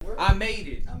I made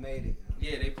it. I made it.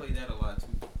 Yeah, they play that a lot too.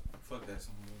 Fuck that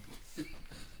song.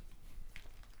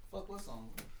 Fuck what song?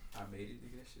 I made it,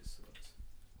 nigga. That shit sucks.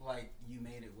 Like you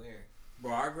made it where?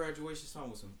 Bro, our graduation song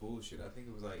was some bullshit. I think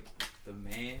it was like The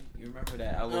Man. You remember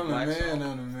that? I I'm Love the Black man, song?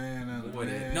 I'm the man, I'm the Boy,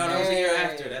 man. no, that was the year Hey.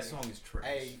 after. That song is trash.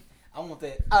 Hey, I want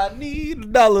that. I need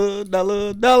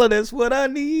 $1. That's what I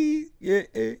need. Yeah,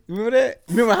 yeah. You remember that?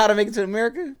 Remember How to Make It to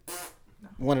America?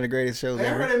 One of the greatest shows Hey, I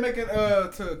ever. heard they making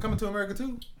to Coming to America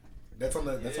too. That's on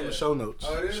the show notes.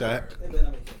 Oh, it is? Shaq.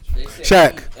 They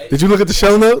said Shaq, Eddie- did you look at the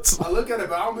show notes? I look at it,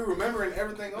 but I don't be remembering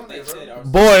everything on They there, said bro. our-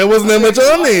 Boy, it wasn't that much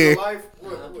on there.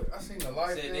 I seen the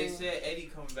life They thing. said Eddie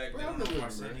coming back. They Bro, don't I'm know just if looking,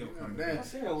 Arsenio bro. coming Damn.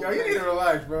 back. Yo, you need to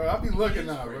relax, bro. I be looking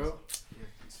now, bro.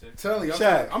 Tell you,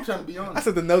 Shaq. I'm trying to be I honest.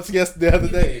 said the notes the other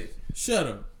day. Shut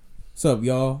up. What's up,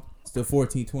 y'all? It's the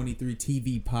 1423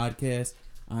 TV podcast.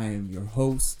 I am your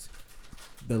host,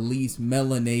 the least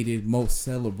melanated, most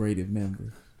celebrated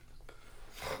member,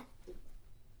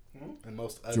 And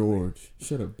most ugly. George.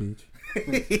 Shut up, bitch.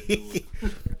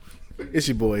 It's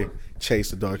your boy Chase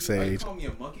the Dark You Sage. call me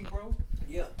a monkey, bro?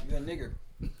 Yeah, you a nigger.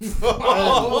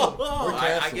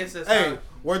 I guess that's Hey, how.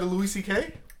 word to Louis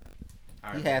C.K.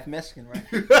 He half Mexican, right?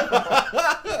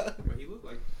 But he look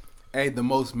like. Hey, the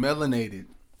most melanated,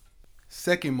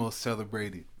 second most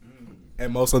celebrated.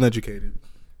 And most uneducated.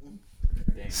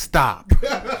 Damn. Stop.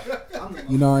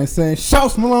 You know what I'm saying?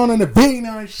 Shouts Malone and the beat, you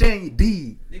know what I'm saying? You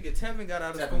D. Nigga, Tevin got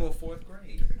out of school in 4th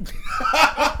grade.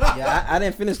 Yeah, I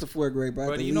didn't finish the 4th grade, bro. I had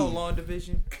Bro, do to you know leave. law and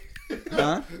division?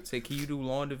 Huh? Say, can you do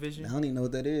law and division? I don't even know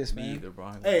what that is, Me man. either,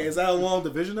 bro. Hey, is that a long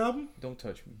division album? Don't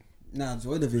touch me. Nah,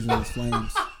 Joy Division is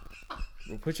flames.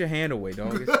 Bro, put your hand away,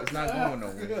 dog. It's not going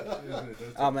nowhere.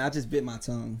 Oh man, I just bit my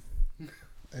tongue.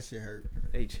 That shit hurt.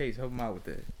 Hey, Chase, help him out with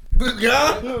that.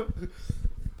 Yeah.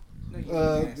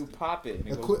 No, you, you pop it. And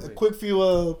it A goes quick, away. few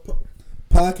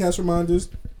podcast reminders.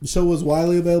 The show is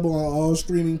widely available on all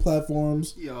streaming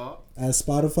platforms Y'all. at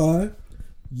Spotify,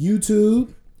 YouTube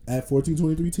at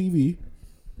 1423 TV,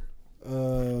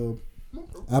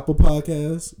 Apple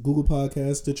Podcasts, Google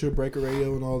Podcasts, Stitcher, Breaker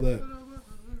Radio, and all that.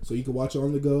 So you can watch it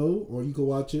on the go, or you can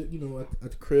watch it,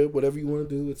 at the crib, whatever you want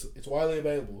to do. It's widely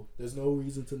available. There's no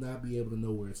reason to not be able to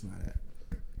know where it's not at.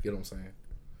 Get what I'm saying?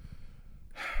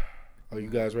 Are you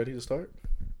guys ready to start?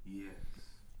 Yes.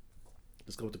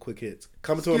 Let's go with the quick hits.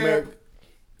 Coming to America.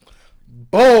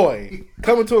 Boy!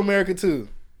 Coming to America too.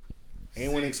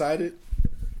 Anyone excited?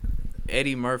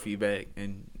 Eddie Murphy back,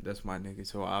 and that's my nigga.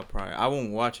 So I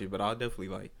won't watch it, but I'll definitely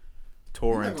like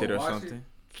torrent You it not or gonna watch something.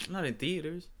 Not in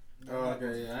theaters. Oh,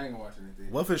 okay, yeah, I ain't gonna watch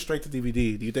anything. What if it's straight to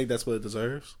DVD? Do you think that's what it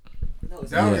deserves? No,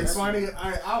 it's That Yes. was funny.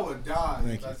 I would die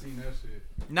Thank if I seen that shit.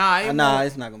 Nah, it Nah, won't.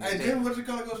 it's not gonna be. Hey, that. didn't what you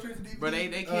call it go straight to DVD? Bro, they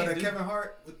can't the do- Kevin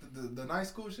Hart with the night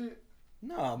school shit.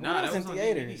 No, but Nah, that that was in was on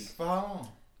theaters. DVD. For how long?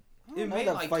 I don't It know, made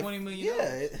that like fight- $20 million. Yeah,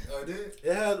 it, Oh, it did.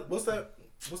 It had what's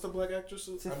the black actress?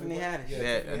 Tiffany Haddish. yeah,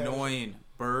 That Tiffany Haddish. annoying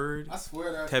bird. I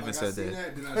swear that. Kevin like, said I seen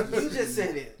that. Then I You just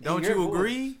said it. in Don't your you voice.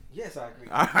 agree? Yes, I agree.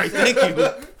 All right, thank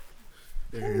you.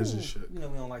 There is this shit. You know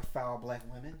we don't like foul black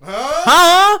women.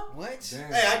 Huh? What?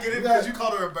 Damn. Hey, I get it because you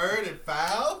called her a bird and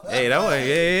foul. Hey, that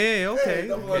way. Yeah, okay.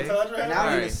 double okay. entendre. And I don't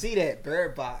Alright. even see that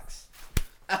Bird Box.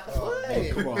 Hey,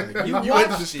 come on, nigga. You You went to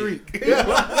watched the it.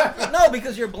 street. No,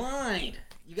 because you're blind.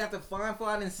 You got the fine for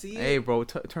I didn't see it. Hey, bro,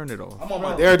 turn it off. I'm on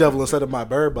my Daredevil instead of my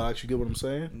Bird Box. You get what I'm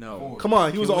saying? No. Come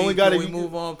on, he was Can the only we- guy can that we you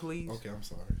move on, please? Okay, I'm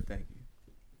sorry. Thank you.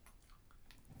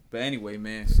 But anyway,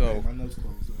 man. So My notes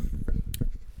closed up.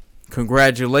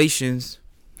 congratulations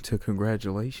to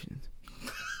congratulations.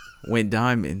 Went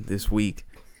diamond this week.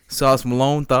 Sauce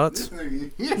Malone thoughts? It's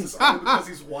only because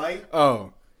he's white.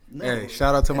 Oh. No. Hey,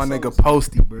 shout out to my That's nigga all-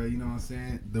 Posty, bro. You know what I'm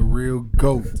saying? The real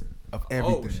goat of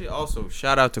everything. Oh shit! Also,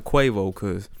 shout out to Quavo,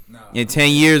 cause Nah. in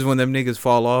 10 years when them niggas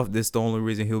fall off, this the only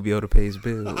reason he'll be able to pay his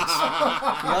bills.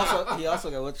 He also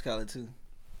got what's called too.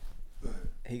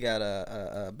 He got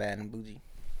a Bad and Bougie.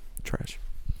 Trash.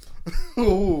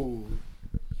 Ooh.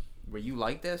 But you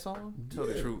like that song? Tell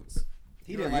the truth.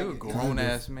 He You didn't a like it. grown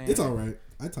ass man. It's all right.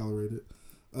 I tolerate it.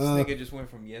 This nigga just went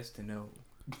from yes to no.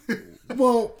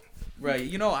 Well, Right?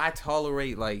 You know I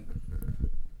tolerate like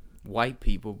white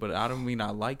people, but I don't mean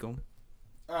I like them.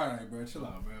 All right, bro. Chill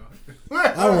out, bro.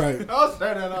 all right. I'll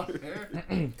say that out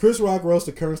there. Chris Rock roasts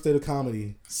the current state of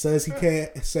comedy. Says he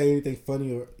can't say anything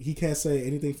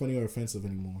funny or offensive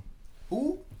anymore.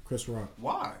 Who? Chris Rock.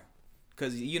 Why?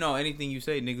 Cause you know anything you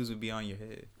say, niggas would be on your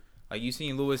head. Like you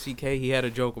seen Louis C.K. He had a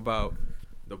joke about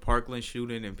the Parkland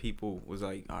shooting, and people was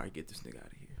like, "All right, get this nigga out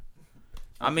of here."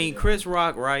 I mean, Chris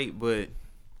Rock, right? But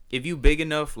if you big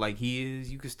enough like he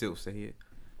is, you can still say it.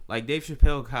 Like Dave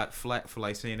Chappelle got flack for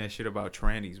like saying that shit about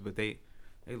trannies, but they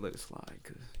they let it slide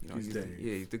because He's he's Dave.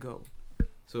 he's the GOAT.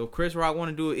 So if Chris Rock want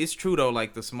to do it, it's true though.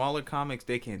 Like the smaller comics,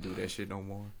 they can't do that shit no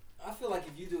more. I feel like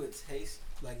if you do it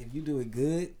if you do it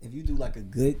good, if you do like a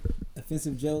good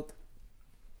offensive joke,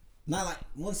 not like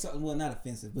not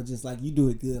offensive, but just like you do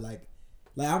it good, like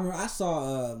I remember I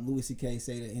saw Louis C.K.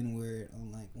 say the N-word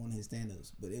on like one of his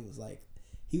stand-ups, but it was like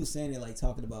he was saying it like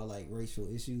talking about like racial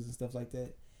issues and stuff like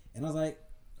that, and I was like,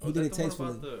 he did it tastefully.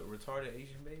 About the retarded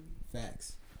Asian baby?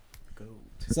 Facts. GOAT.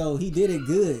 So he did it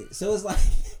good. So it's like,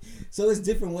 so it's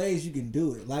different ways you can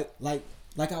do it.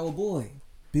 Like our boy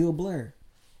Bill Burr.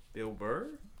 Bill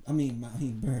Burr? I mean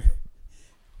Burr.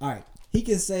 All right, he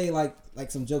can say like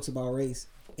some jokes about race,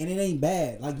 and it ain't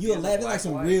bad. Like you'll laugh. It's like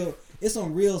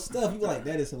some real stuff. You be like,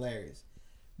 that is hilarious.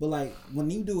 But like when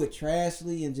you do it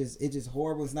trashly and it's just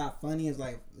horrible. It's not funny. It's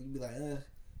like you be like,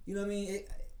 you know what I mean?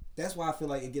 That's why I feel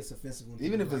like it gets offensive when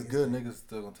Even if people it's like good, niggas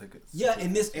still gonna take it. Yeah,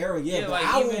 in this era, Yeah, but like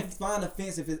I even- won't find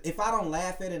offensive if I don't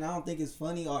laugh at it and I don't think it's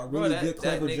funny or a Bro, really that, good,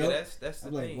 clever that nigga, joke. that's the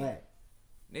I'm like, thing. whack.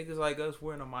 Niggas like us,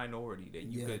 we're in a minority that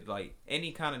you Yeah. could like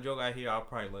any kind of joke I hear, I'll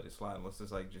probably let it slide unless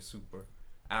it's like just super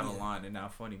out of line and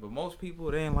not funny. But most people,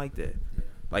 they ain't like that.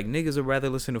 Like niggas would rather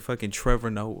listen to fucking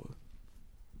Trevor Noah.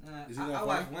 Is he that I funny?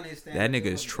 watched one of his That stand-ups.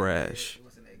 nigga is trash. It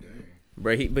wasn't that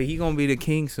good. But he gonna be the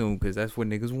king soon because that's what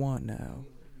niggas want now.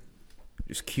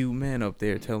 Just cute men up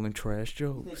there telling trash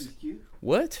You think jokes. he's cute?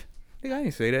 What? Nigga, I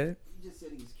didn't say that. You just said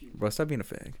he was cute. Bro, stop being a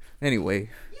fag. Anyway,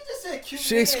 You just said cute.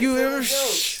 shh,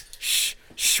 excuse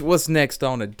shh. What's next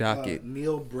on the docket?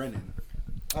 Neil Brennan.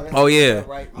 Oh yeah,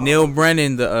 Right. Neil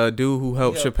Brennan, the dude who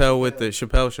helped Yeah, Chappelle with the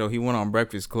Chappelle show. He went on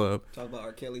Breakfast Club. Talk about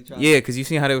R. Kelly. Yeah, cause you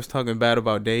seen how they was talking bad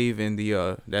about Dave and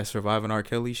the that surviving R.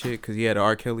 Kelly shit. Cause he had an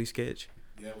R. Kelly sketch.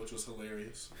 Yeah, which was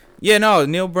hilarious. Yeah, no,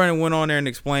 Neil Brennan went on there and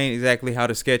explained exactly how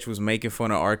the sketch was making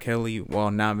fun of R. Kelly while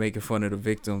not making fun of the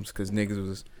victims. Cause niggas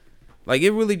was like,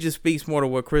 it really just speaks more to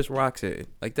what Chris Rock said.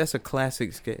 Like that's a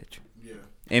classic sketch. Yeah.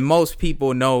 And most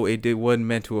people know it wasn't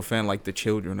meant to offend like the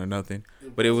children or nothing.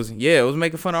 But it was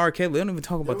making fun of R. Kelly. They don't even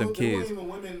talk about them There kids. weren't even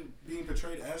women being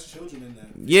portrayed as children in that.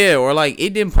 Yeah, or like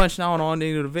it didn't punch down on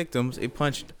any of the victims. It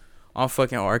punched on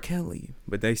fucking R. Kelly.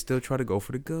 But they still try to go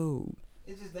for the gold.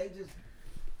 It's just they just.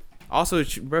 Also,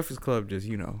 Breakfast Club just,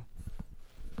 You only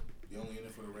in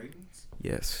it for the ratings?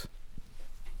 yes.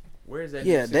 Where is that?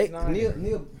 Yeah, they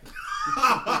Neil.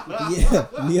 Yeah,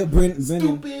 Neil Brennan.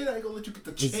 Stupid! I ain't gonna let you get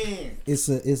the chance.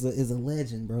 is a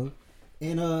legend, bro.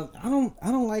 And I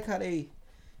don't like how they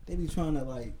be trying to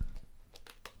like,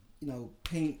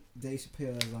 paint Dave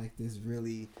Chappelle as like this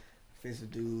really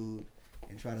offensive dude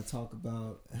and try to talk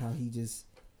about how he just.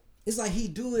 It's like he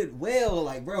do it well,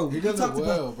 like bro. He does it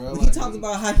well, bro. He talked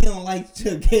about how he don't like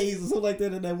gays or something like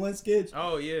that in that one sketch.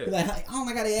 Oh yeah. Like, I don't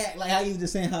like how they act. Like how you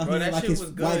just saying how Bro, he that ain't like shit his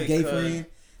was good, white gay 'cause- friend.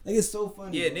 Like it's so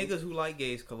funny. Yeah, bro. niggas who like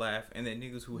gays could laugh, and then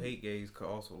niggas who hate gays could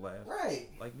also laugh. Right.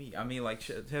 Like me. I mean, like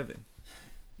Tevin.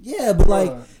 Yeah, but like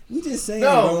Bruh. we just saying,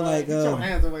 No, bro. Like get your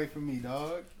hands away from me,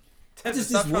 dog. Tevin, just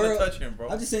stop this trying world- to touch him, bro.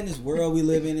 I'm just saying this world we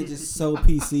live in is just so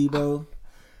PC, bro.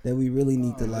 That we really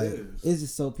need to Oh, it like. is. It's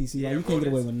just so PC. Yeah, like you bro, can't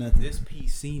get away this- with nothing. This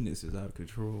PC-ness is out of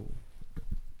control.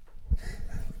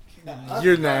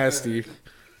 You're nasty.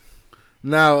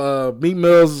 Now, Meek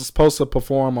Mills is supposed to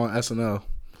perform on SNL.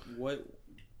 What?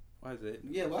 Why is it?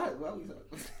 Yeah, why we talking?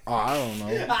 Oh, I don't know.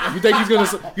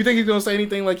 You think he's gonna say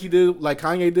anything like he did, like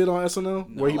Kanye did on SNL,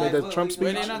 No, where he like, made that what- Trump what-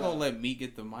 Wait, speech? they're not gonna let me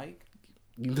get the mic?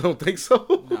 You don't think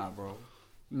so? Nah, bro.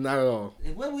 Not at all.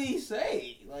 What we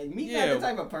say? Like me, Yeah. not the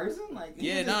type of person. Like he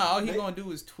Yeah, just- nah. All he they- gonna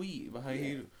do is tweet about how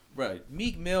he, bro.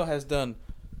 Meek Mill has done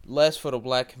less for the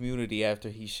black community after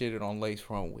he shitted on lace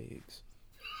front wigs.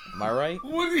 Am I right?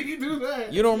 When did he do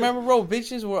that? You don't remember, bro?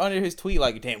 Bitches were under his tweet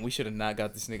like, "Damn, we should have not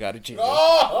got this nigga out of jail."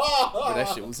 But that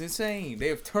shit was insane. They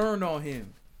have turned on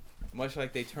him, much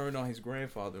like they turned on his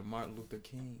grandfather, Martin Luther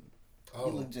King. He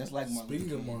look just like Martin Speaking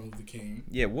Luther of King. Martin Luther King,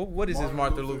 Yeah, what is this Martin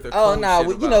Martin Luther- Luther? Oh King no,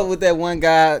 shit you know about? with that one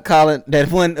guy calling that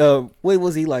one. What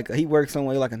was he like? He worked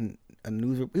somewhere like a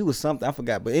news. He was something I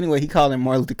forgot. But anyway, he called him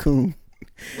Martin Luther King.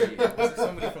 Wait, was it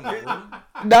somebody from the room?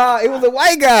 Nah, it was a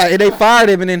white guy, and they fired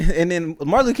him. And then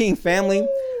Martin Luther King family.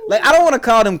 Like I don't want to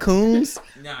call them coons.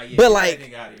 Nah, yeah, But, get like, that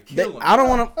nigga outta here. They, Kill him. I don't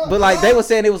want to, but like they were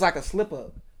saying it was like a slip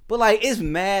up. But like it's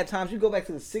mad times. You go back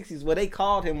to the '60s where they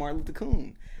called him Martin Luther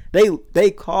King. They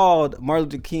called Martin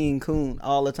Luther King Coon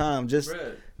all the time just Bruh,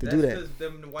 to that's do that. because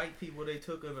them the white people they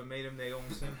took him and made him their own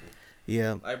symbol.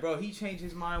 Yeah. Like, bro, he changed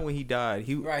his mind when he died.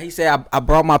 He Right. He said I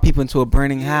brought my people into a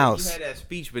burning He house. had that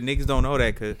speech, but niggas don't know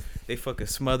that because they fucking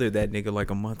smothered that nigga like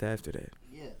a month after that.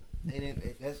 Yeah. They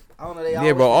didn't. That's, I don't know. They Yeah,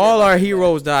 always bro. do All that. our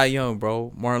heroes died young,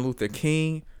 bro. Martin Luther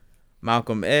King,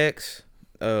 Malcolm X,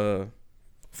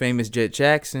 famous Jet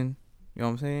Jackson. You know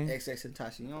what I'm saying? XX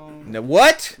Tentacion. Now,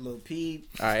 what? Lil Peep.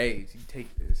 All right, you take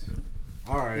this.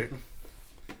 All right.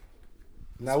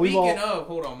 Now Speaking of,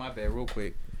 hold on, my bad, real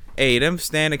quick. Hey, them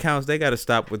stand accounts, they gotta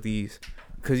stop with these.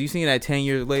 Cause you seen that 10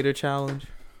 years later challenge?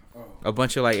 A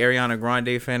bunch of like Ariana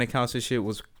Grande fan accounts and shit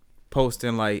was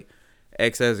posting like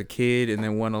X as a kid and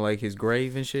then one of like his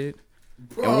grave and shit.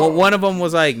 Bro. And one of them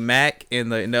was like Mac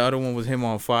and the other one was him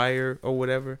on fire or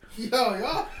whatever.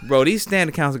 Yo. Bro, these stand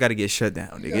accounts gotta get shut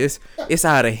down, nigga. It's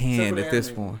out of hand at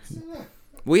this point.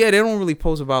 Well, yeah, they don't really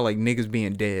post about like niggas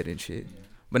being dead and shit.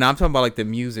 But now I'm talking about like the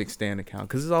music stand account,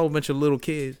 cause it's all a bunch of little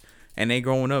kids and they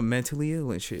growing up mentally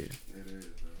ill and shit. It is,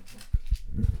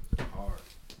 bro. Hard.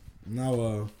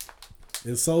 Now,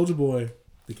 is Soulja Boy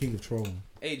the king of trolling?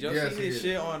 Hey, Joe, Yes, see he his is.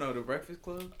 shit on The Breakfast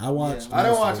Club? I watched. I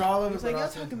don't most watch of it. all of it. It's like, but y'all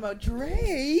I talking about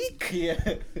Drake. Yeah.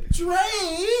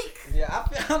 Drake. Yeah,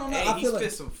 I don't know. Hey, I he feel spit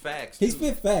like some facts. he too.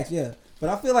 spit facts, yeah. But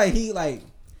I feel like he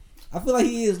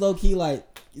is low key like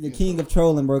the king of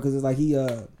trolling, bro. Because it's like he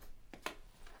You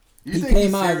think came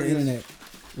he's out of the serious? internet.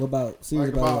 What about serious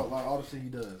Like about about what? like all the shit he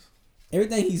does.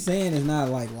 Everything he's saying is not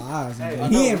like lies. Hey, And I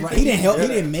he know, didn't. but He didn't help. He yeah.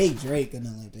 didn't make Drake or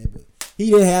nothing like that. But he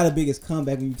didn't have the biggest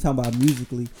comeback when you talking about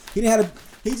musically. He didn't have.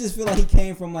 He just feel like he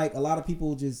came from like a lot of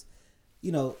people just,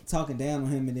 you know, talking down on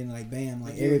him and then like bam,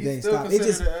 like Yeah, everything he's still stopped. It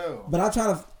just. considered an L. But I try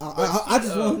to. I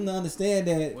just want him to understand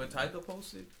that What Tyga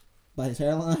posted? by his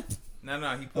hairline. No,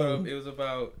 he put up. It was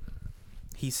about.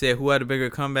 He said, "Who had a bigger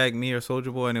comeback, me or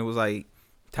Soulja Boy?" And it was like,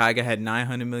 Tyga had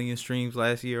 900 million streams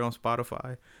last year on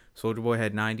Spotify. Soulja Boy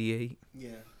had 98. Yeah.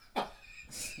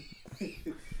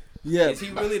 Yeah. Is he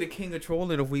really the king of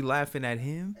trolling if we laughing at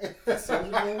him?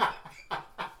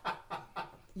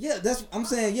 Yeah, that's I'm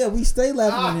saying. Yeah, we stay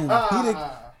laughing at him.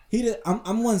 He the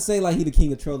I'm gonna say like he the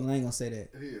king of trolling. I ain't gonna say that.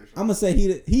 I'm gonna say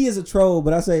he is a troll,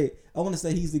 but I want to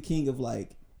say he's the king of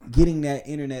like getting that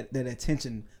internet that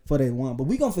attention for they want. But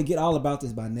we gonna forget all about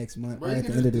this by next month, Bro, or you at the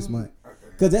can end of just this do- month. Okay.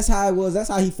 Because that's how it was. That's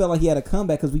how he felt like he had a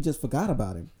comeback because we just forgot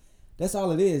about him. That's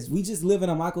all it is. We just live in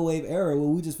a microwave era where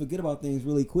we just forget about things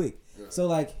really quick. Yeah. So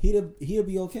like he'll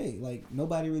be okay. Like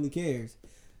nobody really cares.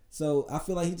 So I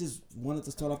feel like he just wanted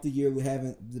to start off the year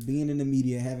with being in the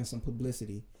media, having some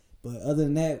publicity. But other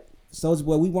than that, Soulja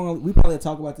Boy, we probably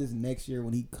talk about this next year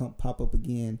when he pop up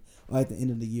again, or at the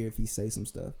end of the year if he say some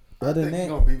stuff. But I other think than he's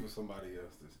that, gonna be with somebody else.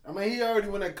 I mean, he already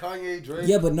went at Kanye, Drake.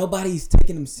 yeah, but nobody's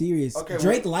taking him serious. Okay,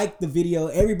 Drake liked the video.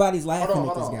 Everybody's laughing Hold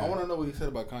at this on. guy. I want to know what he said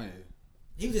about Kanye.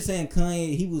 He was just saying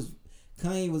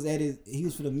Kanye was at he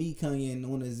was for the Meet Kanye, and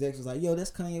one of his ex was like, yo,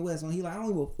 that's Kanye West. And he like, I don't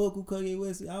even fuck who Kanye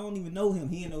West is. I don't even know him.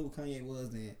 He didn't know who Kanye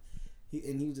was then.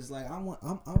 He was just like, I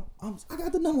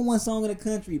got the #1 song in the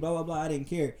country, blah blah blah. I didn't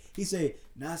care. He said,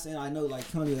 not saying I know like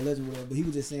Tony the Legend, whatever, but he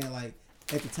was just saying like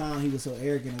at the time he was so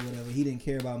arrogant or whatever. He didn't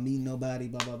care about meeting nobody,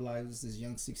 blah blah blah. He was this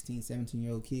young 16,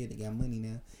 17-year-old kid that got money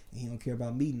now, and he don't care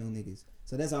about meeting no niggas.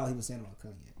 So that's all he was saying about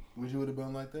Kanye. Would you would have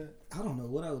been like that? I don't know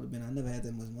what I would have been. I never had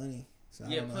that much money. So I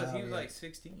Yeah, don't know plus how he was I- like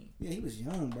 16. yeah, he was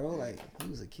young, bro. Like he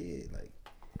was a kid. Like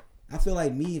I feel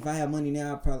like me, if I have money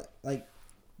now, I probably like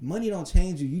money don't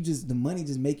change you. You just the money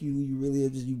just make you who you really are.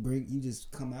 Just you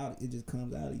just come out. It just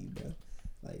comes out of you, bro.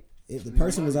 Like if the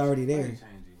person was already there.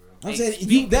 I'm Hey, saying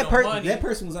speaking of money- that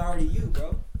person was already you,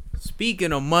 bro.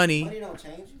 Speaking of money, Money don't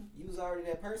change you. You was already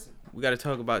that person. we got to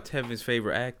talk about Tevin's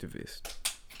favorite activist,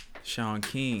 Sean It's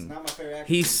King. not my favorite actor.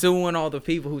 He's suing all the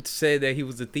people who said that he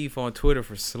was a thief on Twitter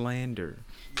for slander.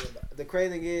 Yeah, the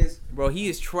crazy thing is, Bro, he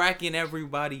is tracking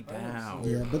everybody down.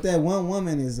 yeah, but that one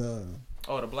woman is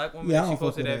Oh, the black woman yeah, I that she don't fuck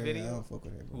posted with that her. video? I don't fuck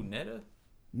with her. Who, Bro. Netta?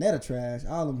 Netta trash.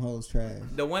 All them hoes trash.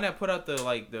 The one that put out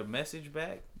the message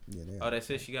back? Yeah, they Oh, that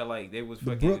said she got like, they was the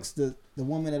fucking. Brooks, the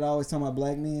woman that always talking about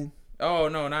black men. Oh,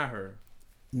 no, not her.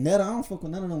 Netta, I don't fuck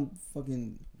with none of them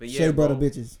fucking But yeah, shea butter bro.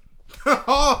 bitches.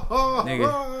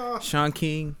 Nigga, Sean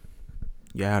King,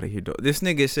 you out of here, though. This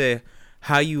nigga said,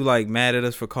 how you like mad at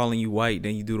us for calling you white,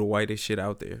 then you do the whitest shit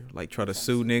out there. Like try to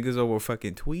sue niggas over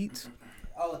fucking tweets.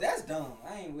 Oh, that's dumb.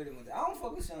 I ain't with him with that. I don't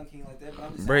fuck with Sean King like that, but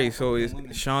I'm just Bray, so is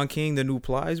Sean King the new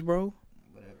Plies, bro?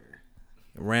 whatever.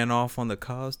 Ran off on the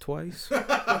cause twice. But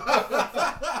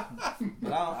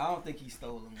I don't think he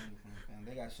stole them.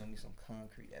 They gotta show me some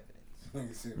concrete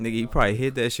evidence. Nigga, he probably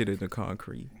hid that shit in the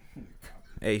concrete.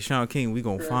 Hey, Sean King, we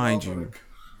gonna find you.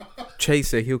 Chase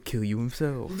said he'll kill you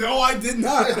himself. No, I did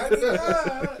not. I did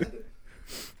not.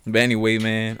 But anyway,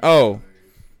 man. Oh,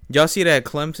 y'all see that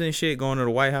Clemson shit going to the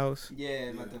White House?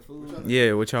 Yeah, like the food.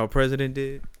 Yeah, what y'all president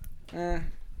did?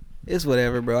 It's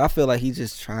whatever, bro. I feel like he's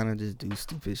just trying to just do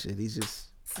stupid shit. He's just,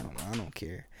 I don't know. I don't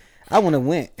care. I wouldn't have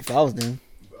went if I was them.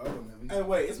 Hey,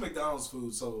 wait, it's McDonald's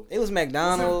food, so It was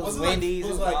McDonald's, Was it like- Wendy's,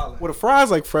 was it it was like- all that. Were the fries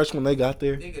like fresh when they got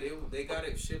there? Nigga, they got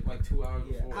it shipped like 2 hours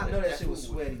Yeah, before. I know that shit was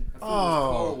food sweaty. That food Oh.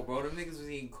 was cold, bro. Them niggas was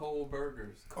eating cold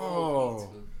burgers, Oh. cold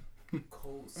pizza,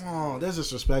 cold. Oh, that's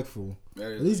disrespectful.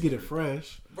 At least get it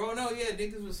fresh. Bro, no, yeah,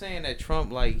 niggas was saying that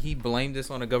Trump, like, he blamed this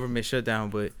on the government shutdown,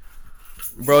 but,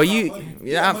 bro, you,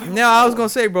 I was gonna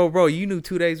say, bro, you knew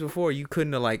 2 days before you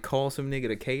couldn't have, like, called some nigga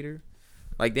to cater.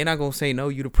 Like, they're not gonna say no,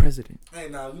 you the president. Hey,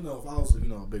 now if I was You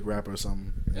know, a big rapper or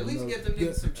something. At least get them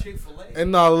niggas some Chick-fil-A.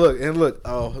 And no, look.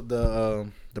 Oh,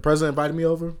 the president invited me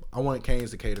over. I wanted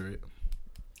Cane's to cater it.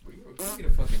 Look at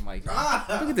the fucking mic.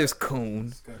 Look at this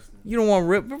coon. You don't want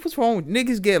rip. What's wrong with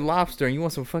niggas get lobster and you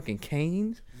want some fucking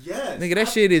Cane's? yes, Nigga, that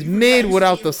shit is mid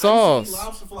without the sauce. I used to eat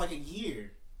lobster for like a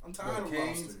year. I'm tired of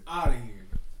Cane's lobster. out of here.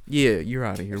 Yeah, you're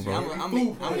out of here, bro. I'm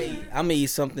gonna eat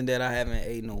something that I haven't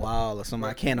ate in a while or something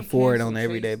I can't afford on the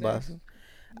everyday basis.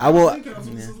 I will. Chase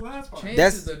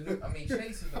That's- is the new,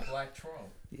 Chase is the black Trump.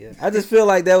 Yeah, I just feel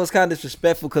like that was kind of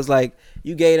disrespectful because like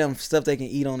you gave them stuff they can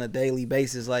eat on a daily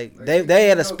basis. Like they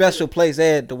had a special place. They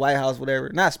had the White House, whatever.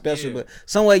 Not special, Yeah. but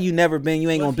somewhere you never been. You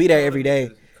ain't gonna be there every day.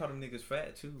 Call them niggas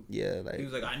fat too. Yeah, He like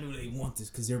was like, I knew they want this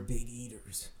because they're big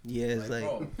eaters. yeah, it's like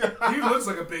Bro. He looks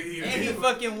like a big eater. And he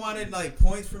fucking wanted like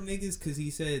points from niggas because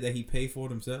he said that he paid for it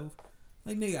himself.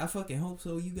 Like nigga, I fucking hope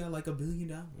so. You got like $1 billion.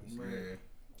 Man.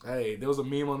 Hey, there was a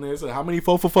meme on there that said, "How many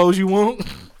 4 you want?"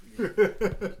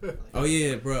 Oh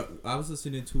yeah, bro. I was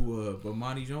listening to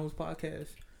Bomani Jones podcast.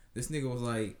 This nigga was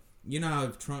like, you know how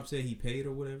Trump said he paid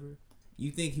or whatever. You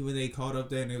think when they called up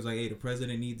there and it was like, hey, the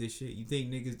president need this shit. You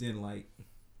think niggas didn't like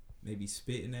maybe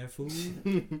spit in that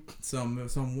food?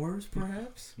 some worse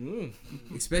perhaps.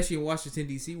 Especially in Washington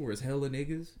D.C. where it's hella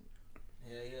niggas.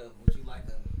 yeah. Would you like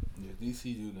Yeah, DC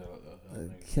do that.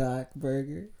 a cock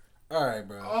burger? All right,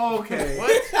 bro. Okay.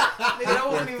 What? Nigga, that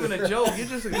wasn't even a joke. You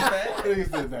just a fat.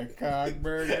 Niggas did that cock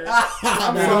burger.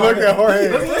 I mean, look at Jorge.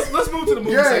 Let's move to the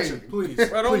movie Yay. section, please.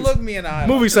 Bro, don't look me in the eye.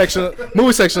 Movie section of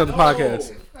the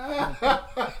podcast.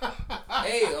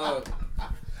 Hey,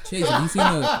 Chase, have you seen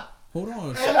a? Hold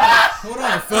on, fella.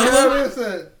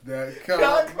 That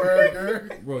cock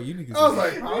burger. Bro, you niggas. I was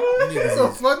like, huh? niggas So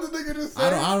is- fuck the nigga just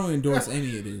said. I don't endorse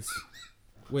any of this.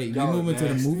 Wait, we moving to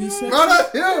the movie section? No,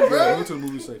 that's him, Yeah, bro. move to the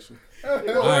movie section. All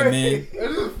right, man.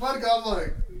 It's just funny 'cause I'm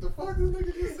like, the fuck this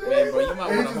nigga just said? Man, bro, you might And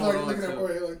want he's to just hold like on looking at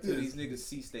Jorge like to this. these niggas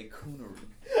cease their coonery.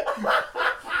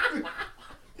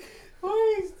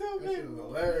 That shit was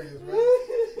hilarious,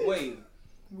 bro. Wait,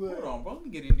 hold on, bro. Let me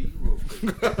get into you real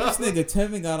quick. This nigga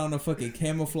Tevin got on a fucking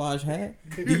camouflage hat.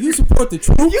 Do you support the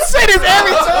troops? You say this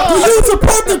every time. Do you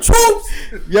support the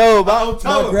troops? Yo,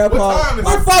 Tell my him, grandpa, what time is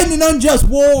We're it? fighting an unjust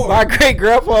war. my great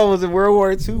grandpa was in World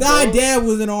War II. My bro. dad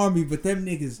was in the army, but them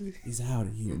niggas is out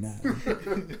of here now.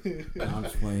 Nah, I'm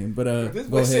just playing, but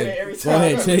go ahead. Go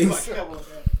ahead, Chase.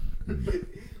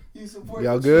 You support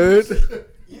Y'all the good? troops?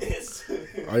 Yes.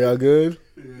 Are y'all good?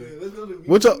 Let's go to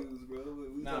What y'all? movies,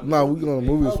 bro. Nah, we going to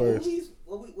movies first Movies?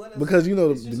 What else? because you know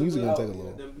It's the just music a gonna little- take a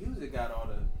little. The music got all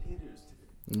the hitters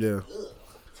to it. Yeah,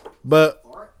 but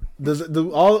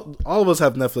do all of us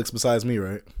have Netflix besides me,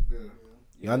 right?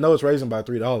 Yeah. I know it's raising by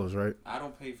 $3, right? I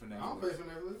don't pay for I don't pay Netflix. for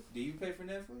Netflix. Do you pay for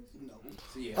Netflix? No.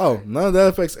 So, yeah. Oh, none of that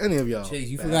affects any of y'all. Chase,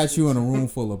 you forgot you in a room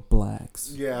full of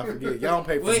blacks. Yeah, I forget. Y'all don't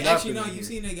pay for Wait, nothing. actually, no. You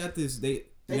seen they got this? They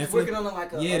They working on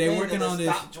like a Yeah, a they thing working that on this.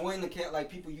 Stop joining the cat like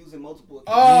people using multiple.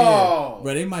 Oh.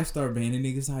 Bro, they might start banning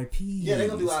niggas IPs. Yeah, they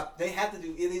gonna do. They have to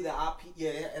do either IP. Yeah,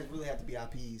 it really have to be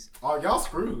IPs. Oh, y'all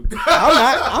screwed.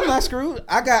 I'm not screwed.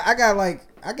 I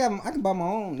can buy my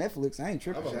own Netflix. I ain't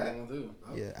tripping.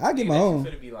 Yeah, I get my own. It's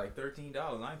gonna be like $13.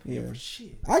 I ain't paying Yeah. for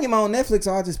shit. I get my own Netflix,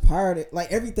 so I just pirate it. Like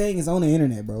everything is on the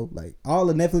internet, bro. Like all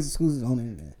the Netflix exclusives on the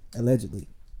internet, allegedly.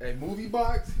 Hey, movie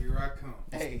box, here I come.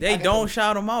 Hey, They don't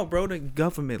shout them out, bro. The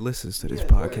government listens to this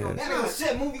podcast.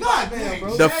 Shit, movie goddamn,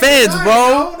 bro. The feds,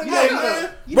 bro.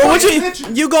 Bro, what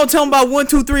you gonna tell them about 1,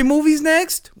 2, 3 movies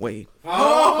next? Wait.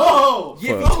 Oh,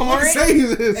 Yippee Fuck. torrent. say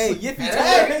this. Hey, yippee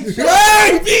torrent.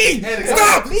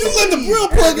 Stop! You let the real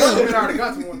plug I up. already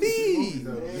got to one. Movies,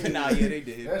 though. Nah, yeah, they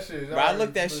did. That shit. Bro, I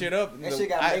looked that shit up. That shit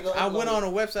got mega I went uploaded. on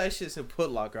a website, shit said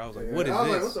Put Locker. I was like, what is I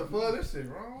was like, this? what the fuck? This shit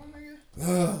wrong,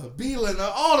 nigga. Be letting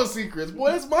out all the secrets,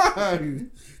 boy. It's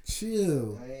mine.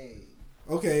 Chill. Hey.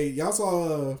 Okay, y'all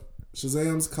saw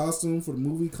Shazam's costume for the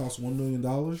movie cost $1 million.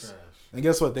 And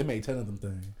guess what? They made 10 of them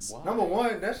things. Wow. Number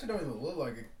one, that shit don't even look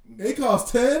like it. It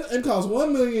cost 10. It cost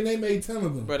 $1 million. They made 10 of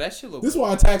them. Bro, that shit look. This is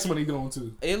why tax money going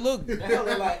to. It look. It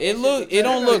It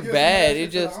don't look Get bad. some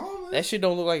It shit just to the home, man. that shit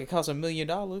don't look like it cost $1 million.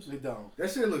 It don't. That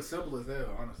shit looks simple as hell,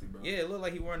 honestly, bro. Yeah, it looked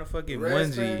like he wearing a fucking Red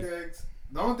onesie. spandex.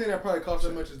 The only thing that probably costs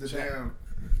that much is the damn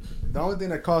The only thing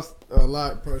that costs a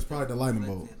lot is probably the lightning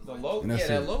bolt. The logo, And that's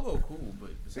that it. logo cool, but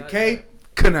The besides cake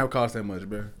couldn't have cost that much,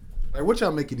 bro. Like, what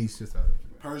y'all making these shits out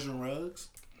of? Persian rugs.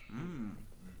 that-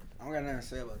 I don't got nothing to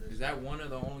say about this. Is that one of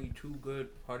the only 2 good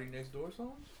Party Next Door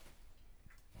songs?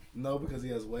 No, because he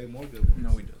has way more good ones. No,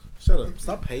 he doesn't. Shut up.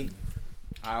 Stop hating.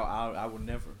 I would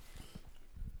never.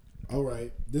 All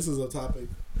right. This is a topic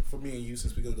for me and you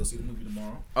since we're gonna go see the movie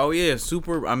tomorrow. Oh yeah,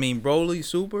 Broly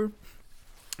Super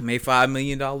made $5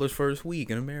 million first week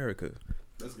in America.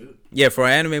 That's good. Yeah, for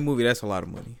an anime movie, that's a lot of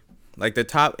money. Like the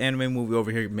top anime movie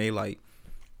over here made like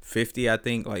 50, I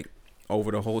think, like over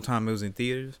the whole time it was in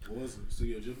theaters. What was it?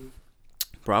 Studio Ghibli?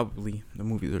 Probably. The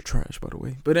movies are trash, by the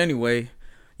way. But anyway,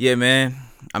 yeah, man,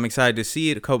 I'm excited to see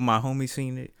it. A couple of my homies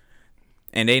seen it,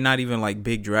 and they not even like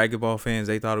big Dragon Ball fans.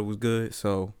 They thought it was good,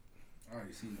 so. I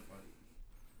already seen the fight.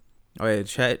 Oh yeah,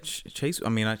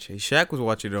 Shaq was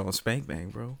watching it on Spank Bang,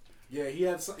 bro. Yeah, he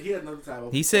had another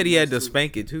time. He said he had to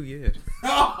spank it too, yeah.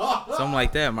 Something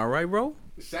like that. Am I right, bro?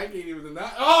 Shaq ain't even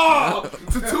deny. Oh,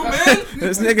 to 2 men.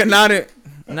 This nigga not it.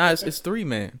 Nah, it's 3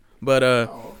 man. But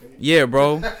Oh, okay. yeah,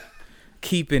 bro.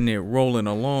 Keeping it rolling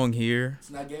along here. It's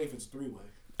not gay if it's 3-way.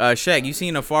 Shaq, you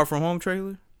seen a Far From Home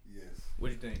trailer? Yes. What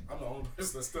do you think? I'm the only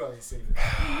person that still hasn't seen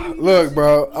it. Look,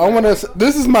 bro, I want to.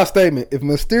 This is my statement. If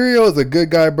Mysterio is a good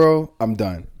guy, bro, I'm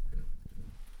done.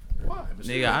 Why?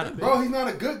 Nigga, I don't, Bro, he's not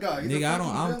a good guy. He's a nigga, I fucking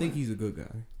don't villain. think he's a good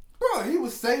guy. Bro, he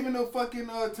was saving the fucking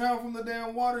town from the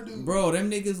damn water dude. Bro,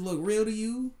 them niggas look real to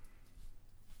you?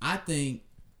 I think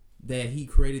that he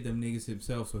created them niggas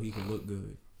himself so he could look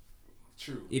good.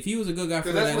 True. If he was a good guy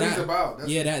for Because that's that, what he's about.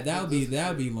 That's, that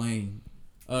would be lame.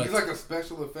 He's like a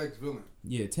special effects villain.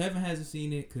 Yeah, Tevin hasn't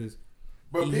seen it because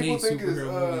But he people hates think it's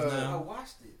superhero movies I now.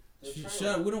 watched it. The Shut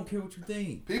trailer. up, we don't care what you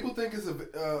think. people think it's a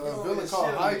don't villain get called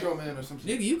shit on Hydro Man or some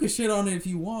shit. Nigga, you can shit on it if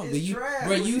you want, It's but you, trash.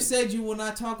 bro, you said you will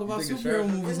not talk about think it's superhero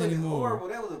trash? movies It looked anymore. horrible.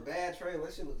 That was a bad trailer.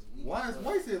 That shit looks weak. Why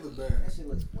you say it look bad? That shit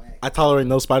looks whack. I tolerate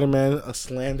no Spider-Man a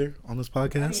slander on this I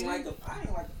podcast. didn't like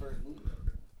the first movie.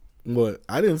 What?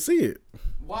 I didn't see it.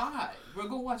 Why? Bro,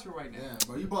 go watch it right now. Yeah,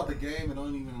 bro, you bought the game and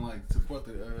don't even like support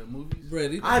the movies.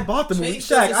 Bro, I bought the movie. Chase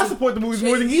Shaq, doesn't I support the movies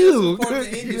more than Chase you. doesn't support the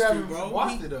You industry, haven't bro.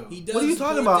 watched it, though. He does What are you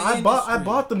talking support about? the I industry.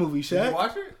 bought the movie, Did you Shaq.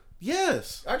 watch it?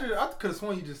 Yes. I could have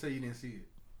sworn you just said you didn't see it.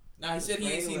 Nah, he said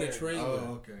he ain't seen the trailer.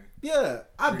 Oh, okay. Yeah.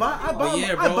 I buy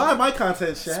yeah, I bro. buy my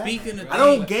content, Shaq. Speaking of I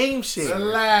don't things- game shit.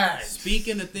 Relax.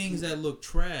 Speaking of things that look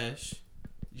trash,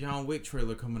 John Wick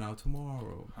trailer coming out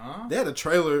tomorrow. Huh? They had a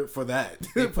trailer for that.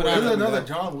 They put out There's a- another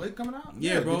John Wick coming out?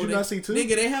 Yeah, Yeah, bro. did you not see two?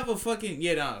 Nigga, they have a fucking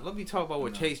let me talk about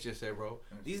what Chase just said, bro.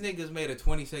 These niggas made a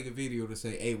 20-second video to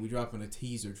say, "Hey, we dropping a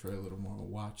teaser trailer tomorrow.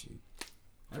 Watch it."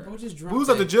 Like, bro, just drop. We was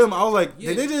at the that. gym. I was like, Yeah.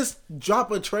 did they just drop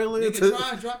a trailer?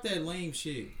 Nigga, drop that lame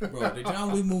shit, bro. The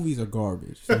John Wick movies are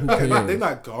garbage. So who cares? They're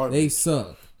not garbage. They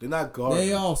suck. They're not garbage.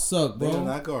 They all suck, bro. They're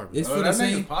not garbage. It's for Oh, the that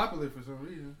same. nigga's popular for some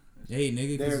reason. Hey,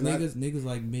 nigga, They're because not- niggas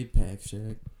like mid pack,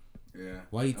 Shaq. Yeah.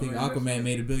 Why you think I mean, Aquaman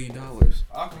made $1 billion?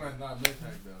 Aquaman's not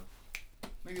mid-pack, though.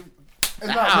 Nigga, it's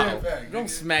not Ow! mid-pack. Don't nigga.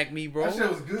 smack me, bro. That shit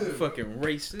was good. Fucking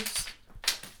racist.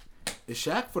 Is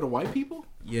Shaq for the white people?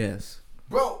 Yes.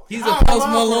 Bro, He's how a Post am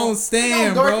I, Malone bro? stan,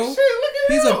 I'm dark bro. as shit. Look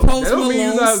at He's him. a Post That don't mean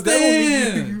Malone you not. That don't mean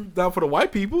stan. you not for the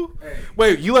white people. Hey.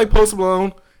 Wait, you like Post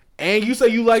Malone, and you say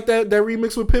you like that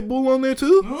remix with Pitbull on there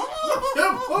too?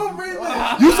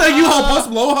 You say you hope Post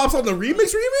Malone hops on the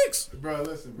remix? Bro,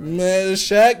 listen, bro. Man,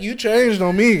 Shaq, you changed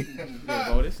on me. Yeah,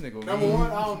 bro, this nigga. Number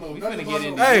one, I don't know. We nothing finna about get no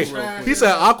into Hey, this real quick. he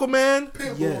said Aquaman.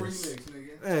 Pitbull Yes. remix,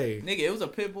 nigga. Hey, Nigga, it was a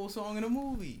Pitbull song in the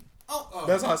movie.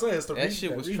 that's how I say it's the That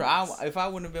shit was try. If I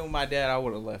wouldn't have been with my dad, I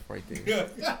would have left right there.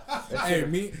 Hey,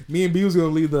 me and B was gonna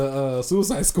lead the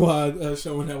Suicide Squad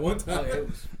showing that one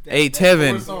time. Hey What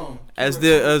Tevin, song? as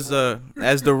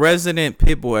the resident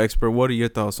Pitbull expert, what are your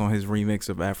thoughts on his remix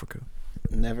of Africa?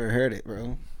 Never heard it,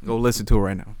 bro. Go listen to it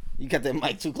right now. You got that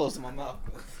mic too close to my mouth.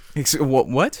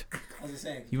 What? I was just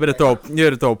saying. You better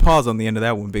throw a pause on the end of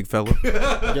that one, big fella.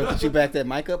 Yo, could you back that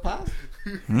mic up, Pop?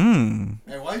 Hmm.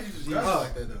 Hey, why you just grab it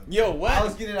like that, though? Yo, what? I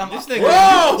was getting it on This my nigga,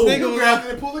 Whoa! this nigga You was grabbed on,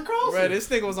 it and pulled it across. bro, this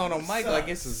nigga was on a mic like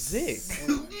it's a zig.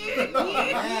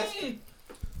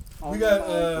 We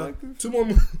got two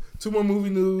more movie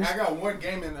news. I got one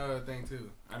gaming thing,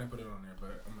 too. I didn't put it on there,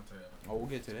 but I'm going to tell you. Oh, we'll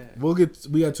get to that.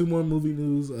 We got two more movie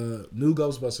news. New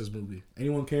Ghostbusters movie.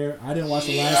 Anyone care? I didn't watch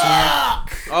the last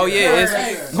Oh yeah, it's,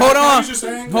 Hey, hold on, you're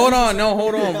saying? hold on,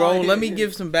 bro. Let me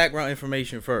give some background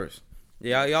information first.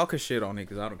 Yeah, y'all can shit on it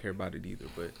because I don't care about it either.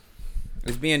 But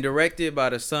it's being directed by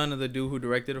the son of the dude who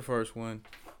directed the first one,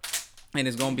 and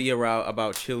it's gonna be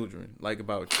about children, like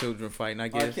about children fighting. I R.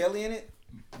 guess. Kelly in it?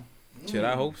 Shit,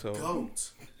 I hope so.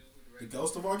 Goat. The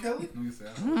ghost of R. Kelly? Let me see.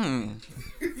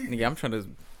 Nigga, I'm trying to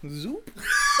Zoop.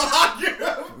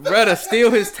 Brother,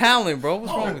 steal his talent, bro.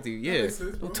 What's wrong with you? Yeah.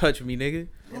 Don't touch me, nigga.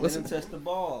 Let him touch the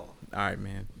ball. All right,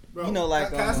 man. Bro, You know, like,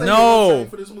 can I say No. what I'm saying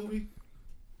for this movie?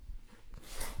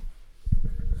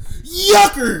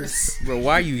 Yuckers! Bro,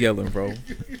 why are you yelling, bro?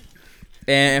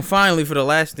 And finally, for the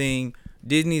last thing,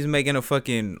 Disney's making a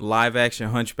fucking live action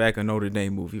Hunchback of Notre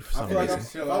Dame movie for I some feel like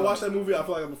reason. if I watch that movie, I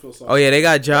feel like I'm gonna feel sorry. Oh yeah, they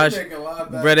got Josh. They making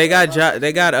live Bro, they got action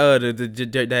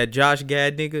that Josh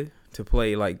Gad nigga to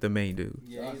play like the main dude.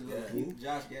 Yeah, he's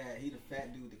Josh Gad. He the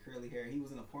fat dude with the curly hair. He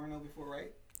was in a porno before,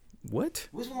 right? What?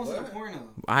 Which one was in a porno?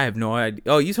 I have no idea.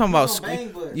 Oh, you talking about He was on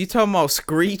Bang Bus. you talking about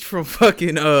Screech from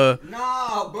fucking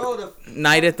Nah, bro.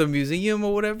 Night at the Museum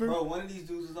or whatever? Bro, one of these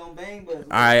dudes was on Bang Bus. All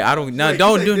right, I don't. No, Wait,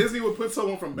 don't you do. think Disney would put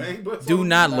someone from Bang Bus? Do on?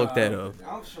 not look that up.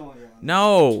 I'm showing y'all.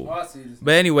 No. Oh, I see this.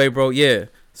 But anyway, bro, yeah.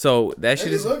 So that They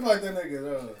shit just is, look like that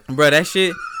nigga. bro. That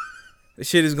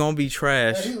shit is gonna be Yeah,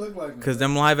 trash. he look like Cause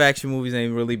them live action movies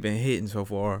ain't really been hitting so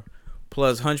far.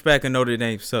 Plus, Hunchback of Notre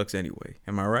Dame sucks anyway.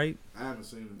 Am I right? I haven't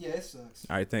seen it. Yeah, it sucks.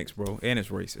 All right, thanks, bro. And it's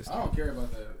racist. I don't care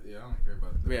about that. Yeah, I don't care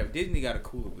about that. Yeah, Disney got a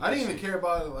cooler. With I that didn't even shit. care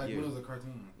about it like Yeah. when it was a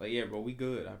cartoon. Like, yeah, bro, we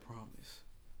good. I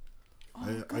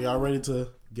promise. Are y'all ready to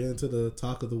get into the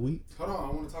talk of the week? Hold on,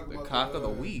 I want to talk The about cock of the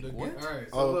week, All what? right.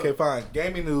 So Oh, okay, look, fine.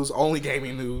 Gaming news, only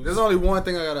gaming news. there's only one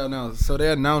thing I gotta announce. So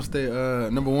they announced that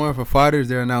number one for fighters,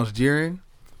 they announced Jiren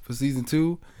for season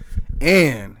 2,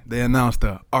 and they announced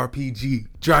the RPG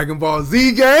Dragon Ball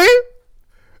Z game.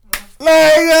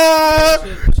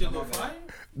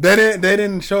 They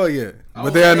didn't show it yet,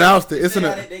 but they announced it. It's in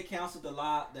a. They canceled the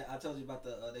live. I told you about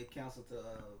they canceled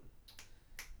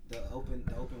the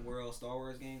open world Star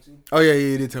Wars game too. Oh yeah,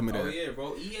 you did tell me that. Oh yeah,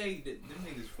 bro. EA, them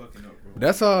niggas fucking up,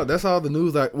 bro. That's all the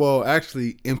news. Like, well,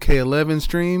 actually, MK11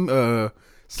 stream.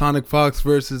 Sonic Fox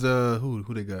versus who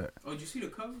they got? Oh, did you see the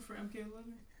cover for MK11?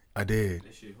 I did.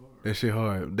 That shit hard. That shit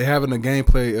hard. They having a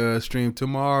gameplay stream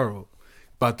tomorrow.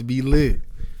 About to be lit.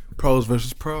 Pros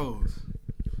versus pros.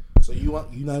 So you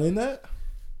not in that?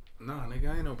 Nah,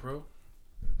 nigga, I ain't no pro.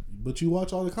 But you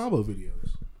watch all the combo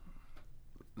videos.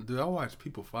 Dude, I watch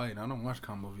people fight. I don't watch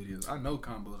combo videos. I know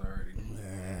combos already.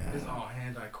 It's all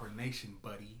hand-eye coordination,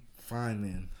 buddy. Fine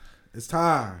then. It's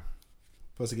time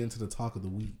for us to get into the talk of the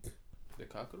week. The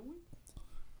cock of the week?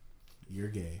 You're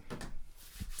gay.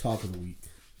 Talk of the week.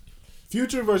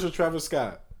 Future versus Travis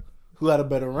Scott. Who had a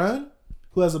better run?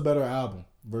 Who has a better album?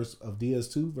 Verse of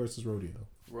DS2 versus Rodeo.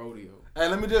 Rodeo. Hey,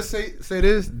 let me just say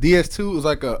this. DS2 is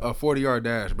like a 40-yard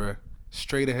dash, bruh.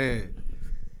 Straight ahead.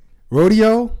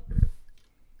 Rodeo?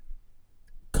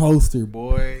 Coaster.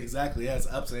 Boy. Exactly. It has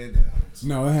ups and downs.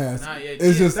 No, it has. Nah, yeah,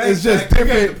 It's just Thanks, it's just Jack. You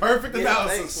got different. the perfect Yeah,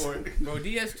 analysis thanks. for it. Bro,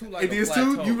 DS2 like Hey, a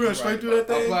DS2, plateau. you run straight through that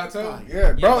thing? Plateau? Fine. Yeah,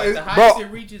 Yeah, bro. like the It's, highest bro.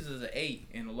 it reaches is an 8,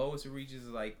 and the lowest it reaches is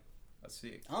like a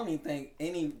 6. I don't even think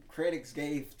any critics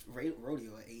gave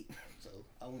Rodeo an 8, so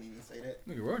I wouldn't even say that.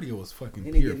 Nigga, Rodeo was fucking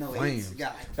They didn't pure get no flames. 8s.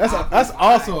 Got like That's 5.5.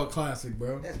 also a classic,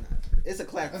 bro. That's not. It's a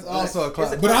classic. That's also a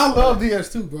classic. But I love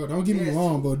DS2, bro. Don't get me DS2.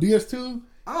 wrong, bro. DS2.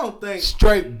 I don't think.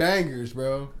 Straight bangers,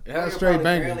 bro. It has Rodeo straight probably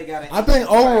bangers. barely got an I think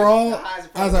 8. overall, The highest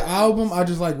it as an probably got album, I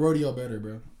just like Rodeo better,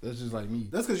 bro. That's just like me.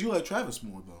 That's because you like Travis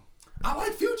more, though. I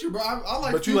like Future, bro. I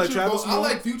like But you Future. like Travis I more?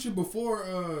 like Future before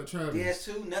Travis.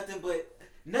 DS2,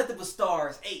 nothing but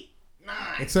stars. 8, 9.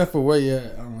 Except for where you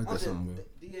at. I don't like I'm that just, song, bro.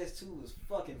 DS2 was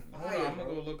fucking Hold fire. on, I'm gonna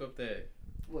bro. go look up that.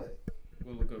 What?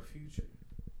 Go look up Future.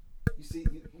 You see?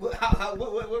 What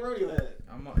Rodeo had?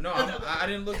 I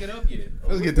didn't look it up yet.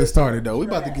 Let's get this started, though. We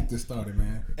about to get this started,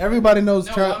 man. Everybody knows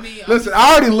No, Travis. I mean- Listen,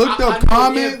 I already looked I up know,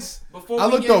 comments. yeah, before I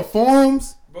we looked get- up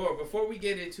forums. Bro, before we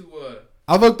get into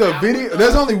I looked up I video. would,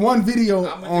 There's only one video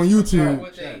I'ma on just compare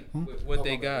YouTube. what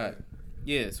they got.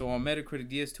 Yeah, so on Metacritic,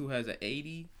 DS2 has an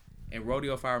 80, and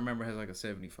Rodeo, if I remember, has like a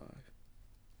 75.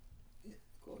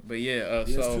 But yeah,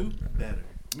 so DS2 better.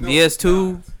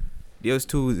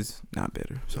 DS2 is not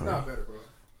better. Sorry, Not better, bro.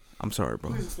 I'm sorry, bro.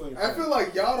 Please explain. I feel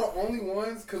like y'all the only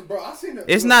ones, cause bro, I seen it.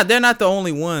 It's not. They're not the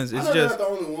only ones. I It's know they're just. not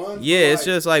the only ones. Yeah, but, it's like,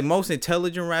 just like most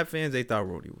intelligent rap fans. They thought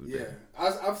Rodeo was Yeah, better.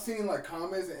 I've seen like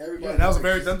comments and everybody. Yeah, that was a like,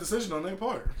 very dumb decision on their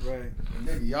part. Right.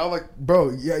 Nigga, y'all like.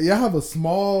 Bro, yeah, y'all have a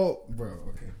small. Bro,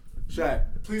 okay. Shaq,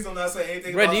 please don't not say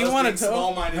anything Bro, about do you us wanna being tell-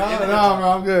 small-minded. No, idiots. bro,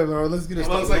 I'm good, bro. Let's get it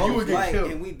Well, it's started. like you would get Like,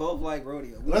 killed. and we both like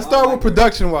Rodeo. We Let's all start like with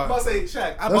production I'm about wise. to say,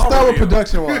 Shaq, I Let's bought start with Rodeo.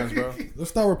 production wise, bro. Let's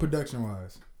start with production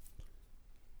wise.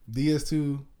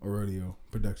 DS2 or Rodeo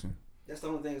production? That's the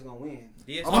only thing that's gonna win.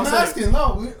 DS2, I'm asking,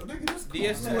 no.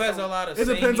 DS2 has a lot of. It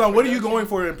depends samey on what are you production. going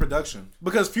for in production.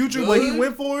 Because Future, what he Good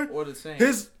went for, Or the same.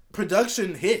 his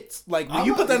production hits. Like when I'm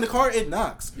you not- put that in the car, it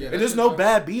knocks. Yeah, and there's that's no true.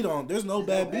 bad beat on. There's no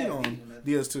bad beat on.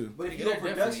 DS2. But if you Nigga, go that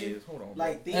definitely production, is. Hold on,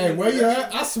 like Hey, where you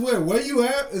at? I swear, where you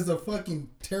at is a fucking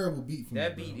terrible beat for me.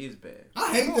 that bro. beat is bad.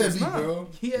 I hate No, that it's beat, not. bro.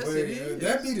 Yes, it is.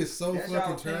 That beat is so that's y'all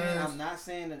fucking opinion. trash. I'm not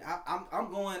saying that.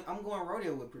 I'm going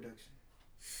rodeo with production.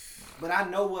 But I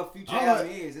know what Future I album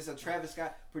like- is. It's a Travis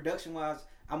Scott production wise.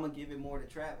 I'm gonna give it more to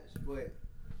Travis, but.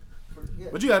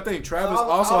 But you gotta think, Travis All-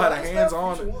 also all had a that stuff,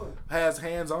 hands-on, Future won. has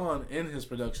hands-on in his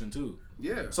production too.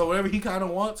 Yeah. So whatever he kind of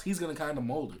wants, he's gonna kind of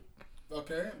mold it.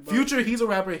 Okay. but- Future, he's a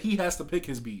rapper. He has to pick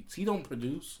his beats. He don't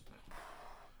produce.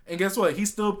 And guess what? He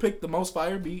still picked the most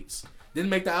fire beats. Didn't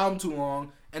make the album too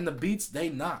long, and the beats they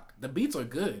knock. The beats are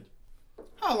good.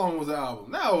 How long was the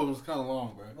album? That album was kind of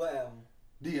long, bro. What album?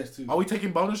 DS2. Are we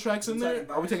taking bonus tracks in We there?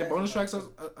 taking Are we taking bonus bonus tracks tracks.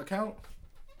 as account?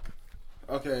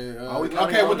 Okay. Are we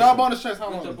counting Okay. bonus Without tracks? bonus tracks, how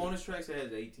With long? the is it? bonus tracks, it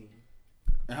has 18.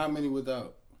 And how many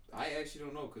without? I actually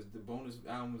don't know because the bonus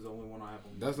album is the only one I have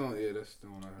on. That's not. Yeah, that's the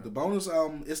one I The heard. bonus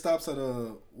album, it stops at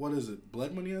what is it?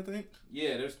 Blood Money, I think.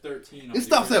 Yeah, there's 13. On It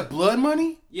stops there. at Blood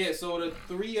Money. Yeah, so the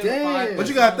 3 of Damn. the 5. But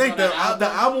you gotta songs think on that the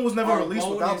album was never are released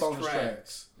without bonus tracks.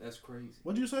 tracks. That's crazy.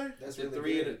 What'd you say? That's The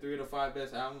really good. 3 of the 5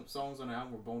 best album songs on the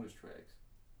album were bonus tracks,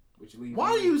 which leaves.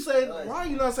 Why are you saying? Nice. Why are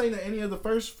you not saying that any of the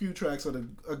first few tracks are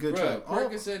a good track? Bruh,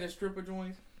 Percocet and Stripper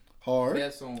Joints. Hard.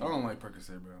 That song. I don't like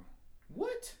Percocet, bro.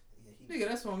 What? Nigga,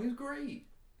 that song is great.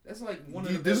 That's like one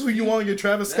of the This best is what you want on your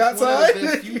Travis That's Scott one of the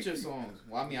side? best Future songs.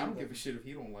 Well, I mean, I don't give a shit if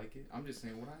he don't like it. I'm just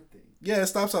saying what I think. Yeah, it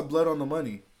stops at Blood on the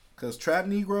Money. Cause Trap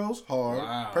Negroes hard.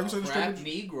 Wow. Percocet and Rap Stripper.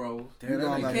 Negroes. Damn, no,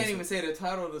 I'm You not can't gonna even say the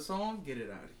title of the song. Get it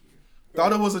out of here.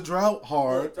 Thought it was a drought.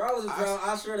 Hard. Throw was a drought.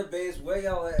 I swear the base. Where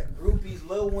y'all at? Groupies,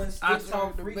 Lil Ones, I Sticks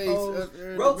on the Free bass, Codes,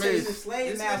 the Rotation, bass.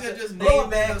 Slave This Master, nigga just Blow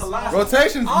named Bag, the song. Colossal.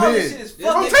 Rotation's All this mid. shit is This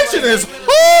fucking Rotation nigga is like-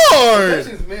 hard.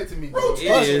 Rotation's mid to me, bro. It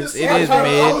is. It I is tried to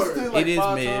mid. listen to it like It is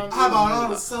 5 mid. times. How about all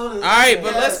the sodas? All right,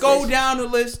 but Yeah, let's go that's- down the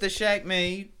list that Shaq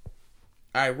made.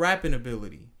 All right, rapping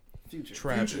ability. Future.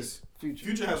 Travis.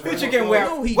 Future has Future one can more wear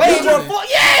flow. No, he way doesn't. more full.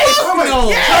 Yes! No.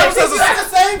 Travis has a- the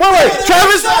same. Wait,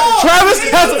 Travis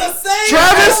has a,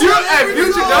 Travis,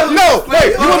 no,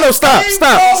 wait, you want to stop,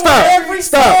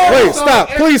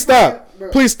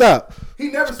 please stop, He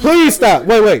never. please stop,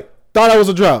 wait, thought I was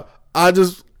a drought,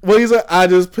 what he said, I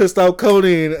just pissed out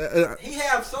Codeine, He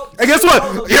have so. and guess what, my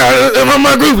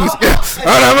groupies,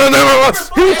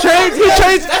 he changed,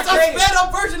 That's a sped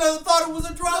up version of the thought it was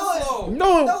a drug flow.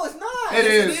 no, No, it's not. It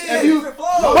is. It's If you- different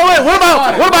flow. wait, what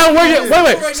about where you,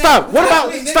 wait, stop, what about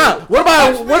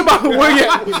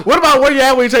where you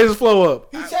at when he changed his flow up?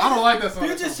 I don't like that song.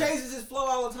 Future changes his flow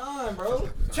all the time, bro.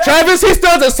 Travis, he still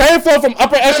has the same flow from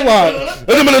upper echelon. No,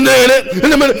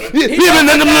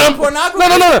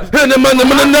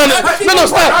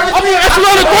 stop. I mean,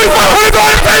 echelon is 45.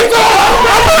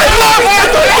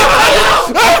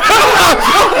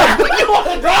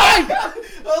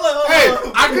 Hey,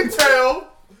 I can tell.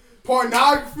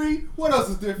 Pornography. What else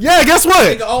is different? Yeah, guess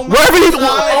what? Wherever he,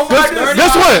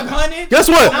 guess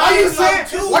what? Why you saying?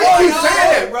 Why you keep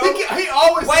saying that? He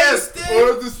always says.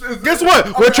 Guess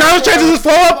what? When Travis changes his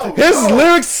flow up, his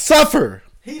lyrics suffer.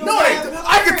 No,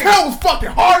 I can tell it was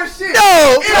fucking hard as shit.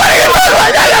 Yo,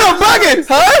 y'all bugging,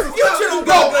 huh?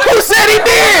 Who said he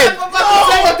did?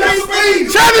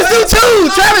 Travis do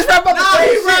too. Travis rap about the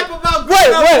same shit.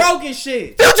 Wait. broken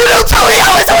shit. Dude, you do too. He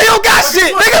always tell me you don't got shit,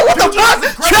 nigga. What the fuck?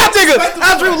 Trap nigga.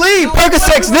 Andrew Lee,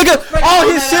 Percocet, nigga. All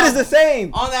his shit is the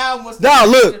same. On the album was Nah,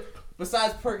 look.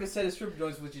 Besides Percocet and Strip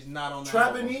Joints, which is not on the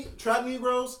album. Trap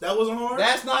Negroes, that wasn't hard.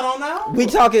 That's not on the album. We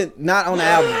talking not on the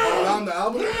album. on the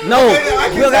album. No, I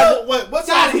we can don't tell. got- What Get outta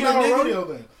song is here, not on nigga. rodeo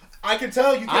then? I can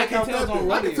tell you I can't can count tell that. it's on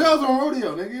then. I can tell it's on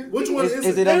rodeo, nigga. Which one is Is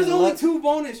it? it on There's the only deluxe? 2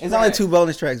 bonus tracks. It's only 2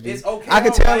 bonus tracks, B. It's okay. I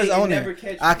can tell alright, it's on you there. never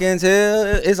catch I me. can tell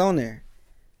it's on there.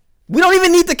 We don't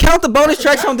even need to count the bonus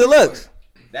tracks on deluxe.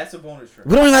 That's a bonus track.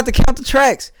 We don't even have to count the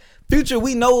tracks. Future,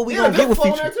 we know what we gonna get with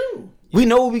Future. We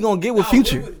know what we gonna get with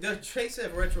Future. The trace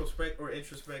have retrospect or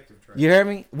introspective track. You hear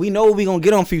me? We know what we gonna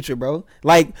get on Future, bro.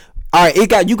 Like, all right,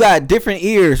 you got different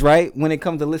ears, right? When it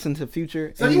comes to listen to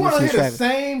Future. So and you want to listen hear the Travis.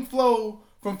 same flow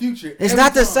from Future? It's every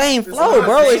not the time. same flow, not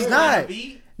bro. the It's same. not.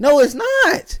 Beat? No, it's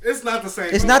not. It's not the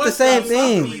same. It's not the What's same the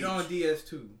thing. beat on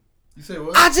DS2? You say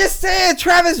what? I just said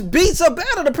Travis beats are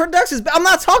better. The production's better. I'm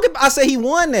not talking. I said he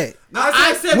won that.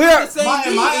 I said We're- the same my-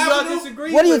 beat. my and y'all avenue?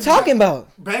 disagree. What are you with talking about?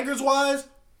 Bangers wise,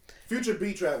 Future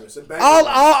beat Travis. And bangers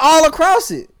All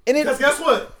across it. And Because guess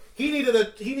what? He needed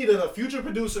a Future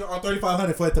producer on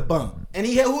 3500 for it to bump. And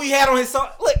who he had on his song.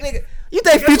 Look, nigga. You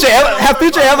think Future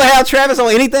ever have Travis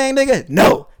on anything, nigga?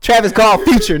 No. Travis called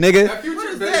Future, nigga. That Future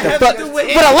does better. that The have fuck, to do but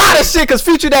with a lot of shit, cause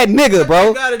Future that nigga,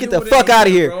 bro. gotta Get do the with fuck out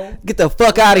of anything, here. bro. Get the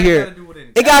fuck out of here. gotta do with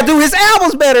anything. It gotta do his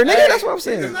albums better, nigga. That's what I'm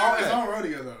saying. It's on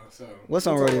rodeo though. So What's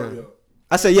on rodeo?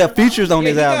 I said, yeah, Future's on Yeah,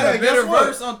 his he album. got a better guess what?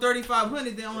 verse on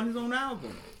 3500 than on his own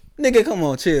album. Nigga, come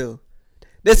on, chill.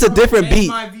 That's a different Change beat.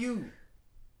 my view.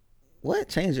 What?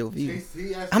 Change your view.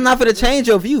 He asked I'm not gonna change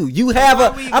your view. You have Why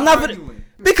a. we I'm not gonna. arguing?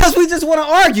 Because we just want to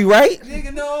argue, right?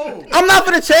 Nigga, no. I'm not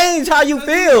gonna change how you That's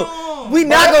feel. wrong. We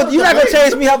not gonna. You're not gonna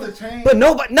change me how. That's the change. But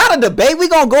nobody, not a debate. We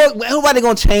gonna go. Nobody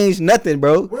gonna change nothing,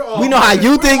 bro. We're all We know how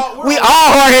you we're think. all- we're We all-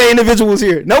 all hard-headed individuals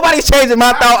here. Nobody's changing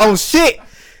my thought on shit.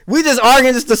 We just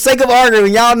arguing just the sake of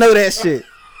arguing. Y'all know that shit.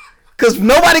 Cause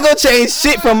nobody gonna change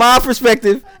shit from my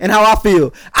perspective and how I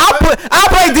feel. I'll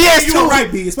play DS2. You were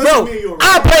right, B. Especially Bro, me and you were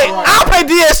right. I'll play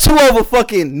DS2 over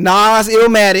fucking Nas,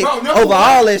 Illmatic, Bro, number over one,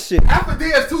 all that shit. Half of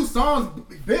DS2 songs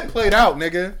been played out,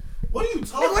 nigga. What are you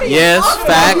talking about? Yes, You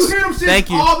facts. hear them shit Thank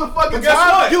you. all the fucking Guess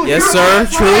time. what? You Yes, hear sir.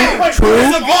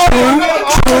 them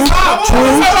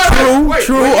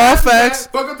True. All facts.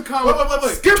 Fuck up the comment.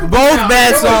 Wait. Skip it Both down.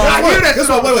 bad Wait, songs. I hear that Guess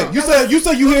shit. what? Wait. You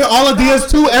said you hear all of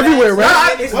DS2 everywhere,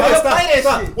 right? It's Wait, not stop. play that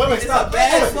Stop. shit. Wait, It's stop. a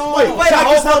bad Wait, song. wait, Wait, Jack,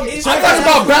 hold stop. on. It's Jack, a bad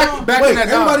stop. song. back Wait, in that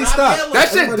everybody time. stop. That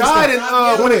shit Everybody died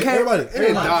stop. in when it came. Everybody. It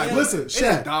didn't die. bro. Listen, It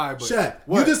didn't die, Shaq. but Shaq. You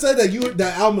what? just said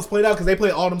that album was played out because they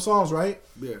played all them songs, right?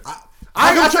 Yeah. How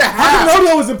I said come half.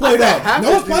 Rodeo wasn't played I said out? half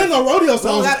No one's of playing no rodeo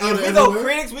songs out of If we go everywhere.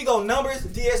 critics, we go numbers.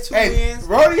 DS2 Hey, wins.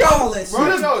 rodeo all that shit.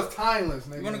 is timeless,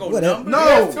 nigga. You wanna go Whatever. numbers? No,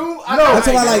 DS2, no. I I'm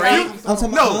talking about like. Right. I'm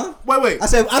talking about. No, wait. I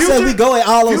said Future- we go at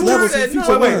all those Future levels. said And no.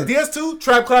 Future Wait, wins. DS2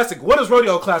 Trap Classic. What is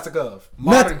rodeo classic of?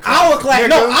 Nothing. Our classic.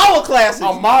 No, our classic.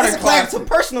 A modern It's a classic. It's a classic.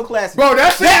 personal classic. Bro,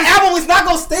 that shit That is- album is not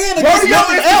gonna stand against Rodeo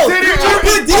nothing is else. considered- You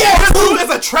put DS2.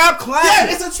 It's a trap classic.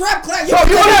 Yeah, it's a trap classic. Bro,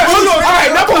 you put know, rodeo- all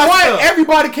right, number classic. one,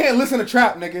 everybody can't listen to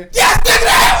trap, nigga. Yes, nigga,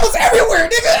 that album's everywhere,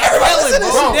 nigga. Everybody listen to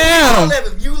this bro. shit.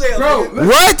 Damn. You live, Bro, nigga.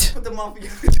 What? Put them on for you.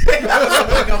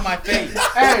 Look on my face.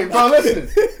 Hey, bro, listen.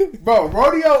 Bro,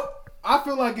 rodeo, I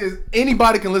feel like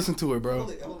anybody can listen to it, bro.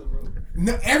 Hold it, bro.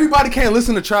 No, everybody can't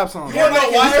listen to trap songs. You wanna know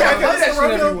why Yeah, everybody can that listen to shit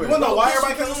rodeo? everywhere. You wanna know why Yes,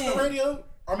 everybody you can listen to can. radio?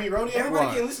 I mean rodeo. Everybody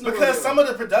Why? can listen to Because rodeo. some of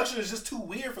the production is just too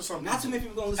weird for some people. Not too many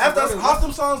people gonna listen After to us rodeo.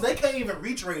 awesome songs, they can't even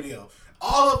reach radio.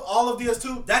 All of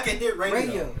DS2 that can hit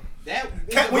radio.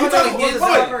 When you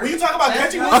talk about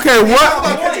catchy music, Okay,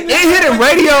 what? It hit in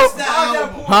radio.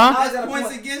 Huh?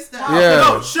 Points against that. Yeah.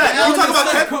 No, Shaq. You talk about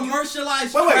catchy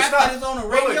commercialized Wait, crap stop. that is on the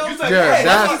radio. You said, Yeah, hey,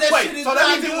 that's- that Wait, shit is so not that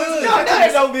means it good. was No,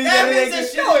 that don't mean That that means that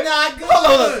shit is not good.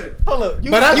 Hold up. But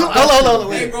that's- Hold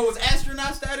on. Hey, Wait. bro, was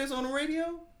astronaut status on the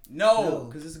radio? No,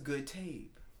 because it's a good tape.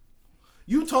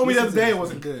 You told me the other day it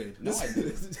wasn't good. No, I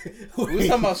didn't. We was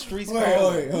talking about streets. No, we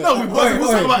wasn't. We was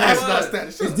talking about astronaut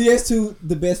status. Is DS2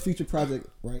 the best future project,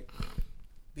 right?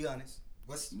 Be honest.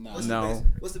 What's No.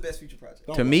 What's the best future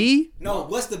project? To me, No,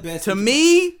 what's the best? to future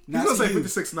me, You Not gonna to say you.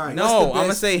 56-9? no. the I'm gonna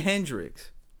best? say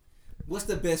Hendrix. What's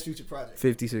the best future project?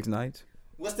 56 Nights.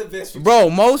 What's the best future?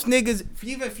 Bro, most niggas,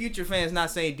 even Future fans,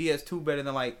 not saying DS2 better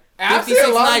than like I see 56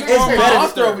 a lot of Nights niggas or say better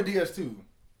Monster Monster. over DS2.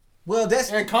 Well, that's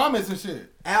And comments and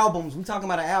shit. albums. We talking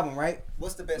about an album, right?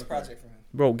 What's the best project for him?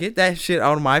 Bro, get that shit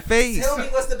out of my face. Tell me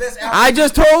what's the best album. I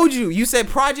just told you. You said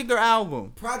project or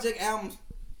album. project albums.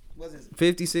 What is it?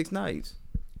 56 Nights.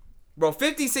 Bro,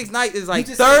 56 Nights is like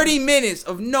just 30 minutes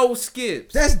of no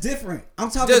skips. That's different.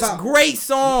 I'm talking Just about great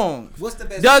songs. what's the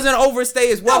best. Doesn't overstay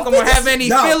his welcome or have any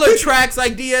No, filler 50 tracks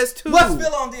like DS2. What's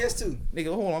filler on DS2? Nigga,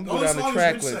 hold on. I'm The going only down the song is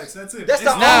track Rich list. Sex. That's it. That's the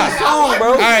It's only Nah. song,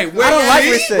 bro. All right, where I don't your like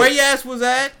ass- Rich Sex. Where your ass was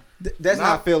at? That's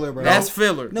not filler, bro. That's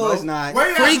filler. no, it's not. Where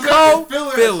you at? Freako,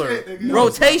 Filler filler. as shit, nigga.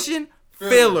 Rotation,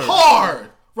 filler. Hard.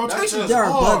 Rotation is Y'all are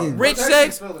hard. bugging. Rich Rotation,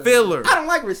 Sex, filler. filler. I don't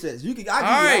like Rich Sex. You can. I All give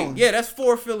you right, own. yeah, that's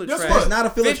 4 filler Guess tracks. what? It's not a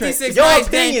filler track. 56 Your Nights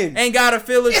opinion. ain't got a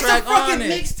filler It's a track fucking on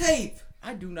it. mixtape.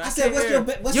 I do not I said, what's care. your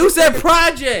what's You your said favorite-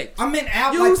 project. I meant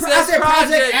album. You Like, said I said project,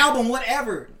 project. album,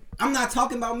 whatever. I'm not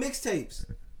talking about mixtapes.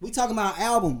 We talking about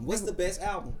album. What's the best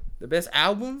album The best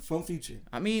album? from Future?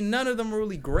 I mean, none of them are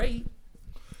really great.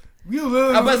 You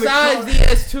literally Besides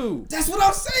DS2. That's what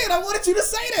I'm saying. I wanted you to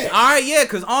say that. All right, yeah,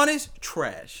 because Honest,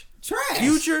 trash. Trash.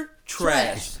 Future,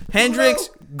 trash. Trash. Hendrix,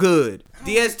 Hello? good.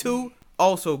 DS2,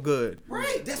 also good.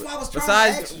 Right. That's why I was trying to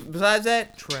ask Besides, you. besides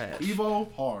that, trash.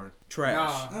 Evo hard.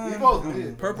 Trash. You both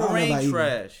did. Purple I don't know Rain, about Evo.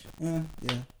 trash. Yeah.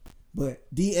 But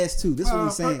DS2. This is what we're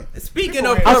saying. Speaking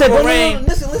of I said, Purple no, Rain,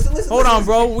 listen. hold on,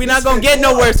 bro. We're not gonna get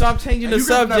nowhere, so I'm changing the You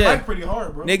gripping that mic subject. pretty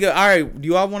hard, bro. Nigga, all right. Do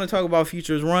y'all want to talk about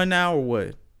Future's run now or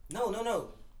what, No.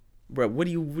 bro? What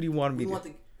do you want me We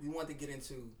to? want to get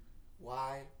into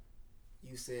why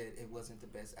you said it wasn't the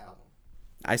best album.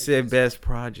 I said best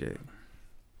project.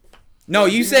 No,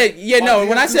 you said no.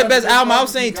 When I said best album, I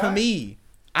was saying to me,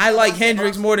 I like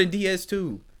Hendrix more than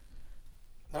DS2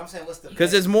 But I'm saying, what's the because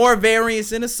best? there's more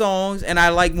variance in the songs, and I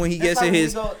like when he That's gets like in when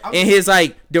his we go- I'm- in his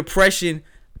like depression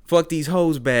Fuck these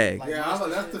hoes bag. Yeah, I was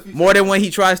like, that's the feature. More than when he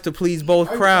tries to please both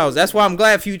crowds. That's why I'm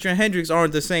glad Future and Hendrix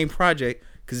aren't the same project,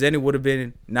 because then it would have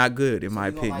been not good, in my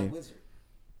You gonna like opinion. Wizard?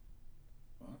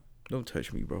 Don't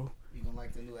touch me, bro. You gonna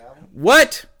like the new album?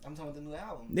 What? I'm talking about the new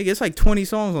album. Nigga, it's like 20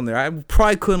 songs on there. I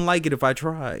probably couldn't like it if I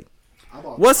tried. I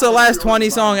bought- What's I the was last real 20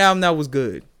 on song the album that was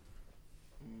good?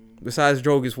 Besides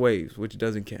Drogas Waves, which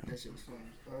doesn't count. That shit was funny.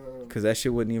 Because that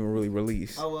shit wasn't even really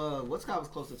released. What's was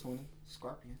close to 20?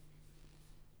 Scorpion.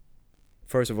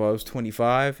 First of all, it was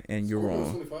 25, and you're It was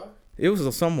wrong. 25? It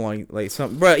was some like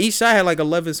some, bro. Each side had like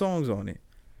 11 songs on it,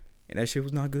 and that shit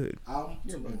was not good. Album?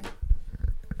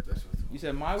 You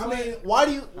said my I mean, why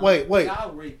do you wait?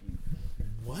 I'll rape you.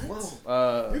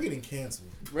 What? You're getting canceled.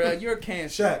 Bro, you're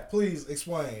cancer. Shaq, please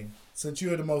explain. Since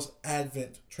you're the most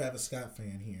advent Travis Scott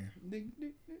fan here,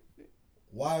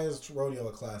 why is Rodeo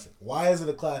a classic? Why is it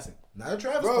a classic? Not a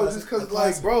Travis Bro, classic. just because, a like,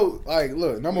 classic. bro, like,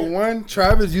 look, number one,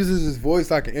 Travis uses his voice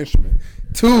like an instrument.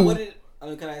 Two,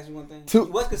 Can I ask you one thing? Two-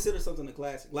 What's considered something a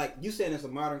classic? Like you said, it's a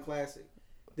modern classic.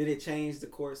 Did it change the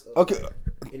course of? okay,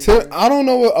 anything? I don't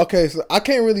know what, okay, so I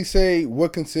can't really say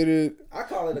what considered, I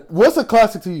call it what's a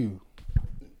classic to you?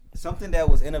 something that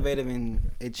was innovative and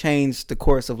it changed the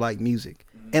course of like music.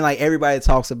 And like everybody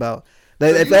talks about.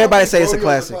 Like, if everybody say it's a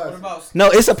classic. What about No,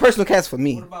 it's a personal classic for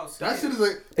me. what about That Skip? shit is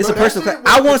like, It's bro, a personal that shit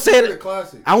I was won't say considered it- a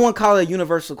classic. I won't call it a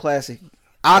universal classic.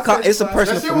 It's a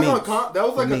personal That shit for was me. on that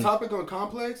was like For a me. topic on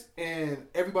Complex, and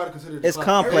everybody considered it It's classic.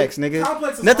 complex, nigga.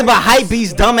 Complex is Nothing like- but hype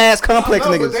beats, dumbass complex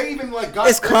No, but niggas. they even like got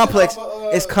It's that shit complex. off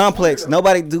of, It's complex. Twitter.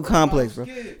 Nobody do complex, bro.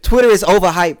 Skip. Twitter is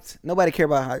overhyped. Nobody care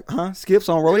about hype, huh? Skips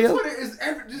on rodeo. Twitter is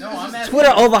No, I'm asking- Twitter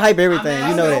overhype everything.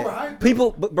 I'm You know asking that. overhyped,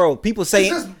 People, bro. People say,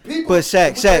 It's just people but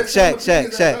Shaq. with their same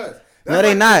opinions as us. No, That's they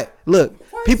like- not. Look,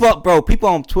 What? people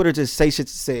on Twitter just say shit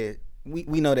to say it.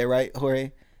 We know that, right,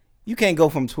 Jorge? You can't go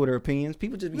from Twitter opinions.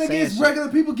 People just be Nigga, saying it's shit. regular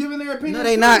people giving their opinion. No,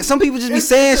 they not. Some people just be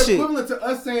saying it's shit. equivalent to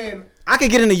us saying, I could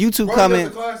get in the YouTube bro, comment.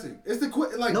 that's a classic. It's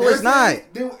the like. No, they're it's not. saying-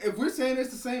 Then if we're saying it's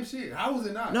the same shit, how is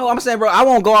it not? No, I'm saying, bro, I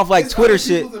won't go off like It's Twitter other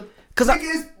shit. people's op- Cause Nigga,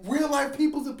 it's real life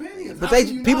people's opinions. But How they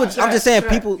can you people. not? I'm just saying Shaq,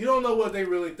 people. You don't know what they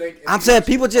really think. I'm saying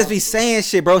people just be saying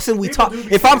shit, bro. Since we People talk, do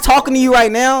be if I'm saying talking to you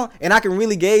right now and I can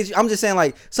really gauge you, I'm just saying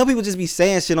like some people just be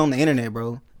saying shit on the internet,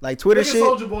 bro. Like Twitter Nigga shit.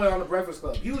 Soulja Boy on the Breakfast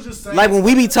Club. He was just saying. Like when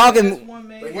we be talking, One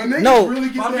man. When niggas No, really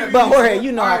give their but opinion- Jorge,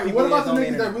 you know how Alright, people What about is the on the niggas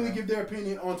that internet, really bro. give their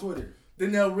opinion on Twitter?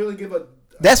 then they'll really give a.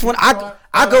 that's when I go.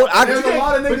 There's a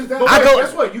lot of niggas that. I go-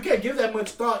 Guess what? You can't give that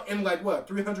much thought in like what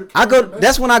 300. I go.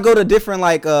 That's when I go to different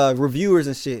like reviewers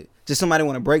and shit. Just somebody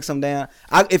want to break something down.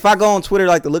 If I go on Twitter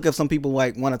like to look up some people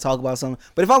like want to talk about something.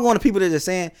 But if I'm going to people that just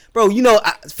saying, bro, you know,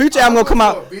 Future album gonna come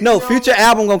out. No, Future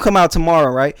album gonna come out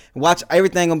tomorrow, right? Watch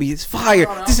everything gonna be fire.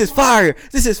 This is fire.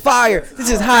 This is fire.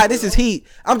 This is hot. This is heat.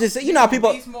 I'm just saying, you know how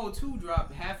people. Beast Mode 2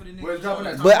 dropped half of the niggas. Where's dropping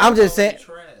that? But I'm just saying.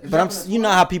 Trash. But you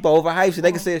know how people overhype shit.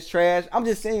 They can say it's trash. I'm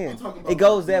just saying it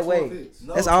goes that way.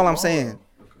 That's all I'm saying.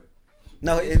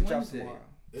 No, it drops Wednesday. tomorrow.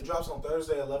 It drops on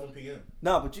Thursday, 11 p.m.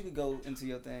 No, but you could go into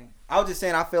your thing. I was just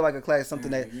saying I feel like a class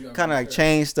something that you gotta kind of like be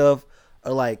changed stuff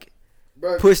or like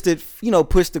Bro, pushed it,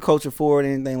 pushed the culture forward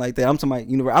and anything like that. I'm talking about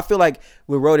universe. I feel like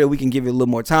with rodeo we can give it a little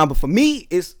more time, but for me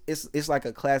it's like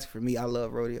a classic for me. I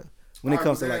love rodeo when it Alright,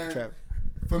 comes to but like then- trap.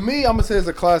 For me, I'm gonna say it's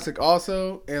a classic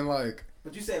also, and like,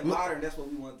 But you said modern. That's what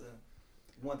we want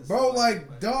to. bro,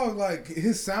 like, dog, like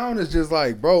his sound is just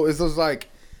like, bro, it's just like,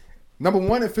 number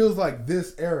one, it feels like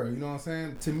this era, you know what I'm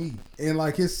saying, to me, and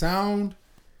like his sound,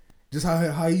 just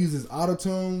how he uses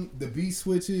autotune, the beat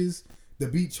switches, the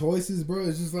beat choices, bro,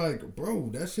 it's just like, bro,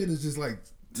 that shit is just like.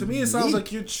 To me, it sounds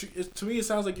unique. like it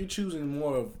sounds like you're choosing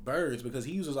more of Birds because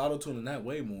he uses autotune in that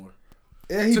way more.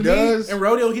 Yeah, he To does. me, in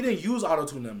rodeo, he didn't use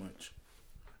autotune that much.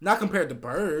 Not compared to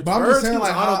Birds. But I'm Birds, just saying, he was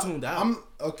like, how, auto-tuned out. I'm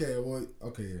okay. Well,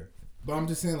 okay, yeah. But I'm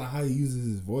just saying, like, how he uses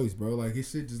his voice, bro. Like, his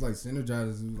shit just like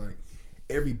synergizes with like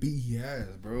every beat he has,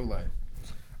 bro. Like,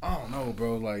 I don't know,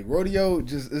 bro. Like, rodeo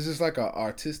it's just like a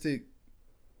artistic.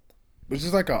 It's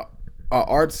just like a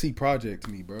artsy project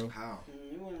to me, bro. How?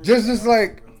 Just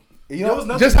like you There know, was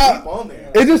nothing just how deep on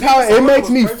there. it's just how it Some of makes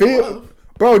it me was Pray for feel. Love.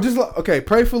 Bro, just like, okay,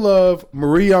 Pray for Love,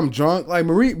 Marie, I'm Drunk. Like,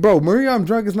 Marie, I'm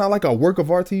Drunk is not like a work of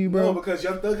art to you, bro. No, because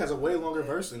Young Thug has a way longer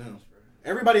verse than him.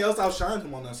 Everybody else outshined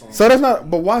him on that song. So that's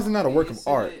not, but why is it not a work of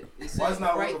art? Why is it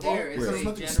not a work of art? Because it's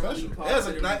nothing special. It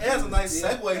has a nice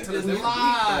segue to the new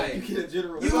lie. You get a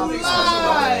general. You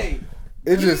lie.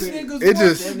 It just, what?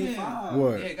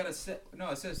 Yeah, it got a set. No,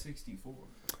 it says 64.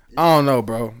 I don't know,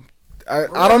 bro.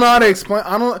 I don't know how to explain.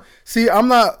 I'm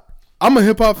a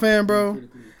hip hop fan, bro.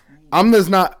 I'm just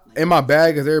not in my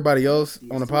bag as everybody else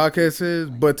on the podcast is.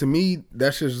 But to me,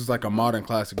 that shit's just like a modern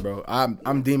classic, bro.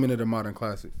 I'm deeming it a modern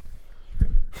classic.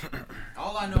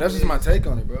 All I know But that's just is my take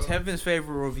on it, bro. Tevin's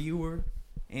favorite reviewer,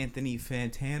 Anthony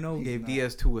Fantano, gave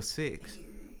DS2 a 6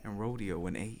 and Rodeo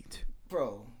an 8.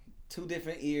 Bro, 2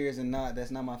 different ears and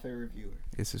that's not my favorite viewer.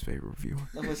 It's his favorite reviewer.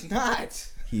 No, it's not.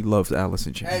 He loves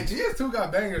Allison Hey, Chains. DS2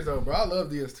 got bangers though, bro. I love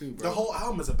DS2, bro. The whole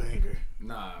album is a banger.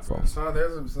 Nah, bro. False. So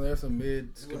there's some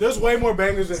mid. There's way more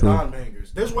bangers than True.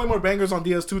 non-bangers. There's way more bangers on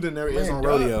DS2 than there is on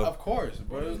Rodeo. Of course,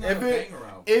 bro. not a banger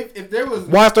album. If there was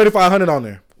Why is 3500 on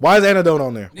there? Why is Antidote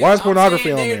on there? Why is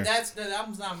Pornography on there? The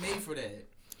album's not made for that.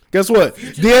 Guess what?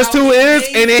 Future DS2 album is,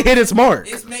 made- and it hit its mark.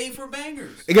 It's made for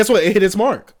bangers. And guess what? It hit its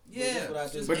mark. Yeah.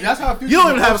 but that's how You don't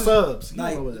even have subs.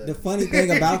 Like the funny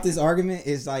thing about this argument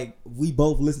is like we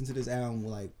both listen to this album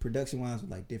like production wise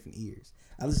with like different ears.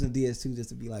 I listen to DS2 just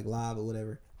to be like live or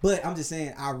whatever. But I'm just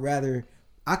saying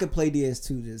I could play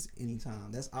DS2 just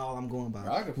anytime. That's all I'm going by.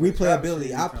 Bro, I could play Replayability.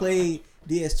 Travis I anytime. played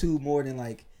DS2 more than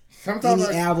like sometimes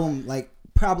any album. Like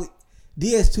probably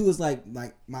DS2 is like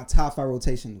my top 5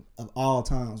 rotation of all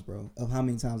times, bro. Of how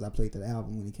many times I played that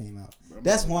album when it came out.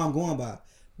 That's what I'm going by.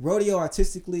 Rodeo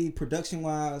artistically, production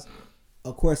wise,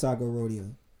 of course I go Rodeo.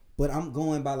 But I'm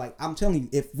going by like I'm telling you,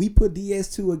 if we put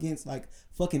DS2 against like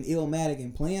fucking Illmatic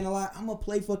and playing a lot, I'm gonna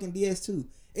play fucking DS2.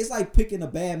 It's like picking a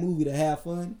bad movie to have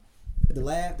fun, to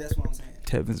laugh. That's what I'm saying.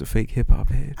 Tevin's a fake hip hop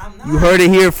head. I'm not. You heard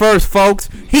it here first, folks.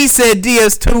 He said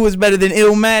DS2 is better than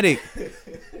Illmatic.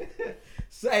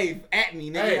 Save at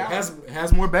me, nigga. Hey,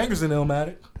 has more bangers than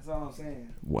Illmatic. That's all I'm saying.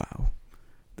 Wow.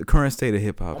 The current state of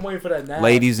hip I'm hop, waiting for that now.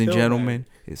 ladies and gentlemen,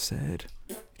 is sad.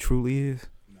 It truly is.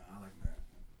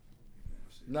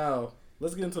 Now,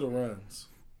 let's get into the runs.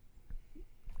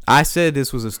 I said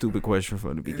this was a stupid question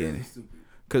from the beginning.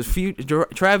 Cause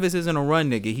Travis isn't a run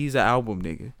nigga. He's an album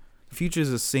nigga. Future's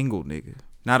a single nigga.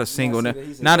 Not a single.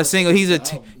 Not a single.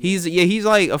 He's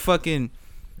like a fucking.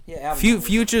 Yeah,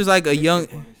 Future's like a young.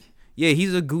 Yeah,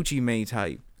 he's a Gucci Mane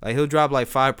type. Like he'll drop like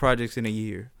 5 projects in a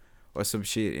year, or some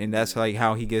shit, and that's like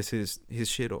how he gets his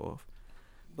shit off.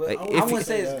 But Like, I wouldn't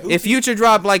say it's Gucci. If Future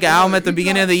dropped like an album at the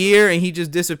beginning of the year and he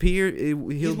just disappeared,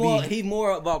 He's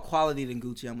more about quality than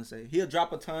Gucci, I'm gonna say. He'll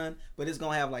drop a ton, but it's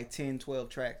gonna have like 10, 12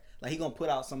 tracks. Like he gonna put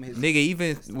out some of his nigga.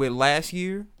 Even with last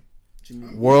year,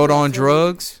 World on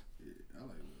Drugs,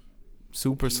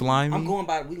 Super Slimy.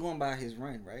 we going by his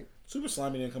run, right? Super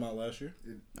Slimy didn't come out last year.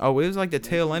 Oh, it was like the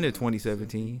tail end of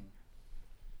 2017.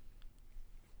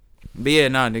 But yeah,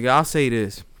 nah, nigga. I'll say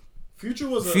this. Future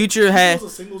was a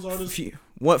singles artist.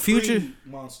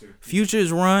 Monster.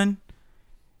 Future's run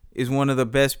is one of the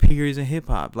best periods in hip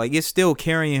hop. Like it's still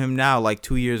carrying him now, like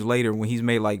 2 years later when he's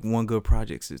made like one good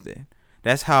project since then.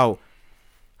 That's how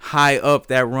high up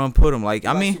that run put him. Like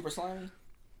I mean, Super Slimy?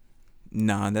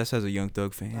 nah, that's as a Young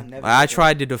Thug fan. I never I heard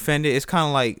tried to defend it. It's kind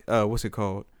of like what's it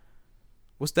called?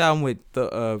 What's the album with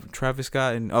the Travis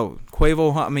Scott and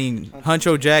Quavo?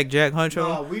 Huncho Jack Huncho.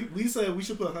 No, we said we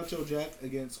should put Huncho Jack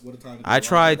against What a Time to Be I Alive.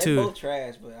 tried They to. both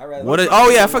trash, but I rather. What?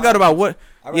 I forgot about what.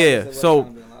 I'd rather Yeah, say What so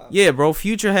Time to Be Alive. yeah, bro.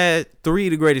 Future had 3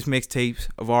 of the greatest mixtapes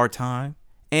of our time,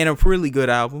 and a really good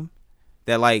album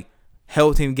that like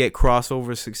helped him get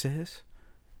crossover success.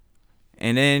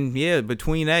 And then yeah,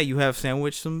 between that you have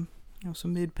sandwiched some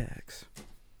mid packs.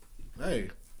 Hey,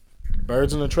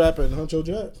 Birds in the Trap and Huncho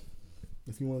Jack.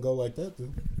 If you want to go like that,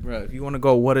 then. Right. If you want to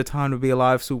go, What a Time to Be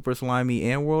Alive, Super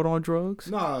Slimy, and World on Drugs.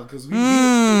 Nah, because he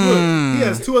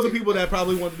has 2 other people that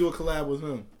probably want to do a collab with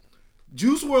him.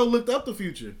 Juice WRLD looked up the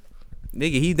Future.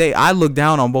 Nigga, I looked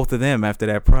down on both of them after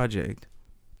that project.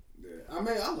 Yeah, I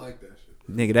mean, I like that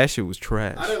shit. Nigga, that shit was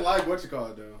trash. I didn't like what you call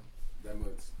it though that much.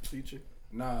 Future.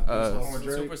 Nah, this song with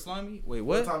Drake. Super Slimy? Wait,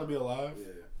 What what? Time to Be Alive? Yeah.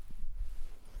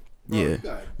 Yeah. you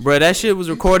got- Bro, that shit was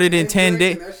recorded in 10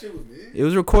 days. That shit was big. It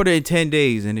was recorded in 10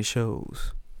 days and it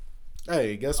shows.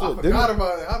 Hey, guess I what? forgot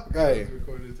about it. I forgot Hey. it was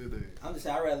recorded today. I'm just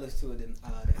saying, I'd rather listen to it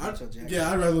than Huncho Jack. Yeah,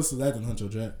 I'd rather listen to that than Huncho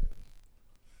Jack.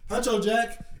 Huncho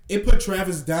Jack, it put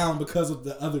Travis down because of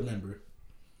the other member.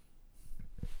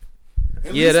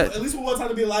 At least with What Time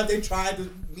to Be Alive, they tried to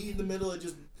meet in the middle and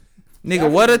just. Nigga,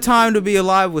 What a Time to Be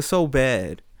Alive was so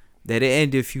bad that it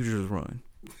ended Future's run.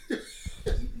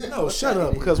 No, shut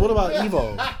up. Because what about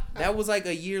Evo? That was like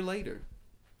a year later.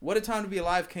 What a Time to Be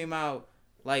Alive came out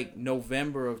like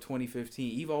November of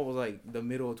 2015. Evo was like the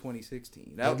middle of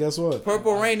 2016. And guess what?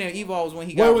 Purple Rain and Evo was when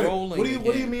he got rolling.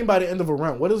 What do you mean by the end of a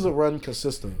run? What does a run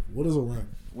consist of? What is a run?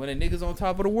 When a nigga's on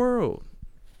top of the world.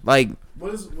 Like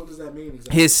What does that mean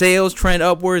exactly? his sales trend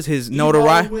upwards, his Evo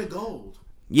notoriety. went gold.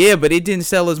 Yeah, but it didn't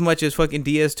sell as much as fucking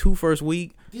DS2 first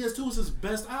week. DS2 was his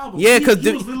best album. Yeah, because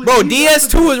bro,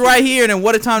 DS2 is right here, and then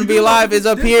What a Time to Be Alive is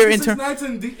up here in turn. Nights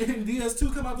and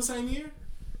DS2 come out the same year.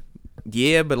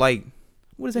 Yeah, but like,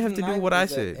 what does that have to do with what I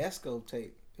said? Esco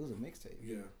tape. It was a mixtape.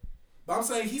 Yeah. But I'm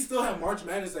saying he still had March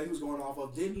Madness that he was going off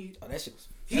of. Didn't he? Oh, that shit was.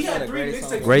 He had 3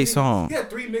 mixtapes. Great song. He had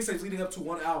 3 mixtapes leading up to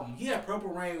one album. He had Purple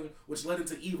Rain, which led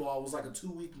into Evolve. Was like a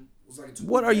 2-week.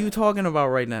 What are you talking about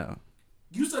right now?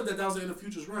 You said that was the end of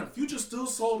Future's run. Future still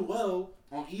sold well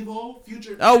on Evolve.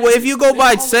 Future. Oh, well, if you go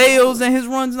by sales, then his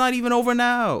run's not even over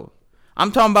now.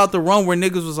 I'm talking about the run where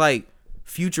niggas was like,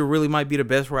 Future really might be the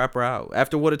best rapper out.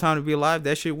 After What a Time to Be Alive,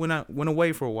 that shit went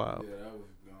away for a while. Yeah, that was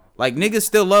gone. Like, niggas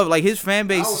still love, like, his fan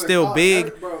base is still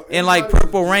big. And, like,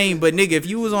 Purple Rain. But, nigga, if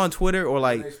you was on Twitter or,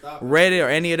 like, Reddit or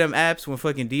any of them apps when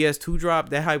fucking DS2 dropped,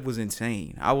 that hype was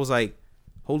insane. I was like,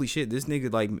 holy shit, this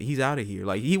nigga, like, he's out of here.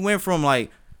 Like, he went from,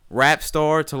 like, rap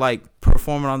star to, like,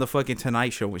 performing on the fucking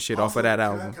Tonight Show and shit off of that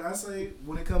album. Can I say,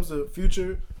 when it comes to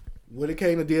Future, when it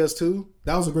came to DS2,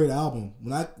 That was a great album.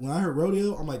 When I heard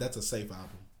Rodeo, I'm like, that's a safe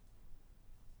album.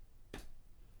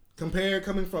 compared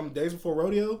coming from Days Before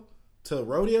Rodeo to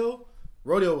Rodeo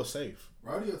was safe.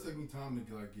 Rodeo took me time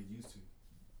to like get used to.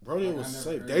 Rodeo Like, was I never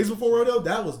safe. heard Days it. Before Rodeo,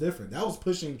 That was different. That was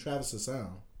pushing Travis's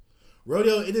sound.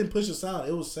 Rodeo, it didn't push the sound.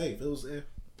 It was safe. It was.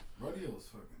 Rodeo was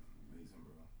fucking amazing,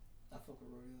 bro. I fuck with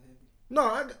Rodeo heavy.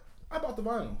 no, I bought the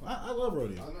vinyl. I love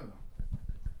Rodeo. I know.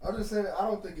 I'm just saying, I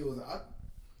don't think it was.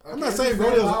 I'm not saying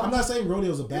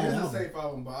Rodeo's a It bad is a album. safe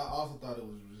album, but I also thought it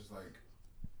was just like,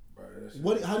 bro, that shit.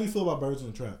 What? How do you feel about Birds in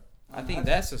the Trap? I think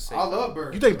that's a safe. I love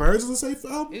Bird. You think Birds is a safe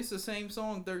album? It's the same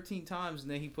song 13 times,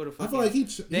 and then he put a I fucking. feel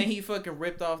like Then he fucking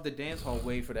ripped off the dance hall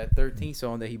wave for that 13th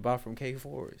song that he bought from K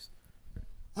Forest.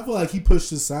 I feel like he pushed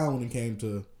his sound when it came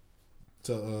to.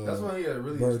 That's why he had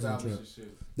really Birds in the established Trap. his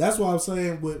shit. That's why I'm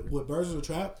saying with Birds in the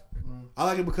Trap, I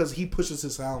like it because he pushes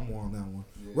his sound more on that one.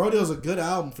 Rodeo's a good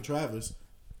album for Travis.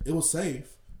 It was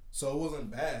safe, so it wasn't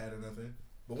bad or nothing.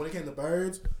 But when it came to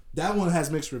Birds, that one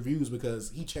has mixed reviews because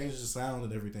he changes the sound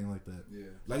and everything like that. Yeah,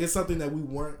 Like it's something that we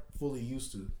weren't fully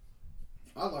used to.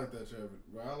 I like that Travis.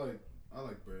 Bro, I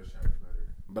like Bird's Travis better,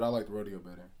 but I like Rodeo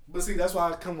better. But see, that's why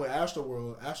I come with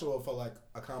Astroworld. Astroworld felt like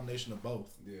a combination of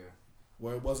both, Yeah,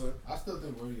 where it wasn't I still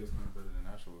think Rodeo's kind of better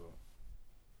than Actual World,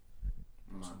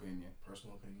 in my opinion.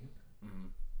 personal opinion. Mm-hmm.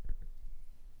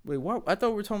 Wait, what? I thought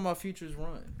we were talking about Future's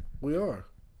run. We are.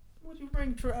 What'd you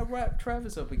bring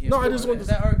Travis up again? No, I for? just wanted to-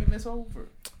 That argument's over.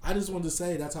 I just wanted to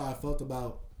say that's how I felt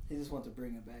about. He just want to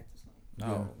bring it back to something.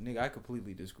 No, nigga, I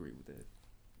completely disagree with that.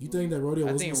 You think that Rodeo?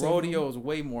 I wasn't think the same Rodeo album? is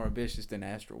way more ambitious than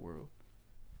Astroworld.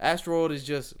 Astroworld is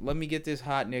just, let me get this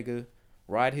hot nigga,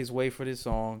 ride his way for this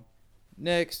song.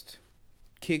 Next,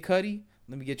 Kid Cudi,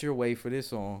 let me get your way for this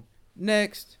song.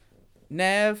 Next,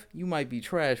 Nav, you might be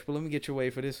trash, but let me get your way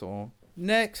for this song.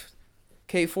 Next,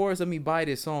 K Forest, let me buy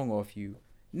this song off you.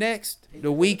 Next,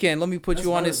 The Weeknd, let me put That's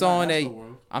you on Birds, this song. not That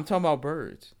Astroworld. I'm talking about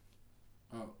Birds.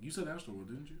 Oh, you said Astroworld,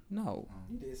 didn't you? No,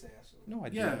 You did say Astroworld. no, I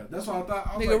didn't. Yeah, that's what I thought.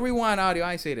 I was Nigga, like, rewind audio.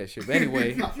 I ain't say that shit. But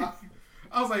anyway,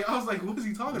 I was like, what is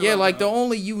he talking about? yeah, like the now?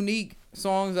 only unique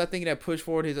songs I think that pushed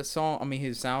forward his sound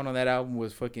on that album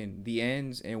was fucking The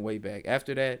Ends and Way Back.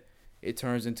 After that, it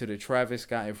turns into the Travis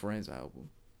Scott and Friends album.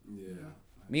 Yeah.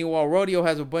 Meanwhile, Rodeo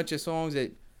has a bunch of songs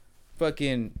that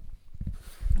fucking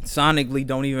sonically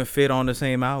don't even fit on the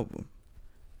same album.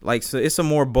 Like, so it's some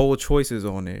more bold choices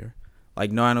on there,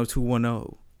 like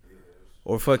 90210.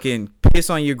 Or fucking Piss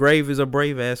on Your Grave is a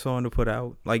brave ass song to put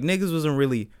out. Like, niggas wasn't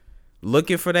really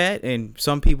looking for that, and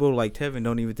some people like Tevin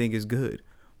don't even think it's good.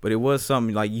 But it was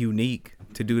something like unique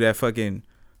to do that fucking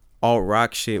alt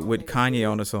rock shit with Kanye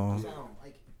on the song. I don't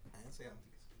like it. I didn't say I don't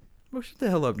think it's Bro, shut the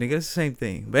hell up, nigga. It's the same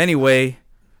thing. But anyway,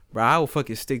 bro, I will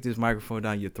fucking stick this microphone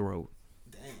down your throat.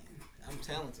 good. Dang, I'm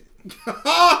talented.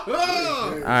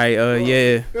 All right,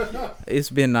 yeah. It's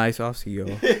been nice. I'll see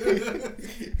y'all.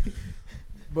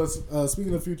 But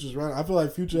speaking of Future's run, I feel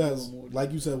like Future has,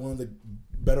 like you said, one of the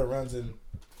better runs in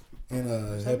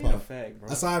hip hop.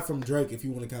 Aside from Drake, if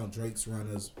you want to count Drake's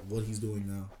run as what he's doing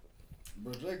now.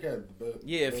 Bro, Drake had the best.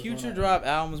 Yeah, if Future dropped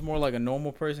albums more like a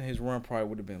normal person, his run probably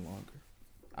would have been longer.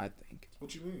 I think.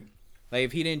 What you mean? Like,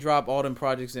 if he didn't drop all them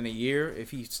projects in a year,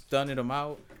 if he stunned them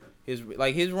out, his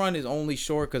run is only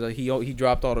short because he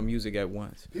dropped all the music at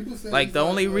once. People say Like, he's the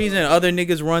only reason other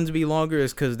niggas' runs be longer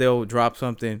is because they'll drop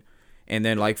something, and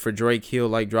then, like, for Drake, he'll,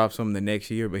 like, drop something the next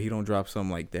year, but he don't drop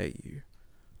something like that year.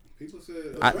 People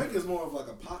said Drake is more of like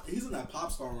a pop. He's in that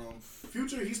pop star realm.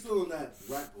 Future, he's still in that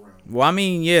rap realm. Well, I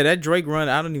mean, yeah, that Drake run,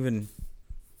 I don't even...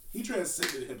 He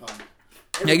transcended hip hop.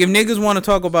 Like, if niggas want to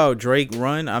talk about Drake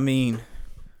run, I mean,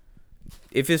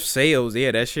 if it's sales, yeah,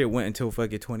 that shit went until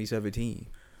fucking 2017.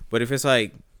 But if it's,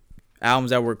 like, albums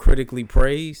that were critically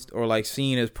praised or, like,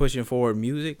 seen as pushing forward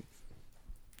music,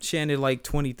 shit ended, like,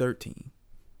 2013.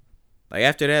 Like,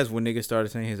 after that's when niggas started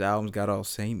saying his albums got all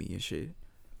samey and shit.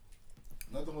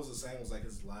 Nothing was the same as like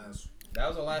his last That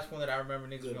was the last one that I remember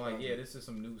niggas being like, yeah, this is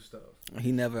some new stuff.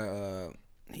 He never.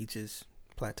 He just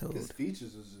plateaued. His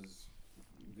features was just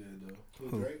good though.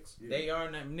 Who? Drake's. Yeah. They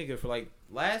are that nigga for like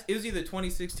it was either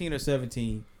 2016 or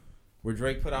 17 where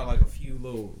Drake put out like a few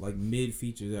little like mid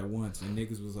features at once and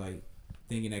niggas was like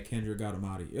thinking that Kendrick got him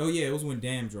out of here. Oh yeah, it was when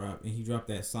Damn dropped and he dropped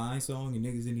that Sign song and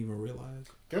niggas didn't even realize.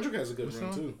 Kendrick has a good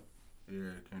run too. Yeah,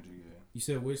 Kendrick. Yeah. You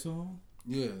said which song?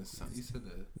 Yeah, you said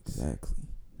that. Exactly.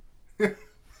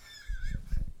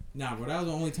 Nah, but that was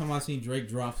the only time I seen Drake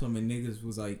drop something and niggas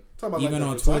was like, Talking about even like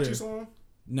on the Twitter. Versace song.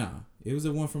 Nah, it was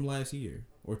the one from last year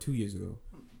or 2 years ago.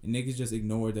 And niggas just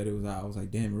ignored that it was out. I was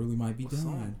like, damn, it really might be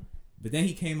done. But then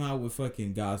he came out with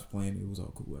fucking God's Plan. It was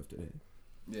all cool after that.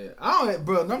 Yeah, I don't,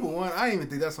 bro. Number one, I didn't even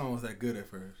think that song was that good at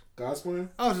first. God's Plan.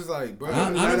 I was just like, bro, I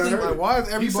don't think- like, why is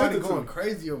He everybody sent it to going me.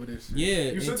 crazy over this shit?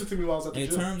 Yeah. You sent it to me while I was at the In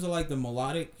gym. terms of like the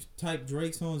melodic type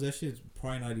Drake songs, that shit's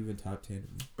probably not even top 10 to me.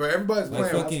 Bro, everybody's Like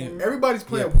playing. fucking- Everybody's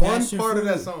playing Yeah, one Passion part of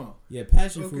that Fruit. song. Yeah,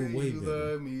 Passion Okay, Fruit way you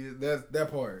better. love me.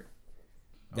 That part.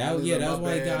 That was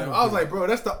why he got him. I was like, bro,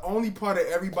 that's the only part that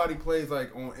everybody plays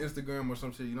like on Instagram or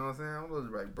some shit. You know what I'm saying? I was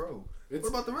like, bro, what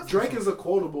about the rest? Drake of is a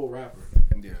quotable rapper.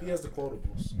 Yeah. He has the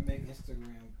quotables. Make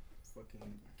Instagram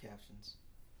fucking captions.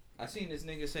 I seen this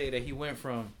nigga say that he went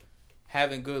from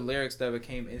having good lyrics that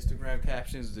became Instagram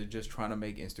captions to just trying to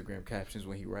make Instagram captions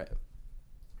when he rap.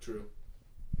 True.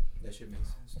 That shit makes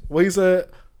sense. What he said?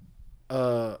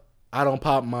 I don't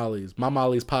pop mollies. My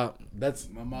mollies pop. That's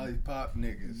My Molly's pop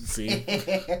niggas. see.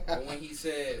 But when he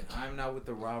said, I'm not with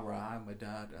the rah-rah, I'm a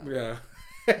da-da. Yeah.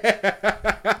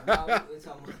 We're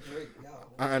talking about Drake, y'all.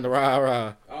 And the rah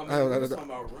rah. I mean, we're talking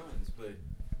about runs, but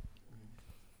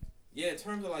yeah, in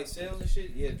terms of like sales and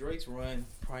shit, yeah, Drake's run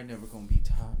probably never gonna be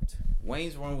topped.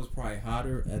 Wayne's run was probably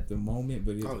hotter at the moment,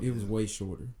 but it was way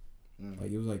shorter.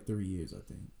 Like it was like 3 years, I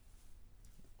think.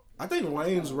 I think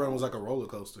Wayne's run was like a roller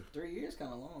coaster. 3 years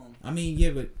kind of long. I mean,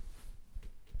 yeah, but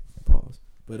pause.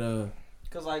 But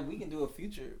Cause like we can do a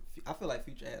Future. I feel like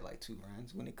Future had like 2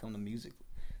 runs when it come to music,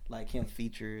 like him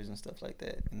features and stuff like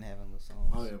that, and having the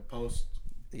songs. Oh yeah, post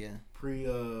Yeah. pre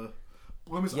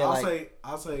let me say, Yeah,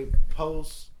 I'll say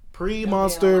post pre Yeah,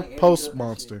 monster, like, every post good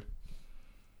monster.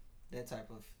 That type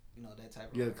of that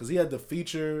type of. Yeah, because he had the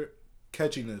feature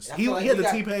catchiness. I He feel like had we the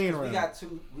got- T-Pain We run. got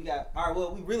 2. We got all right.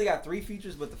 Well, we really got 3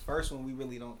 features, but the first one we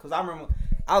really don't. Cause I remember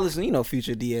I listened,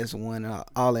 Future DS1,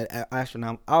 all that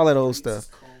astronaut, all that old stuff,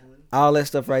 all that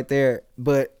stuff right there.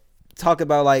 But talk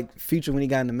about like Future when he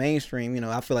got in the mainstream.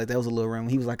 I feel like that was a little run when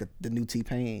he was like the new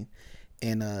T-Pain,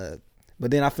 and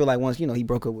but then I feel like once he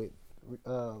broke up with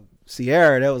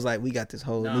Sierra, that was like we got this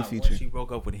whole new Future. Once she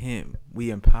broke up with him, we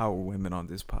empower women on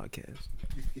this podcast.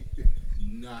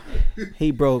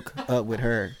 He broke up with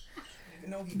her.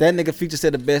 That nigga Future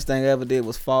said the best thing I ever did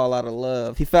was fall out of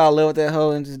love. He fell in love with that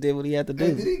hoe and just did what he had to do.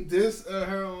 Hey, did he diss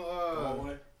her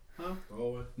on?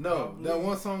 No, that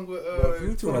one song with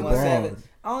Future 21 abroad. Savage.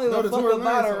 I don't give No, a the fuck Tory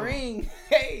about Lanez a song. ring.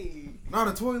 Hey. not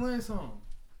a Tory Lanez song.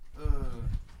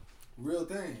 Real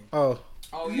thing. Oh,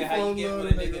 Oh yeah, how you get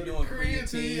with a nigga doing creatine?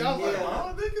 creatine? I was like, Yeah. I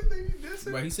don't think he dissed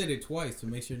it. But he said it twice to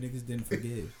make sure niggas didn't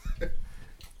forget.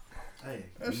 hey.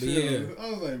 That But shit yeah, was- I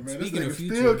was like, man, speaking this of nigga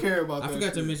Future, still care about I that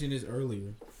forgot to shit. mention this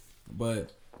earlier,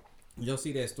 but y'all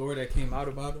see that story that came out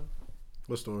about him?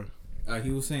 What story?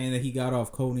 He was saying that he got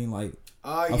off codeine like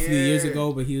Oh, a few years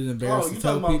ago, but he was embarrassed Oh, to you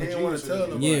tell talking about people. He didn't wanna tell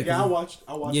them. Yeah, Yeah, I 'cause watched.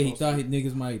 Yeah, he most thought of it.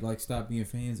 niggas might like stop being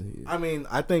fans of his. I mean,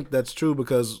 I think that's true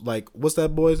because, like, what's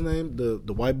that boy's name?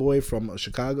 The white boy from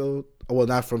Chicago. Well,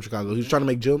 not from Chicago. He was trying to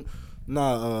make Jim.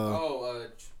 Nah,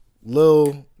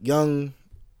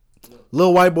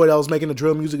 little white boy that was making the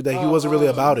drill music that he wasn't really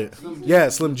about it. Yeah,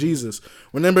 Slim Jesus.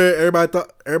 Remember, everybody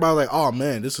was like, "Oh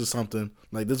man, this is something."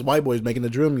 Like this white boy's making the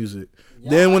drill music.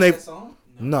 Then when they,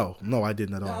 no, I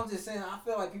didn't at No, all. I'm just saying. I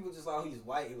feel like people just thought he's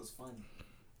white. It was funny,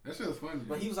 That shit was funny.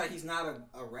 but he was like he's not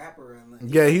a rapper. And like,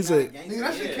 Yeah, he's not a- gangster. Nigga,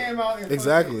 that shit Yeah. came out in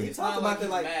Exactly. He talked about that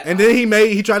like. And then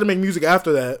he tried to make music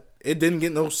after that. It didn't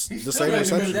get the same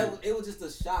reception. It was just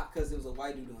a shock because it was a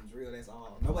white dude doing drill. That's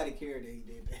all. Nobody cared that he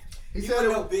did that. He He said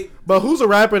wasn't it- no big. But who's a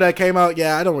rapper that came out?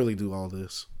 Yeah, I don't really do all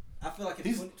this. I feel like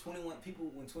if 21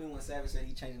 people, when 21 Savage said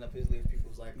he changing up his lyrics,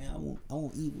 people was like, man, I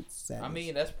want evil Savage. I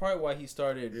mean, that's probably why he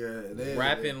started Yeah,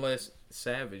 rapping less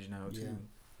savage now too. Yeah.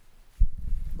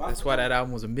 That's why that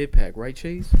album was a mid pack, right,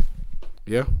 Chase?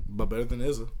 Yeah, but better than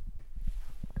Izza.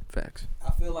 Facts. I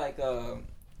feel like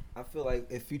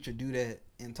if Future do that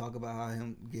and talk about how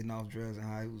him getting off drugs and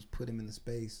how he was put him in the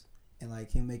space and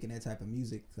like him making that type of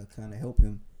music to kind of help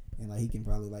him and like he can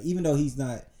probably like even though he's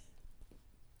not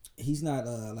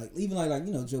like even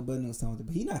like Joe Budden was talking to,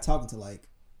 but he's not talking to like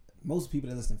most people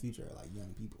that listen to Future are like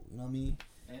young people. You know what I mean?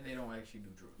 And they don't actually do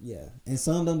drugs. Yeah, and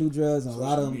some don't do drugs, and So a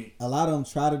lot of should them, we? a lot of them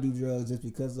try to do drugs just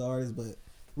because of the artist. But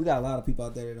we got a lot of people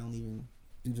out there that don't even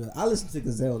do drugs. I listen to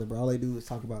Griselda, bro. All they do is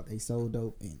talk about they sold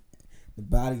dope and the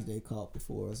bodies they caught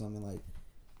before or something like.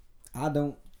 I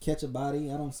don't catch a body.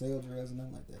 I don't sell drugs or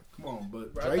nothing like that. Come on,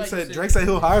 but Bro, I Drake thought you said said-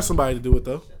 he'll hire somebody to do it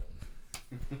though.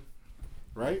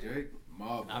 Right? Drake,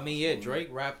 mob. I mean, yeah, Drake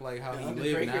rap like how The he Under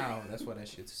live Draker. now. That's why that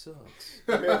shit sucks.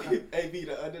 AB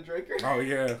the Underdraker. Oh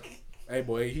yeah. Hey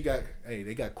boy,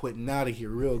 they got Quentin out of here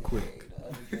real quick.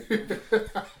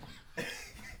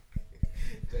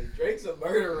 Drake's a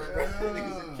murderer, bro. That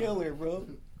nigga's a killer, bro.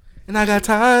 And I got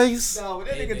ties. No, but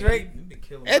that Hey, nigga nigga, Drake. you been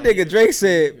killing That my nigga years.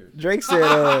 Drake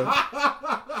said,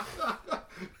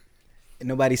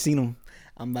 nobody seen him.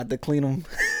 I'm about to clean him.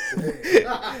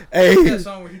 That Hey.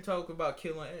 song where he talked about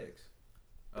killing X.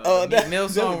 Oh, The Meek Mill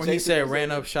that song was where he Jason said was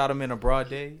ran on up, shot him in a broad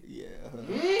day. Yeah.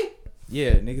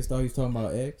 Yeah, niggas thought he was talking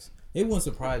about X. It wouldn't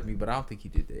surprise me, but I don't think he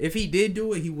did that. If he did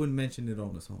do it, he wouldn't mention it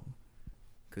on the song.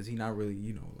 Cause he not really,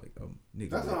 like a nigga.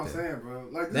 That's like what I'm that. saying, bro.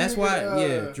 Like, this That's nigga, why,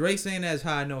 yeah. Drake saying that's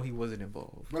how I know he wasn't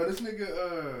involved. Bro, this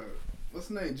nigga, what's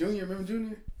his name? Junior, remember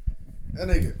Junior? That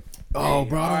nigga. Oh, Hey,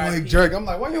 bro, I don't R.I.P. like Drake. I'm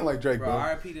like, why you don't like Drake, Bro, bro?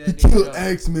 R.I.P. to He that nigga. killed dog.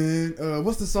 X, man.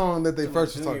 What's the song that they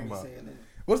first was talking about? Saying that.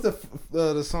 What's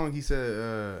the song he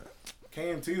said?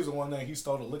 KMT is the one that he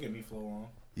stole the Look At Me flow on.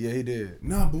 Yeah, he did.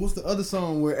 No, but what's the other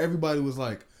song where everybody was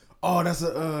like, oh, that's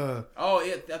a Oh,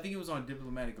 yeah, I think it was on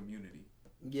Diplomatic Immunity.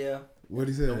 Yeah. what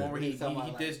he The said? one where he He's talking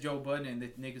about, dissed Joe Budden and the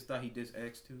niggas thought he dissed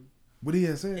X too. What he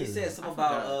had said? He said something I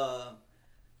about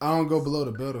I don't go below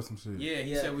the belt or some shit. Yeah,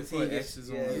 he Yeah, said we 'cause he put just- X's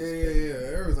yeah. on. Yeah.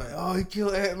 Everyone's like, oh, he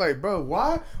killed X. Like, bro,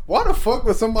 why the fuck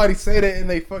would somebody say that in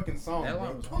they fucking song, That bro?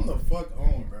 line was Come the fuck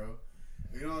on, bro.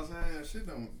 You know what I'm saying? That shit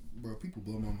don't, bro. People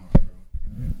blow my mind,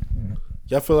 bro.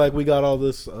 Y'all feel like we got all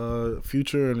this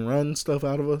Future and Run stuff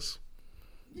out of us?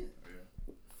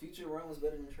 Future Run was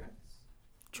better than Travis.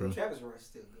 True. Travis Run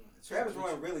still good. Travis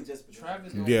Run really just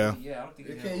Travis, Yeah. I don't think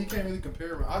You can't really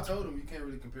compare. I told him you can't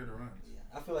really compare the runs.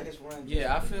 Yeah, I feel like his run.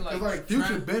 Yeah, I feel like Cause like Future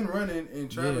Travis- been running and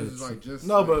Travis Yeah, is like just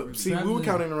No, like, but really- see, we were Travis-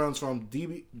 counting the runs from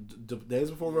Days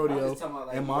Before I'm Rodeo just talking about,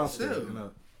 like, and Monster. still. You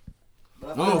know. But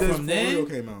I Oh, feel When like Days from Before then?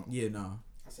 Rodeo came out. Yeah, no.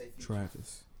 I say Future.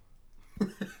 Travis.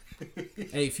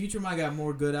 Hey, Future might got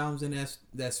more good albums in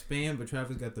that span, but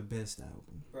Travis got the best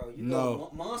album. Bro, you No.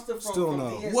 know Monster from Still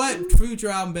no. DS2? What Future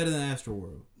album better than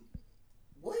Astroworld?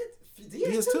 What? DS2.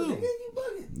 DS2, nigga, you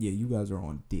bugging. Yeah, you guys are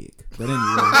on dick. But anyway,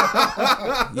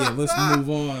 yeah, let's move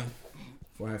on.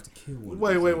 Before I have to kill one.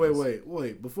 Wait. of these.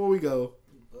 Wait. Before we go,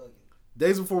 You bugging.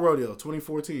 Days Before Rodeo,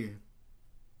 2014.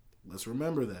 Let's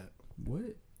remember that.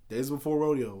 What? Days Before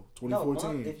Rodeo,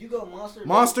 2014. If you go Monster,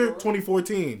 Monster, Days Before-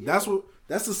 2014.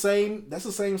 That's the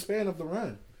same span of the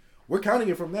run. We're counting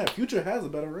it from that. Future has a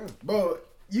better run. bro,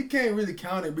 you can't really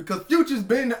count it because Future's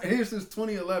been here since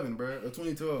 2011, bro, or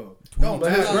 2012.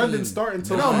 But his 2012. run didn't start It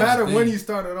until don't That's matter the when thing. he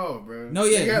started off, bro. No,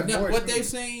 Nigga yeah. has No, more what they're experience.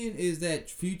 saying is that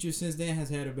Future since then has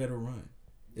had a better run.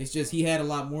 It's just he had a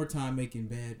lot more time making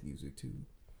bad music too.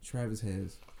 Travis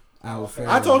has.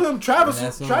 I told him Travis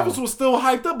That's all. was still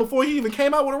hyped up before he even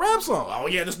came out with a rap song. Oh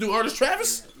yeah, this new artist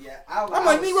Travis. Yeah, I'm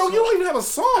like, Negro, you don't even have a I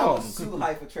song. was too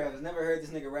hyped for Travis. Never heard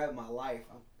this nigga rap in my life.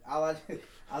 I was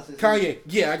just Kanye,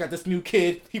 yeah, I got this new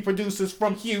kid. He produces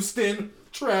from Houston.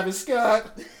 Travis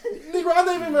Scott. Negro, I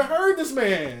never even heard this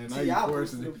man. See, y'all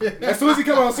forcing it. As soon as he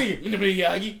come on scene, Negro,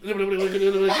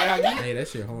 Hey, that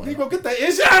shit hard. get that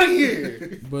ish out of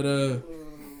here. But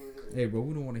hey, bro,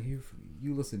 we don't want to hear from you.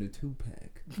 You listen to Tupac.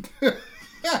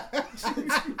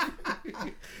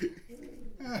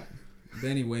 But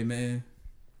anyway, man,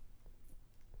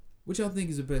 what y'all think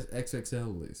is the best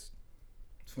XXL list?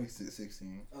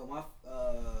 2016. Oh my,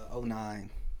 09.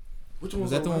 Which one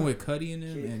Was that the one with Cudi in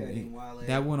them? Kid And Cudi, Wale.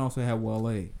 that one also had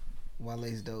Wale.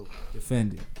 Wale's dope.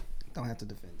 Defend it. Don't have to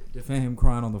defend it. Defend him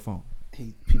crying on the phone.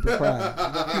 People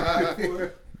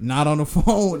cry. Not on the Would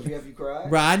phone. you have you cried?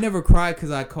 Bro, I never cried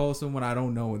because I called someone I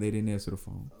don't know and they didn't answer the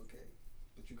phone. Okay,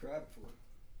 but you cried before.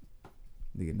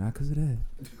 Nigga, not because of that.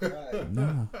 You cried.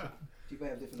 Nah. People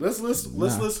have different. Let's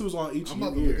list who's on each I'm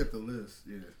about to look year. at the list.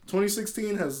 Yeah,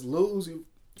 2016 has Lil Uzi.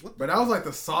 but that was like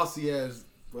the saucy ass.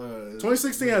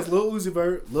 2016 has Lil Uzi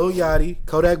Vert, Lil Yachty,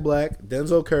 Kodak Black,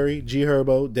 Denzel Curry, G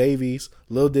Herbo, Davies,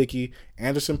 Lil Dicky,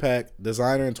 Anderson .Paak,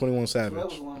 Designer, and 21 That was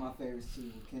Savage. one of my favorites too.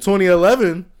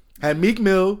 2011 had Meek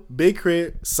Mill, Big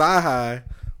Crit, Sci-Hi,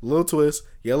 Lil Twist,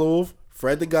 Yellow Wolf,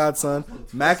 Fred the Godson,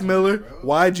 Mac Miller,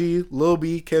 YG, Lil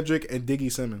B, Kendrick, and Diggy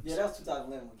Simmons. Yeah, that was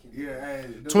 2011 when Kendrick. Yeah, hey,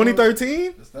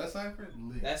 2013, Is that cipher?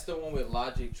 Lit. That's the one with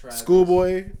Logic, Travis.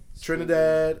 Schoolboy,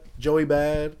 Trinidad, Joey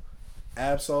Bad,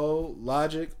 Absol,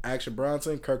 Logic, Action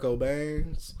Bronson, Kurt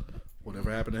Cobain,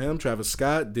 Whatever happened to him? Travis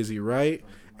Scott, Dizzy Wright,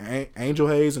 Angel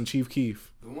Hayes, and Chief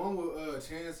Keef. The one with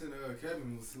Chance and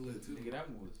Kevin was lit too. Nigga, that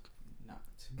one was not.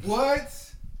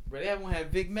 What? Bro, that one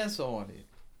had Vic Mensa on it.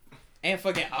 And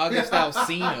fucking August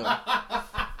Alsina.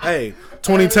 Hey,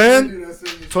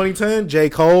 2010, J.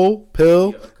 Cole,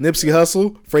 Pill, Nipsey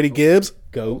Hussle, Freddie Gibbs,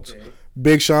 GOAT, Okay.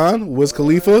 Big Sean, Wiz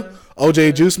Khalifa,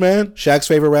 OJ Juice Man, Shaq's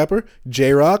favorite rapper,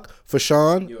 J-Rock,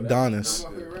 Fashawn, Yo, Donis. My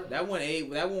favorite rapper. That one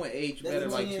aged better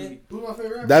like Who's my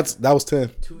favorite rapper? That was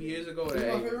 10. 2 years ago. Who's That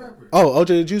my aged. favorite rapper? Oh, OJ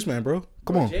the Juice Man, bro.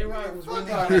 Come on. J-Rock was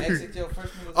really hard on XXL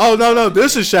freshman. Was Oh no,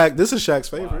 this is Shaq. This is Shaq's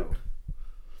favorite. Wow.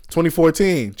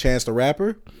 2014, Chance the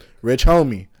Rapper, Rich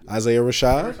Homie, Isaiah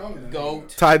Rashad, GOAT.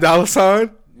 Ty Dolla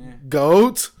 $ign, Yeah.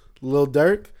 GOAT, Lil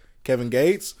Durk, Kevin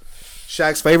Gates,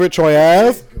 Shaq's favorite Troy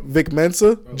Ave, Vic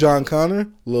Mensa, John Connor,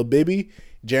 Lil Bibby,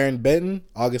 Jaron Benton,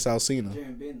 August Alsina.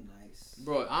 Jaron Benton, nice.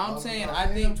 Bro, I'm saying I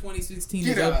think 2016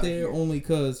 is up there only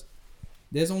because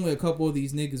there's only a couple of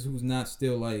these niggas who's not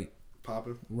still like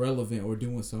Poppin', relevant or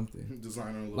doing something.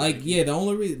 designer. Like yeah, the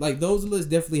only reason like those lists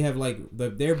definitely have like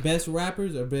their best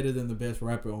rappers are better than the best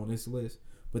rapper on this list,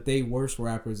 but they worst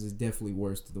rappers is definitely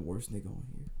worse than the worst nigga on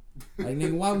here. Like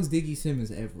nigga, why was Diggy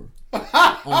Simmons ever on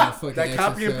the fucking That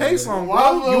copy and XXL, paste nigga? song,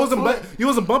 Why bro. You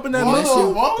wasn't bumping that Why much. shit-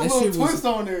 was that a shit little was- twist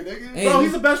on there, nigga? Hey, Bro,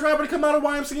 he's the best rapper to come out of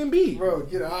YMCMB. Bro,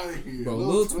 get out of here. Bro,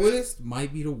 Lil Twist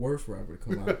might be the worst rapper to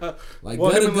come out. Like Well,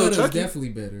 him Gutta and Lil Gutta is Chucky. definitely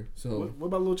better. So What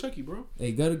about Lil Chucky, bro?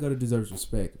 hey, Gutta Gutta deserves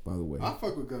respect, by the way. I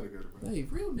fuck with Gutta Gutta, bro. Hey,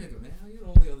 real nigga, man. How you the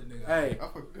only other nigga? Hey, I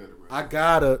fuck with Gutta, bro. I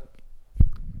got a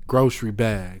grocery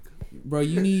bag. Bro,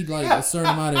 you need like a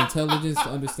certain amount of intelligence to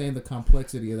understand the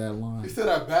complexity of that He line. said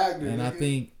I bagged her, And nigga. I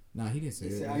think, nah, he didn't say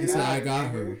He that. said, He said I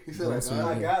got her. He said, I Grocery got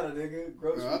her. I bag. got it, nigga.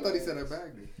 Grocery Bro, I thought he bag. said I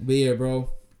bagged her. But yeah, bro.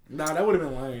 Nah, that would have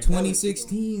been lame.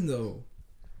 2016 though.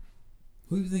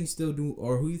 Who you think's still doing,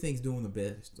 or who you think's doing the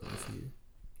best this year?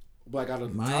 Black out of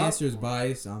the My top. answer is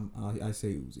biased. I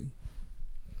say Uzi.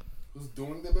 Who's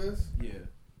doing the best? Yeah.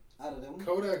 Out of them.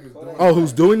 Kodak is doing. Oh,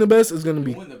 who's doing the best is gonna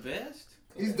be. Doing the best?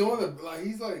 He's doing the like.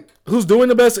 He's like. Who's doing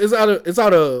the best is out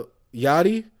of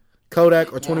Yachty,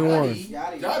 Kodak, or 21.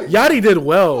 Yachty. Yachty did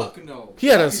well. Fuck no. He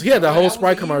had the Bro, whole that was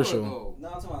Sprite a year commercial. ago. No,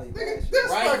 I'm talking about Nigga, last this year.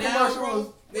 Right Sprite now, commercial bro. was.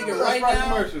 Nigga, That right Sprite now.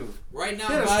 commercial. Right now,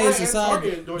 He had a bias Sprite aside,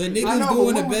 and the Target niggas I know, but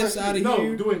doing the what was best that out of shit? No,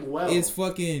 here doing well. is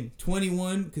fucking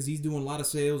 21 because he's doing a lot of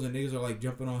sales and niggas are like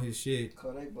jumping on his shit.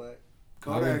 Kodak Black.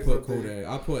 I wouldn't Kodak's put up there. Kodak.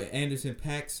 I put Anderson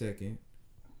 .Paak second.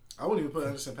 I wouldn't even put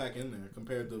Anderson .Paak in there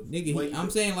compared to Nigga, what he, he I'm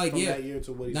did saying like from yeah, that year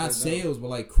to what he's not doing now. sales, but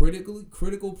like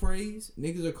critical praise.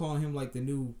 Niggas are calling him like the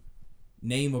new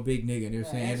name a big nigga, and they're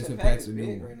saying Anderson .Paak's the new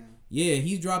one. right now. Yeah,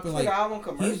 he's dropping like album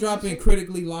commercials he's dropping and shit.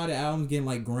 critically lauded albums, getting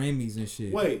like Grammys and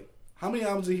shit. Wait, how many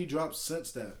albums did he drop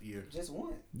since that year? Just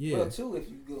one. Yeah. Well, two if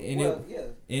you go. And well, yeah.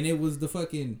 And it was the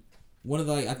fucking one of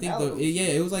the like I think Album.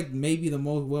 it was like maybe the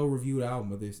most well reviewed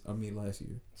album of last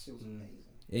year. Shit was amazing.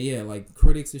 Yeah, like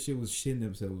critics and shit was shitting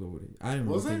themselves over it. I didn't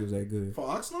really Was think it? it was that good. For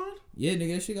Oxnard? Yeah,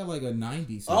 nigga, that shit got like a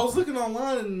 90. I was something. looking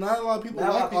online and not a lot of people Not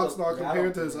a lot like of people- Oxnard yeah, I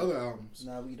compared to don't his think- other albums.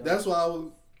 Nah, we don't. That's why I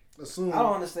would assume. I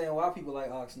don't understand why people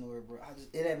like Oxnard, bro.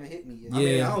 It haven't hit me yet. I mean,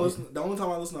 Yeah. I don't listen. The only time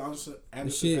I listen to Anderson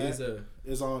The shit .Paak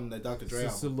is on the Dr. Dre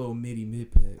it's a album. little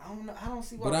mid pack. I don't know. I don't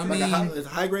see why. But I people- Like mean- is it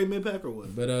high grade mid pack or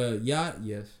what? But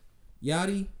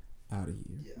Yachty out of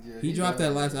here. Yeah, He dropped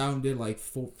that last album, did like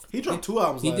He dropped two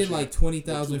albums. He last did year. like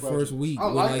 20,000 Two first projects. week I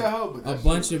with like like that hoe, but a that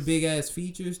bunch shit of was- big ass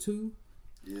features too.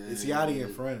 Yeah, It's Yachty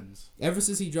and Friends. Ever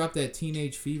since he dropped that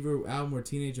Teenage Fever album or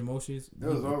Teenage Emotions, It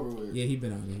was over with. yeah, he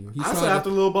been out of here. He I tried said to- after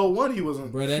Lil Bo won, he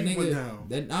wasn't. bro, that he went nigga. down.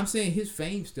 That I'm saying his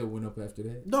fame still went up after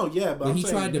that. No, yeah, but But I'm he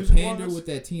saying tried to music-wise, pander with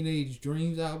that Teenage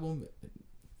Dreams album.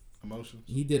 Emotions.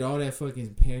 He did all that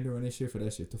fucking pandering and shit for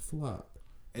that shit to flop.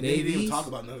 And they didn't even Davies? talk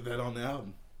about none of that on the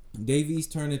album. Davies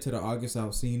turned into the August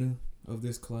Alsina of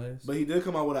this class. But he did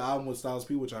come out with an album with Styles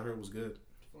P, which I heard was good.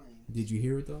 Did you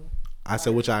hear it though? I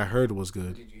said which I heard was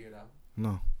good. Did you hear that?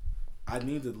 No, I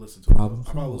need to listen to it. Problem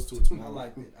I probably solved. listen to it I tomorrow.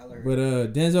 liked it. I learned.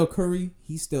 But Denzel Curry,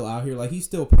 he's still out here. Like he's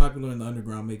still popular in the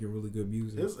underground, making really good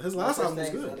music. His last album was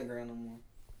good. Underground no more.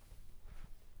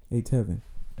 Hey Tevin,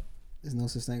 There's no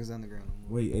such thing as underground no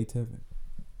more. wait, hey Tevin,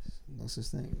 No such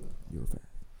thing. Bro. you're a fat.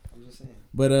 I'm just saying.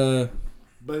 But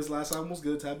But his last album was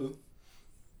good. Taboo.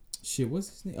 shit, what's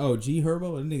his name? Oh, G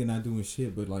Herbo. That nigga not doing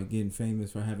shit, but like getting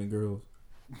famous for having girls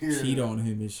cheat on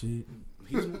him and shit.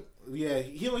 He's yeah.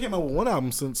 He only came out with one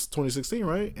album since 2016,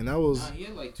 right? And that was he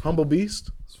had like Humble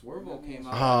Beast. Swervo came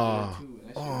out Ah, after that, too, and that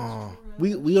shit oh,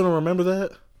 was we gonna remember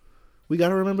that. We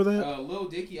gotta remember that. Lil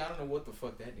Dicky, I don't know what the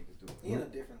fuck that nigga's doing. He in a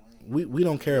different lane. We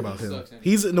don't care about He him. sucks anyway.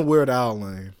 He's in the Weird Al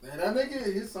lane. Man, that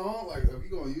nigga, his song, like, if you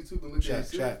go on YouTube and look at Chat,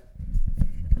 his shit, chat.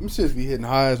 them shits be hitting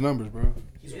high ass numbers, bro.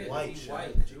 He's white, He's shit.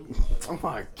 white. Oh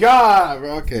my god,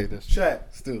 bro. Okay, that's Chat.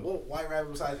 still. What white rapper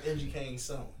besides MGK ain't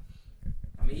selling?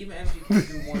 I mean, even MGK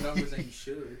do more numbers than he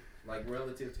should, like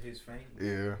relative to his fame.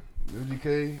 Yeah,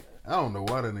 MGK. I don't know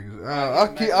why that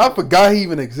nigga. I forgot he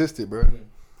even existed, bro.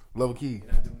 Low key.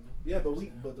 Yeah,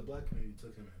 but the black community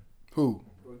took him in. Who?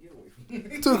 Bro, get away from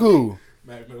me. Took who?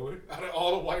 Mac Miller. Out of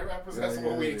all the white rappers, that's Yeah,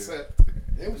 what we yeah. accept.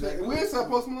 We accept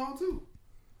Post Malone too.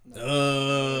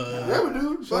 Uh, Yeah, we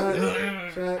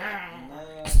do.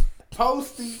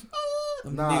 Posty.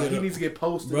 Nah, Nigga, he needs to get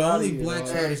posted. bro, out of only here, black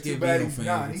dog. artists Too get bad video he's fans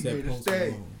not. He except here to Post stay.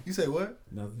 Malone. You say what?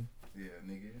 Nothing. Yeah,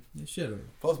 nigga. Yeah, shut up.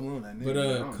 Post Malone, that nigga. But I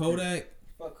don't Kodak,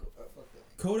 Fuck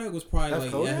that. Kodak was probably That's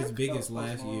like Kodak? at his biggest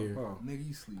last year. care. Nigga,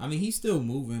 you sleep. I mean, he's still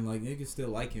moving. Like niggas still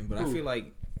like him, but I Who? feel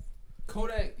like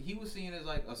Kodak, he was seen as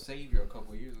like a savior a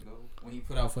couple years ago when he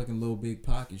put out fucking Lil Big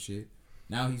Pocket shit.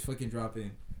 Now he's fucking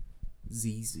dropping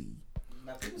ZZ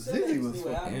Ziggy was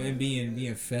and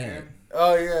being fat.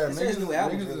 Oh yeah, They said his new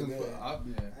album's niggas really is- good. yeah.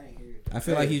 I ain't hear it. I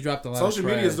feel like he's dropped a lot. Social of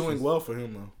media is trash. doing well for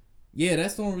him though. Yeah,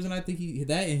 that's the only reason I think he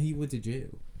and he went to jail.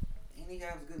 And he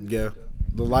got good Yeah. music,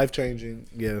 though. The life changing.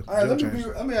 Yeah. All right, jail let me change.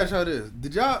 let me ask y'all this: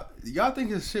 Did y'all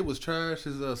think his shit was trash?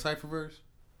 His Cypherverse?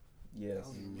 Yes.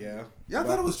 Yeah. Y'all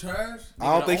thought it was trash?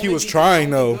 I don't think he was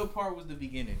trying The though. good part was the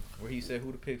beginning where he said,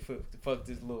 "Who to pick fuck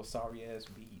this little sorry ass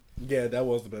beat." Yeah, that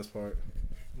was the best part.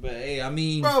 But hey, I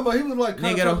mean, Bro, but he was like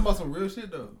kind Nigga, of talking don't- about some real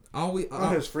shit though. all we,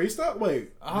 On his freestyle?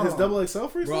 Wait. Hold His on. double XL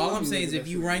freestyle? bro, all I'm saying is if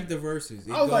you rank the verses,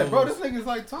 it I was goes, like, bro, this nigga's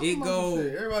like talking it about go some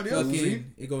shit. Everybody else is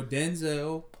fucking, it go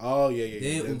Denzel, Oh, yeah, yeah.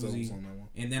 Then Denzel was Uzi. on that one.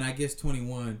 and then I guess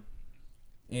 21,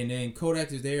 and then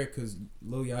Kodak is there because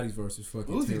Lil Yachty's verse is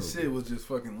fucking Uzi terrible. shit was just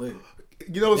fucking lit.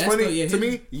 You know what's That's funny? the- yeah, to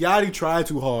his- me, Yachty tried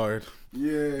too hard.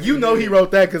 Yeah, You know he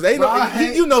wrote that because Bro, I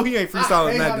hate- you know he ain't I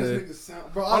freestyling hate that how this good. nigga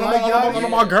sound. Bro, I Hold on, like hold on, Yachty. hold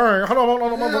on, my girl. Hold on, hold on,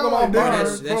 hold on, hold on, my Bro, girl. that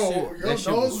bro, shit- that shit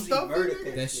y'all know was- stuff, murdered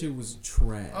nigga? That shit was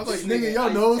trash. I was like, This nigga, y'all I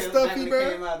used know to tell him back stuffy, when it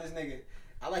bro. came out, this nigga,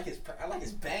 I like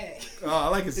his bag. Oh, I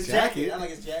like his jacket. I like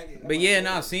his jacket. But yeah,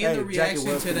 nah, seeing Hey, the reaction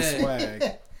jacket was to for the that,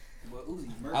 swag. But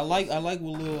Uzi murdered. I like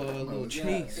what little Yeah,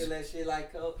 Chase. feel that shit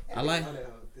like coke.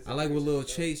 I like what Lil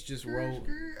Chase just wrote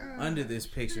under this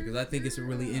picture because I think it's a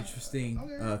really interesting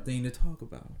thing to talk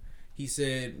about. He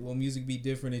said, "Will music be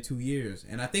different in 2 years?"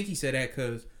 And I think he said that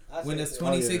because when it's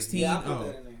 2016, Yeah, I put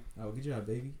that in there. oh, good job,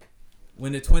 baby.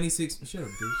 When the 26, shut up,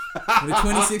 bitch. When the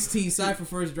 2016 Cypher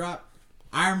first dropped,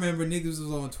 I remember niggas was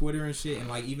on Twitter and shit, and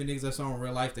like even niggas I saw in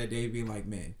real life that day being like,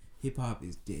 "Man, hip hop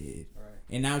is dead." Right.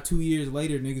 And now 2 years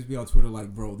later, niggas be on Twitter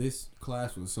like, "Bro, this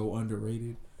class was so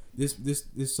underrated. This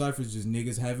Cypher's just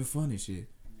niggas having fun and shit."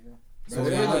 So,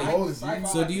 Bro, like, the most G-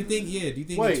 so do you think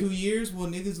in Wait. 2 years will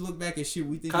niggas look back at shit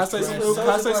we think Can I is say trash? something real- can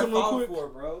I say something real quick?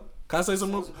 Bro. Can I say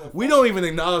something? We don't even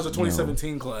acknowledge the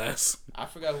 2017 class. I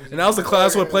forgot who was And that was the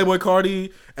class with Playboy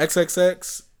Cardi,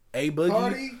 XXX, A Boogie,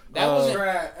 Cardi? That was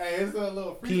trash. Hey, it's a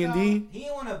little P&D. He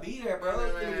didn't want to be there, bro.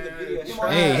 He didn't need to be there. Hey,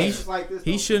 Trash. Hey, It's like this,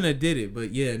 He though. shouldn't have did it,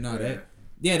 but yeah, no, that.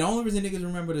 Yeah, the only reason niggas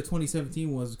remember the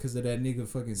 2017 was because of that nigga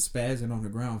fucking spazzing on the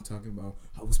ground talking about,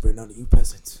 "I will spare none of you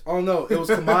peasants." Oh no, it was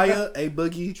Kamaya, A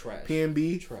Boogie, Trash.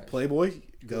 PNB, Trash. Playboy,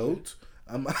 Goat,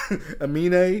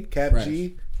 Amine, Cap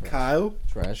G, Kyle,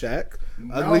 Trash. Shaq,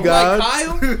 No. Ugly Like God.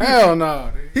 Kyle? Hell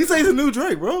no. He says he's a new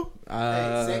Drake, bro.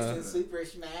 Hey, Sex and Super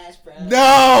Smash, bro. Bro,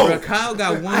 No, Kyle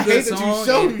got one I good hate that you song.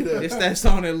 showed and me that. It's that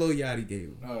song that Lil Yachty gave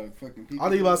him. Fucking people. I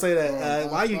think you about to say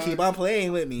that. Why you keep on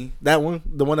playing with me? That one,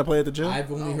 the one that played at the gym. I've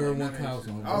only heard one Kyle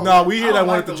song. Oh. No, we hear I that don't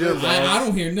one like at the the gym. list. I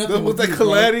don't hear nothing. Was with that you, bro.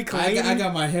 Kalani, I Kalani?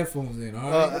 got my headphones in. All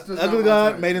right. That's just Ugly not my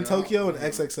God, type, Made in bro. Tokyo, and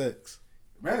XXX.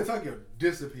 Man in Tokyo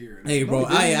disappeared. Hey, bro, No,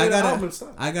 he I made an gotta album and stuff.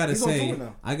 He's on say, tour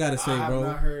now. I gotta say, I have bro.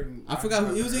 not heard. I forgot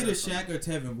who it was, either Shaq or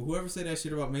Tevin, but whoever said that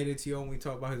shit about Made in T.O. when we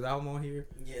talked about his album on here,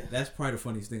 Yeah. that's probably the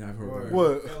funniest thing I've heard.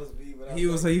 What? That was me, but I He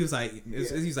was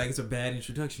like, it's a bad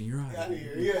introduction. You're out right,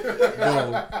 here. Yeah.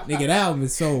 bro. Nigga, that album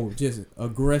is so just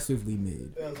aggressively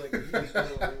mid. I was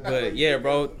like, But yeah,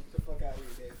 bro. Get the fuck out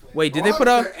of here, man. Wait, did they put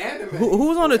up? Who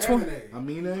was on the He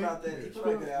Amine. got that. He put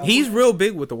out that album. He's real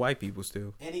big with the white people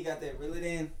still. And he got that Reel It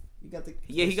In. You got the.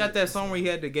 Yeah, he got that song where he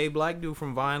had the gay black dude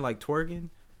from Vine like twerking.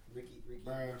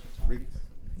 Ricky.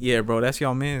 Yeah, bro, that's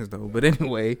y'all man's though. But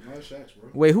anyway, No, Shaq's, bro.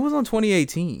 wait, who was on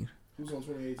 2018? Who's on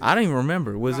 2018? I don't even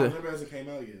remember. Was Nah, it? remember it hasn't came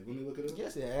out yet. Let me look it up.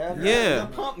 Yes, yeah. Yeah.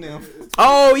 Pump them.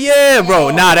 Oh yeah, bro.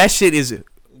 Nah, that shit is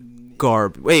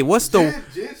garbage. Wait, what's the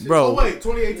bro? Oh wait,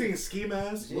 2018 Ski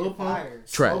Mask, Lil Pump, Fire.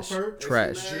 Trash. Slowpoke,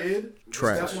 Trash. Jid,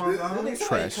 Trash. Stephon Don,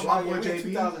 Trash. Come on, boy,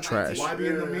 JB, Trash. YB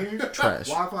in the mirror, Trash.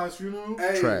 Wi-Fi's funeral,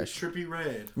 Trash. Trippie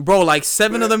Red. Bro, like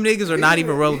 7 of them niggas are not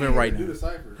even relevant right now.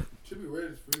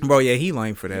 Bro, yeah, he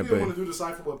lame for He that, didn't want but to do the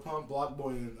cipher with Pump, Block Boy,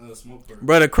 and Smoke Bird.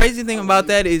 bro, the crazy thing about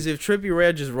that is if Trippie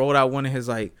Red just rolled out one of his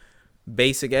like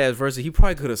basic ass verses, he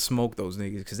probably could have smoked those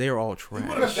niggas because they were all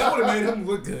trash. That would have made him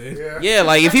look good. Yeah,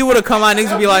 like if he would have come out,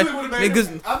 niggas would be like,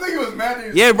 niggas. I think it was mad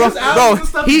at Yeah, bro,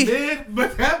 he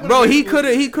Bro, he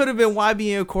could have been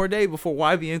YBN Cordae before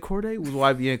YBN Cordae was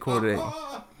YBN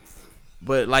Cordae.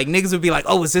 But like niggas would be like,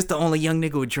 oh, is this the only young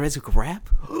nigga with dreads who can rap?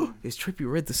 Is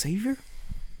Trippie Redd the savior?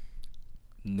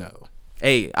 No.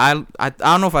 Hey, I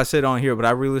don't know if I said it on here, but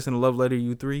I re-listened to Love Letter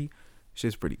U3.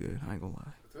 Shit's pretty good. I ain't gonna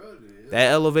lie.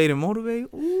 That Elevate and Motivate.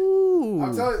 Ooh.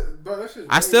 I'm telling you, bro, that shit's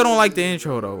I still don't like the really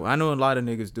intro good, though. bro. I know a lot of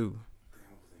niggas do.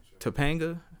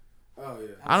 Topanga. Oh yeah.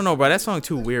 I don't know, bro. That song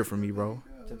too weird for me, bro.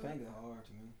 Topanga hard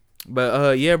to me.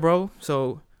 But yeah, bro.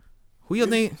 So who you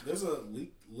think? There's a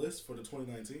leaked list for the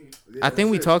 2019. I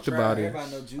think we talked about it.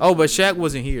 Everybody know Juice. Oh, but Shaq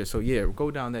wasn't here, so yeah, go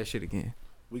down that shit again.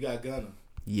 We got Gunna,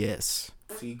 Yes.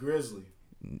 T Grizzly.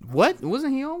 What?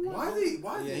 Wasn't he on one? Why is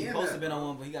Yeah, he he in supposed that, to been bro? on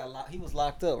one, but he got locked. He was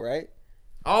locked up, right?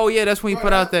 Oh yeah, that's when he Bro,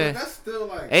 put out that's- that. That's still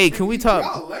like. Hey, can we talk,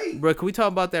 Y'all late. bro? Can we talk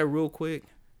about that real quick?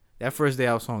 That First Day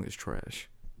Out song is trash.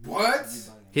 What?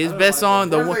 His best song,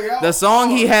 the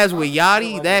song he has with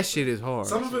Yachty, that shit is hard.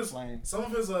 Some of his Flame.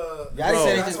 Yachty Yachty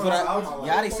said they just put out.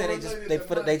 Yachty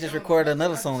said they just recorded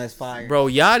another song that's fire. Bro,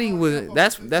 Yachty was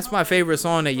that's my favorite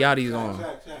song that Yachty's on.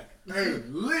 Hey,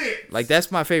 lit. Like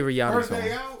that's my favorite Yachty First day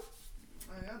song. out.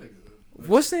 Man, y'all niggas-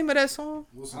 What's the name of that song?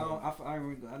 I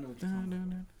remember. I know what you're talking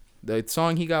about. The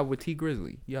song he got with T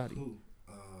Grizzly, Yachty.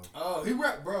 Oh, he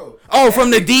rap, bro. Oh, from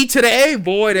the D to the A,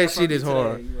 boy, that shit is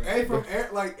hard. Hey, from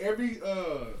like every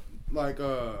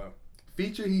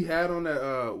feature he had on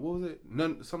that what was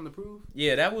it? Something to Prove.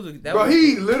 Yeah, that was Bro,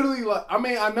 he literally like. I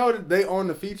mean, I know that they on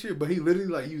the feature, but he literally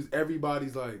like used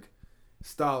everybody's like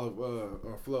style of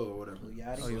or flow or whatever.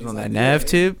 Oh, he was on that Nav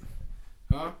tip.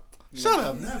 Huh? Shut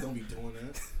up. Nah, don't be doing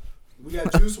that. We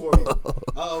got Juice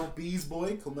WRLD. Bees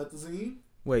Boy, Comethazine.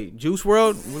 Wait, Juice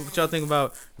WRLD? What y'all think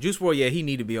about Juice WRLD? Yeah, he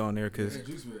need to be on there because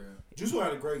Juice WRLD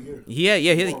had a great year.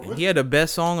 he had the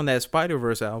best song on that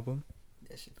Spider-Verse album.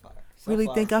 That shit fire. Really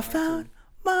Sunflower think I fire, found too.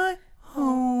 my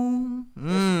home.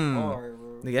 Hard,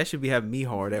 bro. Nigga, that should be having me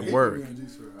hard at work. I fuck with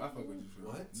Juice WRLD.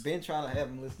 What? Been trying to have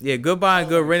him listen. Yeah, Goodbye and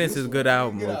Good Riddance is a good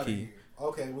album, Get low outta key. here.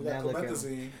 Okay, we got Now look at him.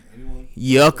 Comethazine. Anyone?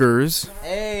 Yuckers.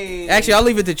 Hey. Actually, I'll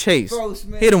leave it to Chase. Bro,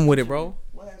 Smith. Hit him with it, bro.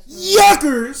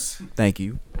 Yuckers. Thank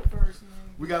you.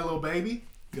 We got Lil Baby.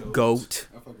 Goat.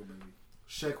 I fuck with Baby.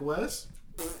 Sheck West.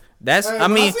 That's Hey, I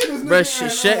when mean, seen this bruh,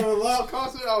 nigga at, Sheck live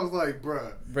concert, I was like,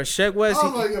 bruh. Sheck West. I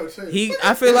was like, yo, Shaq. He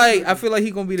I feel like he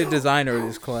gonna be the designer of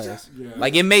this class. Yeah.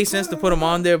 Like it made sense to put him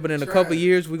on there, but in a couple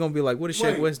years we're gonna be like, what is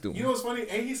Sheck Wait, West doing? You know what's funny?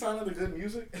 Ain't he signed to Good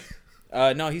Music?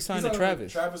 No, he signed to He's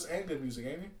Travis. Travis and Good Music,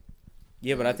 ain't he?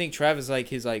 Yeah, but I think Travis like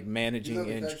his like managing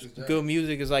He and doesn't touch his Good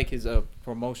Music is like his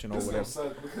promotion or This whatever. is gonna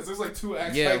suck because there's like two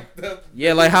acts Yeah. like that.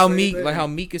 Yeah, like how Same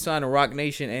Meek thing. is signed to Rock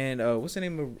Nation and what's the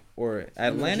name of or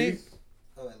Atlantic?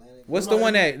 Oh, Atlantic. What's the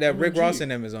one that Rick MMG. Ross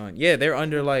and them is on? Yeah, they're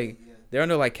under like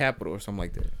Capitol or something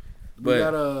like that. We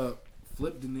But got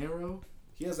Flip De Niro.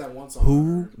 He has that one song.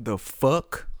 who the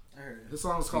fuck? I heard it. This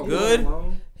song's called Good? Leave Me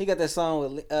Alone. He got that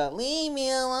song with "Leave Me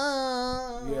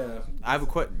Alone." Yeah. I have a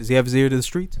question. Does he have his ear to the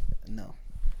streets? No.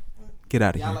 Get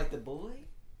out of Y'all here. like the boy?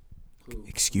 Who?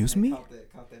 Excuse They me? Caught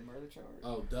that murder charge.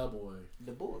 Oh, Da Boy.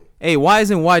 The boy. Hey, why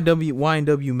isn't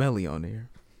YNW Melly on there?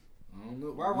 I don't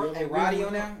know. Hey, Roddy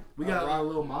on there? We got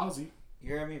Lil Mozzie. You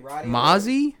hear me, Roddy?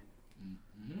 Mozzie?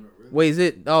 Wait, is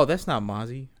it? Oh, that's not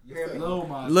Mozzie. You hear me? Lil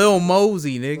Mozzie. Lil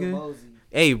Mosey, Lil nigga. Mosey.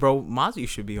 Hey, bro, Mozzie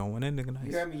should be on one. That nigga You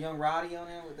nice. hear me, Young Roddy on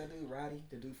there with that dude, Roddy,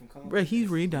 the dude from Compton? Bro, he's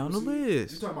reading down the You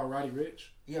list. talking about Roddy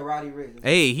Rich? Yeah, Roddy Rich.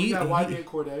 Hey, We he. got All YB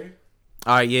Cordae.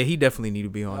 right, yeah, he definitely need to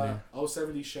be on there.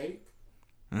 070 Shake.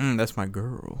 That's my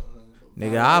girl.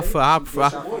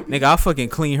 Nigga, I'll fucking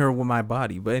clean her with my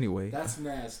body. But anyway, That's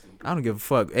nasty. I don't give a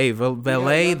fuck. Hey, Valet, We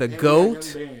got the and we got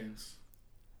goat. Young Bands.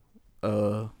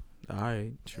 All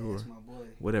right, sure. That's my boy.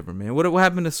 Whatever, man. What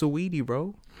happened to Saweetie,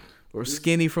 bro? Or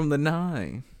Skinny from the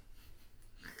Nine?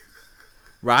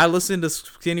 Bro, I listened to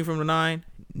Skinny from the Nine.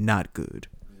 Not good.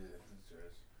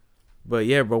 But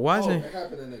yeah, bro. Why isn't That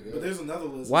happened in But there's another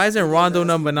list. Why isn't Rondo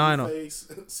number 9 on?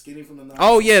 Blueface, Skinny from the Nine.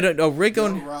 Oh yeah, Young Rico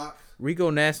Rock.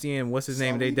 Nasty and what's his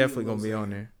name? They Saweetie definitely and gonna be Lil on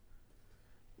Xan. there.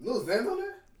 Lil Xan on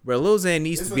there? Bro, Lil Xan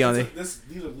needs to be on there. These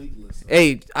are leaked lists.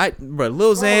 Hey, bro,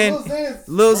 Lil Xan.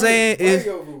 Lil Xan is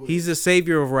he's the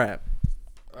savior of rap.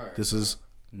 This is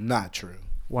not true.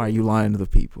 Why are you lying to the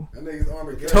people? That nigga's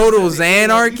Armageddon. Total He said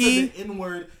Xanarchy. the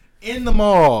N-word in the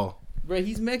mall. Bro,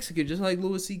 he's Mexican, just like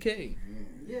Louis C.K.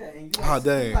 Yeah, and you Ah,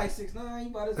 dang. you like 6ix9ine, you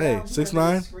bought his Hey, album, you 6ix9ine?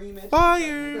 better scream at you.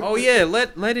 Fire. Oh yeah,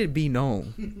 let it be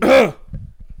known.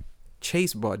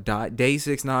 Chase bought Day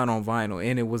 6ix9ine on vinyl,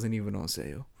 and it wasn't even on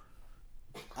sale.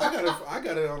 I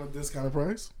got it on a discounted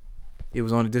price. It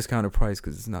was on a discounted price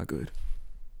because it's not good.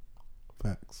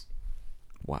 Facts.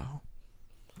 Wow.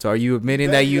 So are you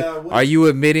admitting That guy are you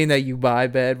admitting that you buy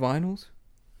bad vinyls?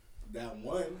 That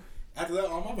one. After that,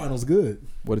 all my vinyl's good.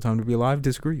 What a Time to Be Alive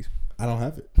disagrees. I don't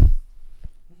have it.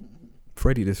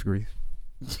 Freddie disagrees.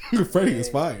 Freddie is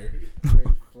fire.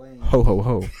 Ho ho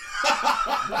ho.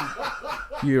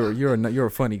 You're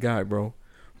a funny guy, bro.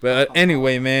 But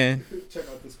anyway, man. Check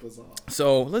out this bazaar.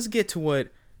 So let's get to what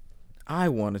I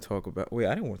want to talk about. Wait,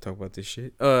 I didn't want to talk about this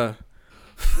shit. What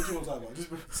you want to talk about?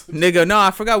 Just Nigga, no,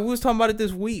 I forgot we was talking about it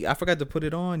this week. I forgot to put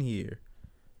it on here.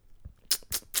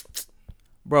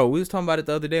 Bro, we was talking about it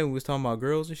the other day when we was talking about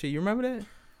girls and shit. You remember that?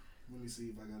 Let me see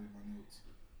if I got it in my notes.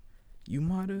 You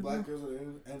might have. Black girls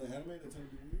and the anime that tend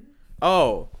to be weird.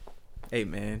 Oh. Hey,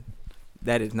 man.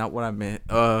 That is not what I meant.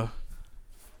 Oh,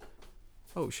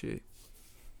 shit.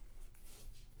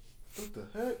 What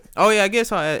the heck? Oh, yeah, I guess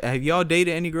have y'all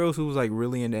dated any girls who was, like,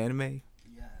 really into anime?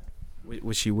 Yeah.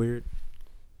 Was she weird?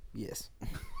 Yes.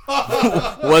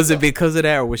 Was it because of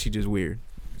that, or was she just weird?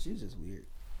 She was just weird.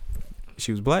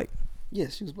 She was black?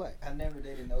 Yes, she was black. I never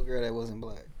dated no girl that wasn't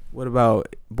black. What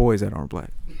about boys that aren't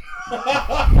black?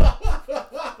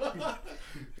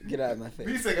 Get out of my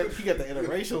face. He got the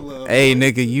interracial love. Hey,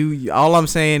 nigga, you. All I'm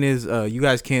saying is, you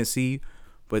guys can't see,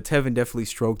 but Tevin definitely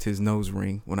stroked his nose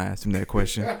ring when I asked him that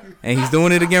question, and he's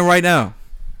doing it again right now.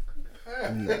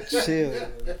 Chill.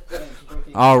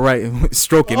 All right,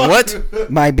 stroking what?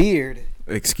 My beard.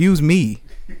 Excuse me.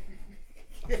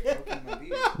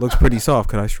 Looks pretty soft.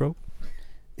 Could I stroke?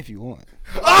 If you want.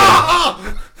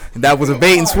 That was a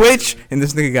bait and switch, and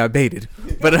this nigga got baited.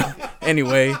 But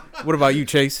anyway, what about you,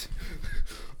 Chase?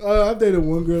 I dated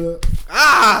one girl.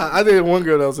 I dated one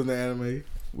girl that was in the anime.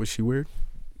 Was she weird?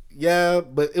 Yeah,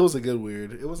 but it was a good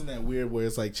weird. It wasn't that weird where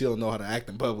it's like she don't know how to act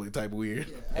in public type weird.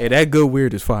 Hey, that good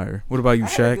weird is fire. What about you,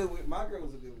 Shaq? My girl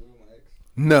was a good weird, my ex.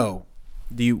 No.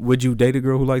 Would you date a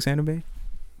girl who likes anime?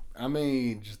 I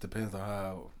mean, just depends on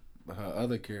how her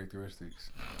other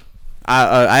characteristics.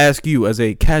 I ask you, as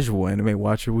a casual anime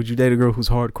watcher, would you date a girl who's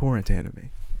hardcore into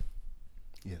anime?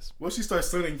 Yes. What if she starts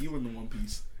sending you in the One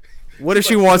Piece? What if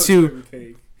she wants you?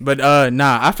 But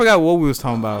nah, I forgot what we was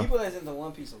talking about. People that's into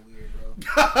One Piece are weird,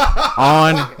 bro.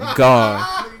 On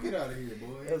God. Get out of here,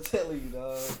 boy. I'm telling you,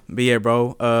 dog. But yeah,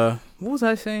 bro. What was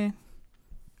I saying?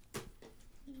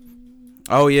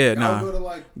 Oh yeah,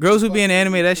 nah. Girls who be in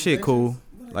anime, that shit cool.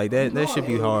 Like that should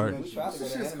be hard. We tried to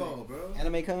go to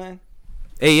Anime Con.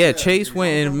 Hey, yeah, Chase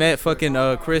went and met fucking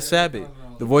Chris Sabat,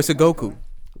 the voice of Goku.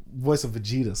 Voice of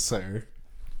Vegeta, sir.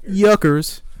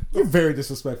 Yuckers. You're very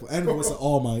disrespectful. And voice of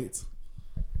All Might.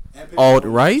 Alt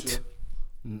right?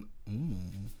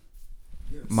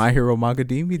 My Hero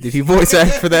Magadimi? Did he voice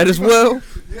act for that as well?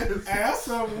 Ask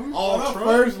When I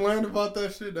first learned about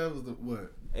that shit, that was the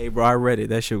what? Hey, bro, I read it.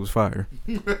 That shit was fire.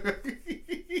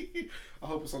 I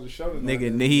hope it's on the show tonight.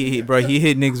 Nigga, he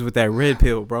hit niggas with that red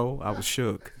pill, bro. I was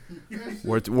shook.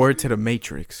 Word to the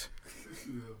Matrix.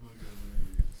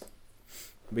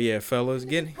 But yeah, fellas,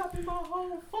 getting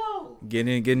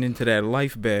into that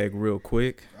life bag real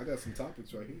quick. I got some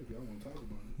topics right here if y'all want to talk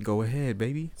about it. Go ahead,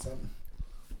 baby.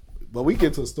 But we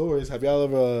get to the stories. Have y'all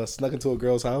ever snuck into a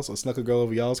girl's house or snuck a girl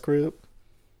over y'all's crib?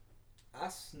 I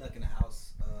snuck in the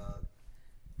house.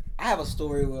 I have a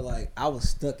story where like I was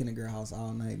stuck in a girl house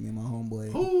all night. Me and my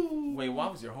homeboy. Wait, why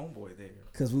was your homeboy there?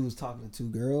 Because we was talking to two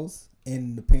girls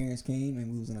and the parents came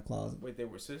and we was in a closet. Wait, they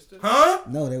were sisters? Huh?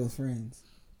 No, they were friends.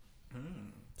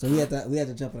 So we had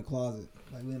to jump in the closet.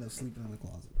 Like we ended up sleeping in the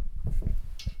closet.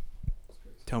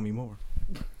 Tell me more.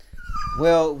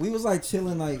 Well, We was like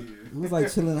chilling. Like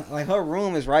her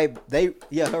room is right.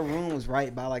 Her room was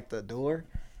right by like the door,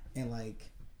 and like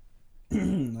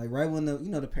like right when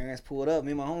the parents pulled up,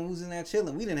 me and my homie was in there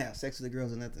chilling. We didn't have sex with the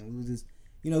girls or nothing. We was just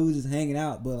we was just hanging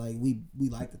out. But like we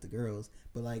liked the girls.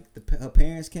 But like her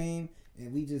parents came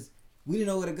and we didn't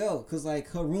know where to go because like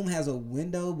her room has a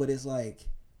window, but it's like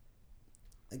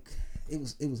it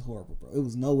was horrible, bro. It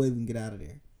was no way we can get out of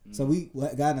there. So we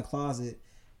got in the closet,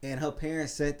 and her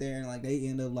parents sat there and like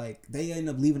they end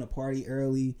up leaving the party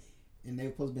early. And they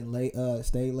were supposed to be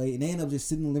stay late, and they ended up just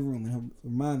sitting in the living room. And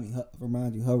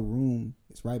remind you, her room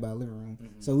is right by the living room.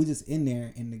 Mm-hmm. So we just in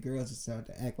there, and the girls just started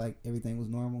to act like everything was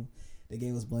normal. They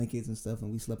gave us blankets and stuff,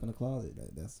 and we slept in the closet.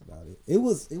 That's about it. It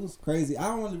was crazy. I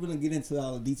don't want to really get into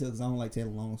all the details because I don't like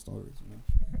telling long stories,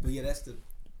 But yeah, that's the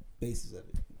basis of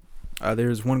it.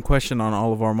 There's one question on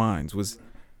all of our minds. Was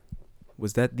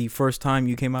that the first time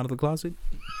you came out of the closet?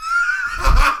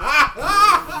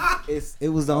 It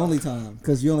was the only time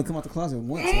because you only come out the closet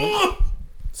once. Right?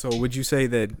 So would you say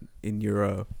that in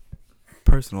your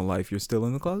personal life you're still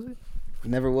in the closet?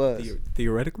 never was.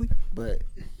 Theoretically? But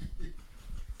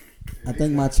I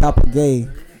think my chopper gay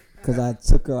because I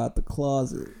took her out the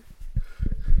closet.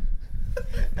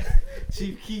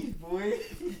 Chief Keef, boy.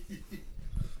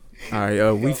 All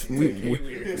right,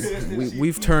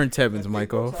 we've turned Tevin's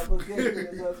mic off.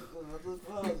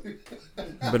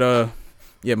 But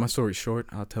yeah, my story's short.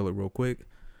 I'll tell it real quick.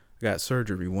 I got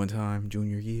surgery one time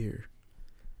junior year.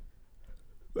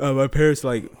 My parents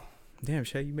like, damn,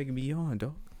 Shay, you making me yawn,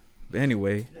 dog. But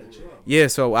anyway, yeah.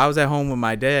 So I was at home with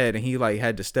my dad, and he like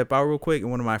had to step out real quick,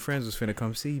 and one of my friends was finna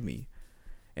come see me.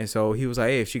 And so he was like,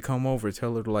 hey, if she come over,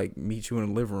 tell her to like meet you in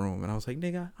the living room. And I was like,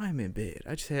 nigga, I'm in bed.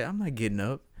 I just said, I'm not getting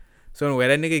up. So anyway,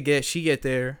 that nigga she get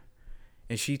there,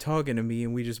 and she talking to me,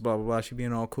 and we just blah blah blah. She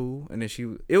being all cool, and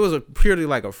then it was a purely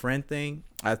like a friend thing,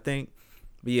 I think.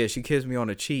 But yeah, she kissed me on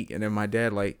the cheek, and then my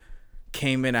dad like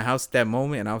came in the house at that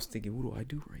moment, and I was thinking, what do I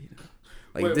do right now?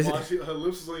 Like Wait, this. her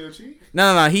lips was on your cheek?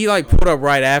 No. He like pulled up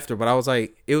right after, but I was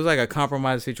like, it was like a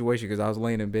compromised situation because I was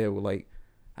laying in bed with like,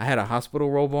 I had a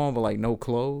hospital robe on, but like no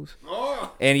clothes.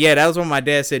 Oh. And yeah, that was when my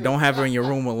dad said, don't have her in your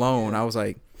room alone. I was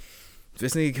like,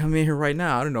 this nigga come in here right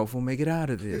now. I don't know if we'll make it out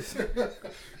of this.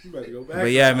 You better go back.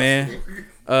 But yeah, man,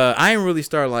 I didn't really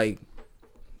start like.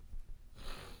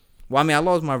 Well, I mean, I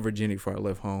lost my virginity before I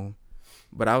left home,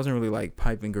 but I wasn't really like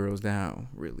piping girls down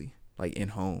really, like in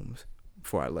homes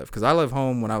before I left, because I left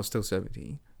home when I was still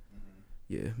 17.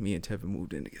 Yeah, me and Tevin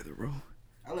moved in together, bro.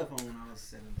 I left home when I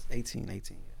was 18.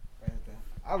 Right after.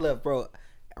 I left, bro.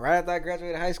 Right after I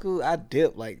graduated high school, I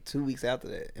dipped like 2 weeks after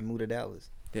that and moved to Dallas.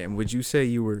 Damn, would you say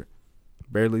you were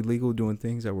barely legal doing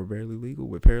things that were barely legal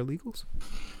with paralegals?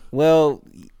 Well,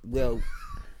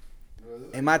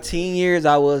 in my teen years,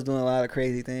 I was doing a lot of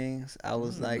crazy things. I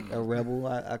was like a rebel,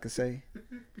 I could say.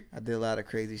 I did a lot of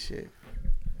crazy shit,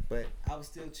 but I was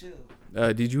still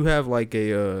chill. Did you have like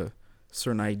a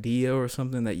certain idea or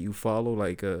something that you follow,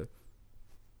 like a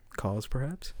cause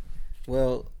perhaps?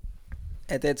 Well,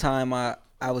 at that time, I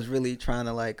was really trying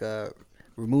to like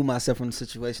remove myself from the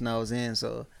situation I was in.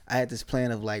 So I had this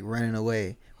plan of like running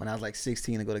away when I was like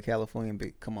 16 to go to California and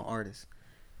become an artist.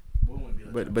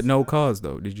 But no cause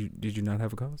though. Did you not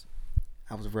have a cause?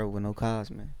 I was a rebel with no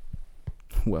cause, man.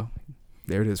 Well,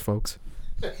 there it is, folks.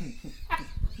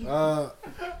 I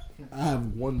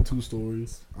have 2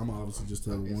 stories. I'm obviously just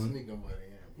tell one. Sneak nobody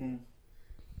in.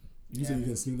 You said you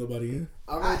can sneak nobody in?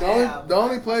 I mean, the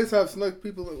only place I've snuck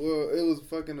people in, well, it was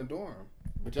fucking a dorm.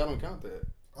 But y'all don't count that.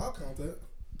 I'll count that.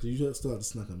 So you just still have to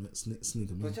sneak them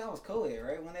in. But y'all was co-ed,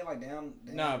 right? When they like down.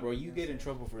 Nah, bro, you get in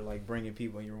trouble for like bringing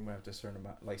people in your room after a certain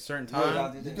amount, like certain Yeah,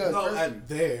 y'all time. did No, that.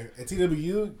 There at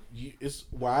TWU, it's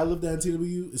where I lived at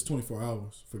TWU. It's 24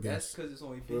 hours for That's guests. because it's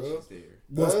only Bro. bitches there.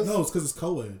 Well, no, it's because it's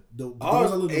co-ed. The girls I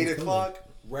Ours, lived in 8 was co-ed. o'clock,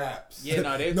 raps. Yeah,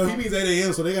 no, they. No, he means 8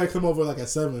 a.m. So they gotta come over like at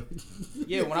 7.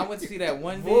 Yeah, when I went to see that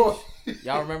one Boy. bitch,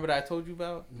 y'all remember that I told you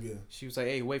about? Yeah. She was like,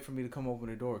 "Hey, wait for me to come open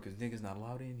the door because niggas not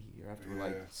allowed in here after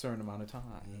like Yeah. a certain amount of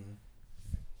time."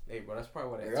 Hey, bro, that's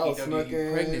probably why Like, I was that snuck TWU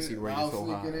in. pregnancy rate I is was so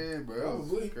high. sneaking in, bro. That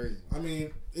Probably. was crazy. I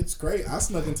mean, it's great. I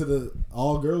snuck into the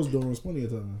all girls dorms plenty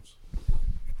of times.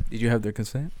 Did you have their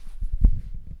consent?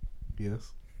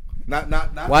 Yes. Not.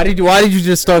 Why did you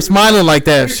just start smiling like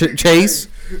that, Chase?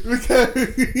 Because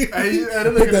hey, I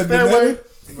don't think That stairway.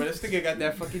 But this nigga got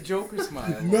that fucking Joker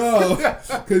smile. No,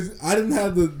 because I didn't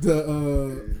have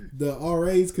the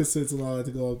RA's consents and all that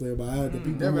to go up there, but I had the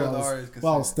people Never who had the I RA's who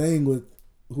I was consent. staying with,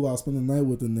 who I was spending the night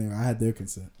with in there. I had their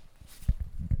consent.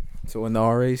 So in the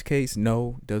RA's case,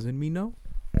 no doesn't mean no.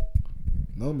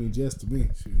 No means yes to me.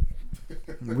 Shoot.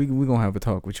 We gonna have a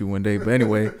talk with you one day. But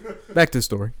anyway, back to the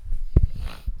story.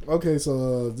 Okay,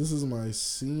 so this is my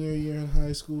senior year in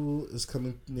high school. It's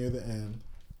coming near the end.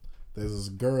 There's this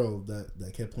girl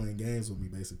that kept playing games with me,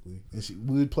 basically. And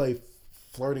we would play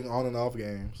flirting on and off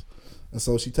games. And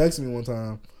so she texted me one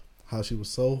time how she was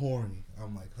so horny.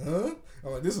 I'm like, huh?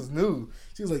 I'm like, this is new.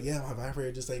 She was like, yeah, my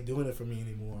vibrator just ain't doing it for me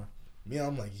anymore. Me,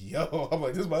 I'm like, yo. I'm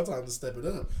like, this is my time to step it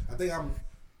up. I think I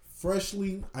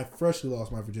freshly lost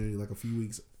my virginity like a few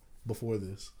weeks before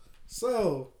this.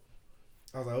 So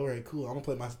I was like, all right, cool. I'm gonna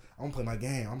play my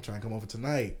game. I'm trying to come over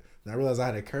tonight. And I realized I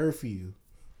had a curfew.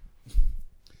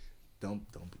 Don't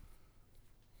be.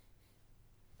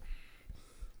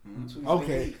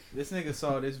 Okay. This nigga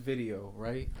saw this video,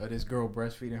 right? Of this girl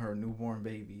breastfeeding her newborn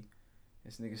baby.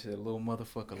 This nigga said, little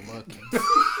motherfucker lucky.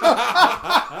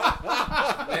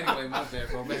 Anyway, my bad,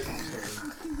 bro. Back to the story.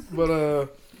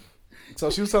 But so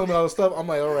she was telling me all this stuff. I'm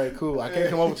like, all right, cool. I can't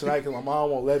come over tonight because my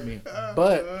mom won't let me.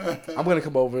 But I'm gonna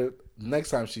come over next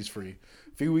time she's free.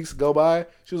 A few weeks go by.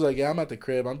 She was like, yeah, I'm at the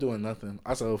crib. I'm doing nothing.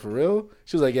 I said, oh, for real?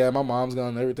 She was like, yeah, my mom's gone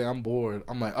and everything. I'm bored.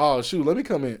 I'm like, oh, shoot, let me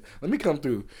come in. Let me come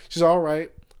through. She's all right.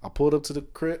 I pulled up to the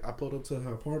crib. I pulled up to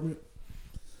her apartment.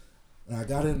 And I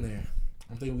got in there.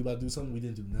 I'm thinking we about to do something. We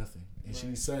didn't do nothing. And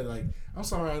she said, like, I'm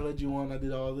sorry I led you on. I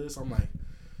did all this. I'm like,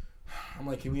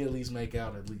 can we at least make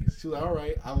out at least? She was like, all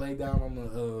right. I laid down on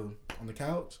the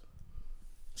couch.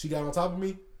 She got on top of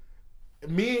me.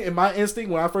 Me and my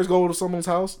instinct when I first go to someone's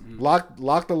house, lock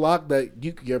the lock that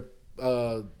you could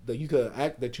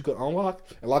unlock,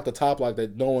 and lock the top lock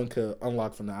that no one could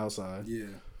unlock from the outside. Yeah.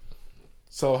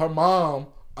 So her mom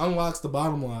unlocks the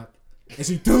bottom lock, and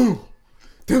she do.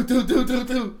 She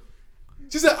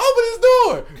said, "Open this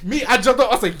door." Me, I jumped up.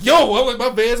 I was like, "Yo!" I'm like, my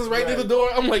Vans is right near the door.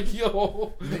 I'm like,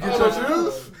 "Yo." Did you get your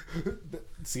shoes?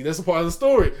 See, that's a part of the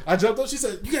story. I jumped up. She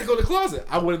said, "You gotta go to the closet."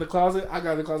 I went in the closet. I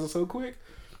got in the closet so quick.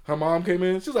 Her mom came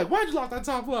in. She was like, "Why'd you lock that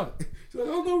top lock?" She's like,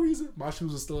 "Oh, no reason." My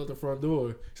shoes are still at the front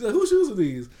door. She's like, "Whose shoes are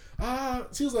these?"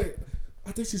 She was like,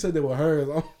 "I think she said they were hers."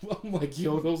 I'm like,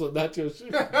 "Yo, those are not your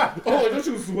shoes." Oh, those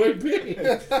shoes are way big.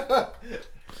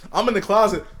 I'm in the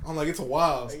closet. I'm like, it's a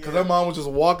wild. Because her mom was just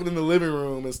walking in the living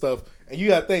room and stuff. And you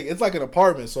gotta think, it's like an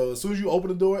apartment. So as soon as you open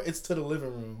the door, it's to the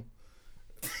living room.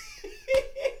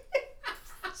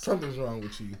 Something's wrong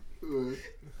with you.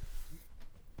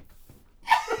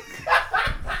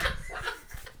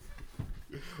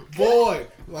 Boy,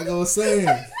 like I was saying,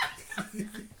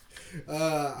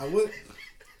 I went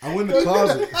in the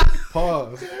closet.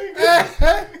 Pause.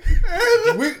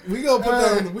 We gonna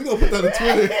put that on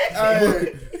Twitter.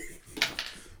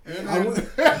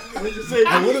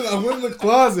 I went in the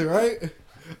closet, right?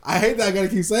 I hate that I gotta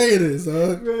keep saying this,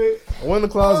 huh? I went in the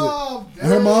closet. And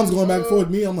her mom's going back and forth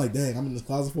with me. I'm like, dang, I'm in this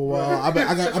closet for a while. I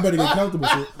better get comfortable.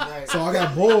 So I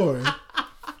got bored.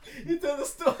 You tell the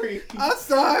story. I'm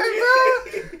sorry,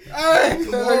 man. Hey,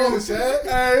 come on, Shaq.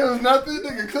 Hey, it was nothing.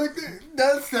 Nigga clicked it.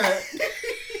 That's that.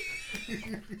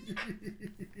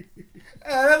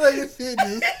 That nigga shit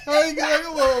just hanging like a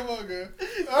motherfucker.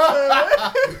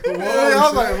 I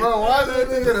was like, bro, why did that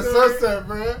nigga get a sunset,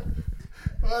 bro?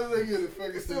 Why did they get a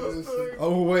fucking send this shit?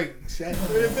 Oh, wait. Shaq.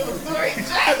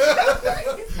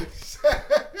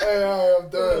 Hey, all right, I'm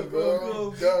done,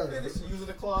 bro. I'm done. Finish using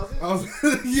the closet. I was,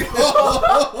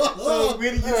 So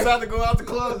when did you decide to go out the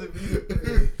closet?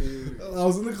 I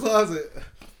was in the closet.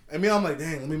 And me, I'm like,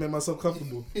 dang, let me make myself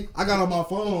comfortable. I got on my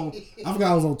phone. I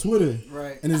forgot I was on Twitter.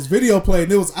 Right. And this video played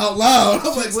and it was out loud. I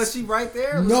was like, Was she right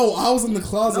there? no, I was in the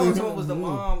closet. No, so was the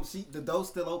mom? The door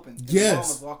still open. And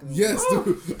Yes. The mom was walking in. Yes,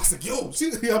 dude. I said, yo.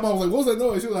 My mom was like, what was that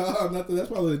noise? She was like, oh, nothing. That's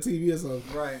probably the TV or something.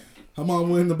 Right. Her mom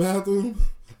went in the bathroom.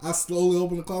 I slowly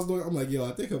opened the closet door. I'm like, yo,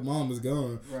 I think her mom is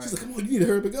gone. Right. She's like, come on, you need to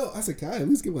hurry up and go. I said, can I at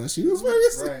least get my shoes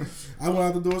first? Right. I went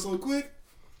out the door so quick.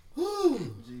 Whew.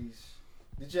 Jeez.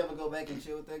 Did you ever go back and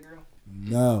chill with that girl?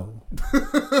 No.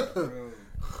 Bro.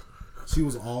 She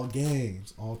was all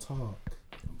games, all talk.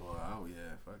 Boy, oh yeah,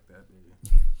 fuck that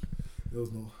nigga. There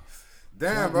was no.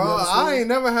 Damn, Shaq, bro, you got a I story? ain't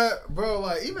never had, bro,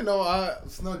 like, even though I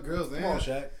snuck girls in,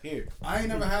 Shaq. Here. I ain't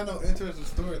never had no interesting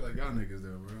story like y'all niggas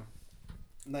though, bro.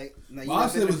 Like, now you My never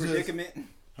shit been in was a just- predicament?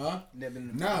 Huh? Never been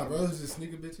in a Nah, predicament? bro, it's just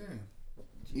sneak a bitch in.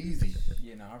 Easy.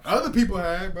 Yeah, no. Other people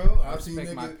had, bro. I I've seen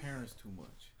respect my niggas. parents too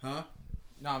much. Huh?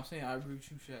 No, I'm saying I agree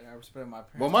with you, Shaq. I respect my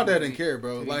parents. Well, my too dad much. didn't care,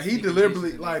 bro. They Like, he sneak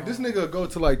deliberately, bitches in like, the this home. nigga go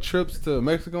to, like, trips to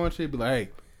Mexico and shit, be like, hey,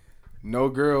 no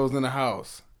girls in the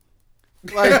house.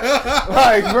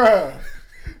 Like, bro.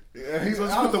 Yeah, he's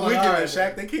supposed to put the wink in there,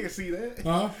 Shaq. They can't see that.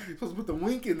 Huh? He's supposed to put the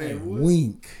wink in there. What?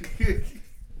 Wink.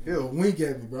 He'll wink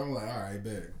at me, bro. I'm like, all right,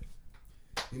 bet.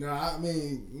 You know, I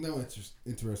mean, no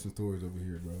interesting stories over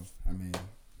here, bro. I mean,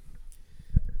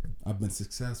 I've been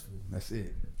successful. That's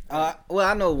it. Well,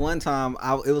 I know one time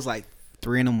it was like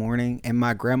 3 a.m, and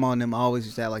my grandma and them always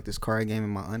used to have like this card game in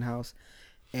my aunt house,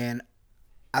 and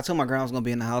I told my grandma I was gonna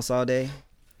be in the house all day,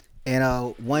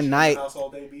 and one night, House all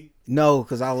day, B? no,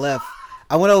 cause I left.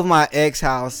 I went over to my ex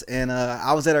house, and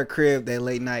I was at her crib that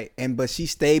late night, but she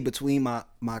stayed between my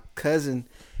cousin,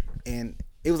 and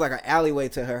it was like an alleyway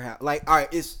to her house. Like, all right,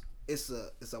 it's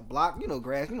a block,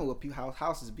 grass, what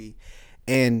houses be,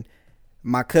 and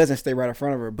my cousin stayed right in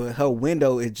front of her, but her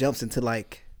window, it jumps into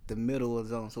like the middle of the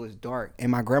zone, so it's dark.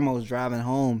 And my grandma was driving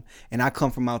home, and I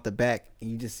come from out the back, and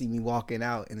you just see me walking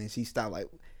out, and then she stopped like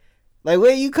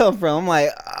where you come from? I'm like,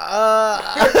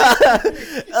 I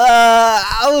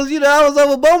was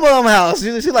over Bum Bum house.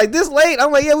 She's like, this late?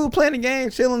 I'm like, yeah, we were playing the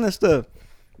game, chilling and stuff.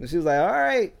 And she was like, all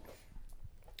right.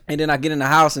 And then I get in the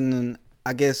house, and then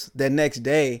I guess the next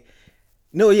day,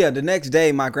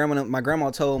 my grandma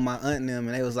told my aunt and them,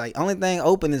 and they was like, only thing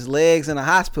open is legs in the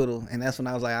hospital. And that's when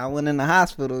I was like, I went in the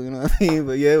hospital, you know what I mean?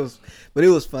 But yeah, it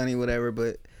was funny, whatever.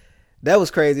 But that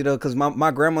was crazy though, because my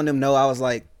grandma and them know I was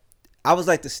like, I was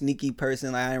like the sneaky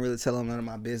person. Like I didn't really tell her none of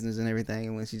my business and everything.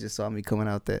 And when she just saw me coming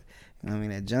out that, you know what I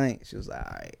mean, that joint, she was like,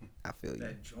 all right, I feel you.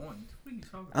 That joint. What are you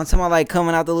talking about? I'm talking about like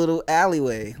coming out the little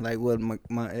alleyway, like what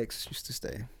my ex used to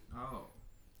stay. Oh.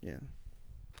 Yeah.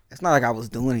 It's not like I was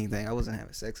doing anything. I wasn't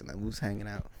having sex, and we was hanging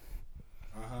out.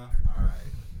 All right.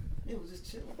 It was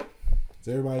just chilling. Is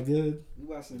everybody good? We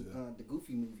watching the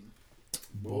Goofy movie.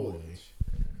 Boy.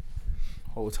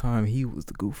 Whole time he was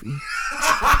the goofy. Get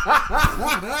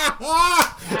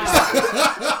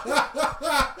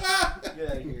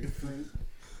out of here, please.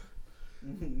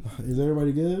 Is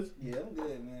everybody good? Yeah, I'm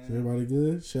good, man. Is everybody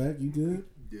good? Shaq, you good?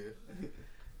 Yeah.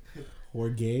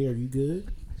 Jorge, are you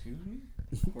good? Excuse me?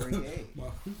 Jorge.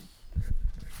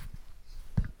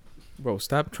 Bro,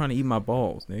 stop trying to eat my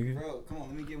balls, nigga. Bro, come on,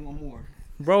 let me get one more.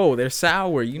 Bro, they're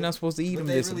sour. You're not supposed to eat But them.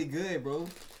 they This really good, bro.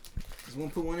 Just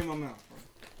want to put one in my mouth, bro.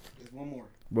 Just one more.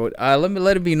 Bro,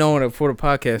 let it be known that before the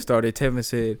podcast started, Tevin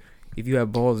said, if you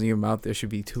have balls in your mouth, there should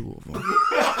be 2 of them.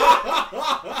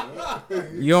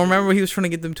 You don't remember he was trying to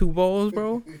get them 2 balls,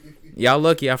 bro? Y'all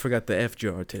lucky I forgot the F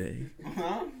jar today.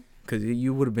 Cause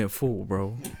you would have been full,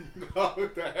 bro. I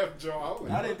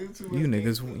didn't do too You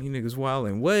niggas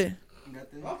wildin'. What? I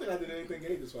don't think I did anything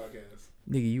gay this podcast.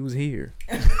 Nigga, you was here.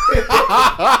 That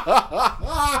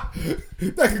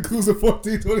concludes the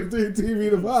 1423 TV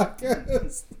the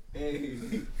podcast. Hey.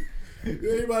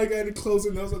 Anybody got any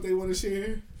closing notes that they want to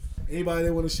share? Anybody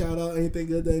that want to shout out anything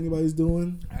good that anybody's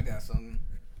doing? I got something.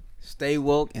 Stay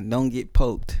woke and don't get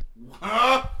poked.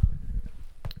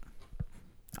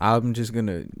 I'm just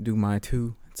gonna do mine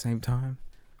too at the same time.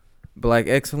 Black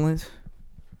Excellence,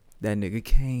 that nigga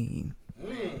Kane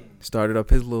started up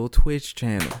his little Twitch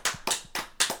channel,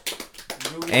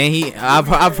 and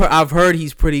I've heard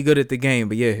he's pretty good at the game.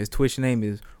 But yeah, his Twitch name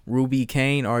is Ruby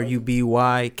Kane,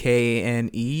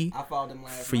 RUBYKNE. I followed him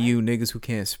last For night. you niggas who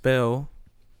can't spell,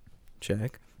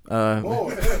 check. But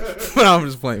I'm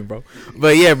just playing, bro.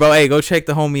 But yeah, bro, hey, go check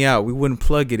the homie out. We wouldn't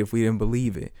plug it if we didn't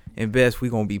believe it. And best, we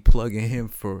gonna be plugging him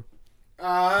for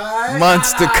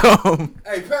months to come.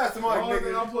 Hey, pass the mic, The only thing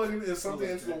nigga. I'm plugging is something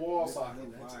into the wall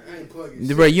socket. I ain't plugging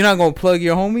shit. Bro, you not gonna plug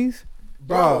your homies?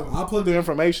 Bro, I'll plug the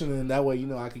information and that way,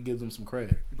 I can give them some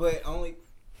credit. But only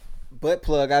butt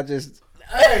plug. I just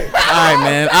Hey, Alright,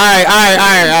 man.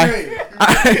 Alright.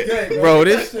 Bro,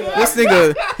 this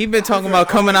nigga, he been talking about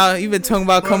coming out. He been talking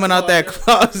about coming out that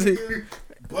closet.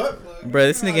 butt plug. Bro,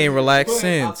 this nigga ain't relaxed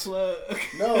since. No,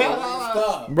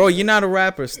 stop. Bro, you're not a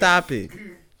rapper. Stop it.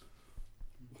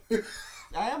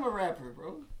 I am a rapper,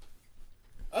 bro.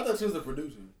 I thought you was a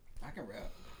producer. I can rap.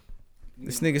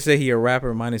 This nigga say he a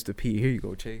rapper minus the P. Here you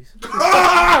go, Chase.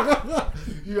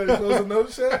 You ready to close the note,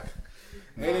 Shaq?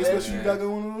 Anything special you got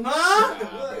going on? Nah,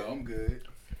 bro, I'm good.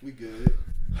 We good.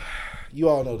 You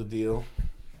all know the deal.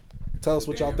 Tell us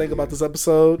what y'all think about this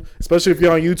episode. Especially if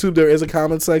you're on YouTube, there is a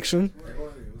comment section.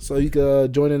 So you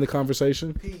can join in the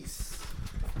conversation. Peace.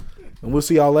 And we'll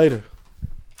see y'all later.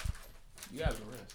 You guys are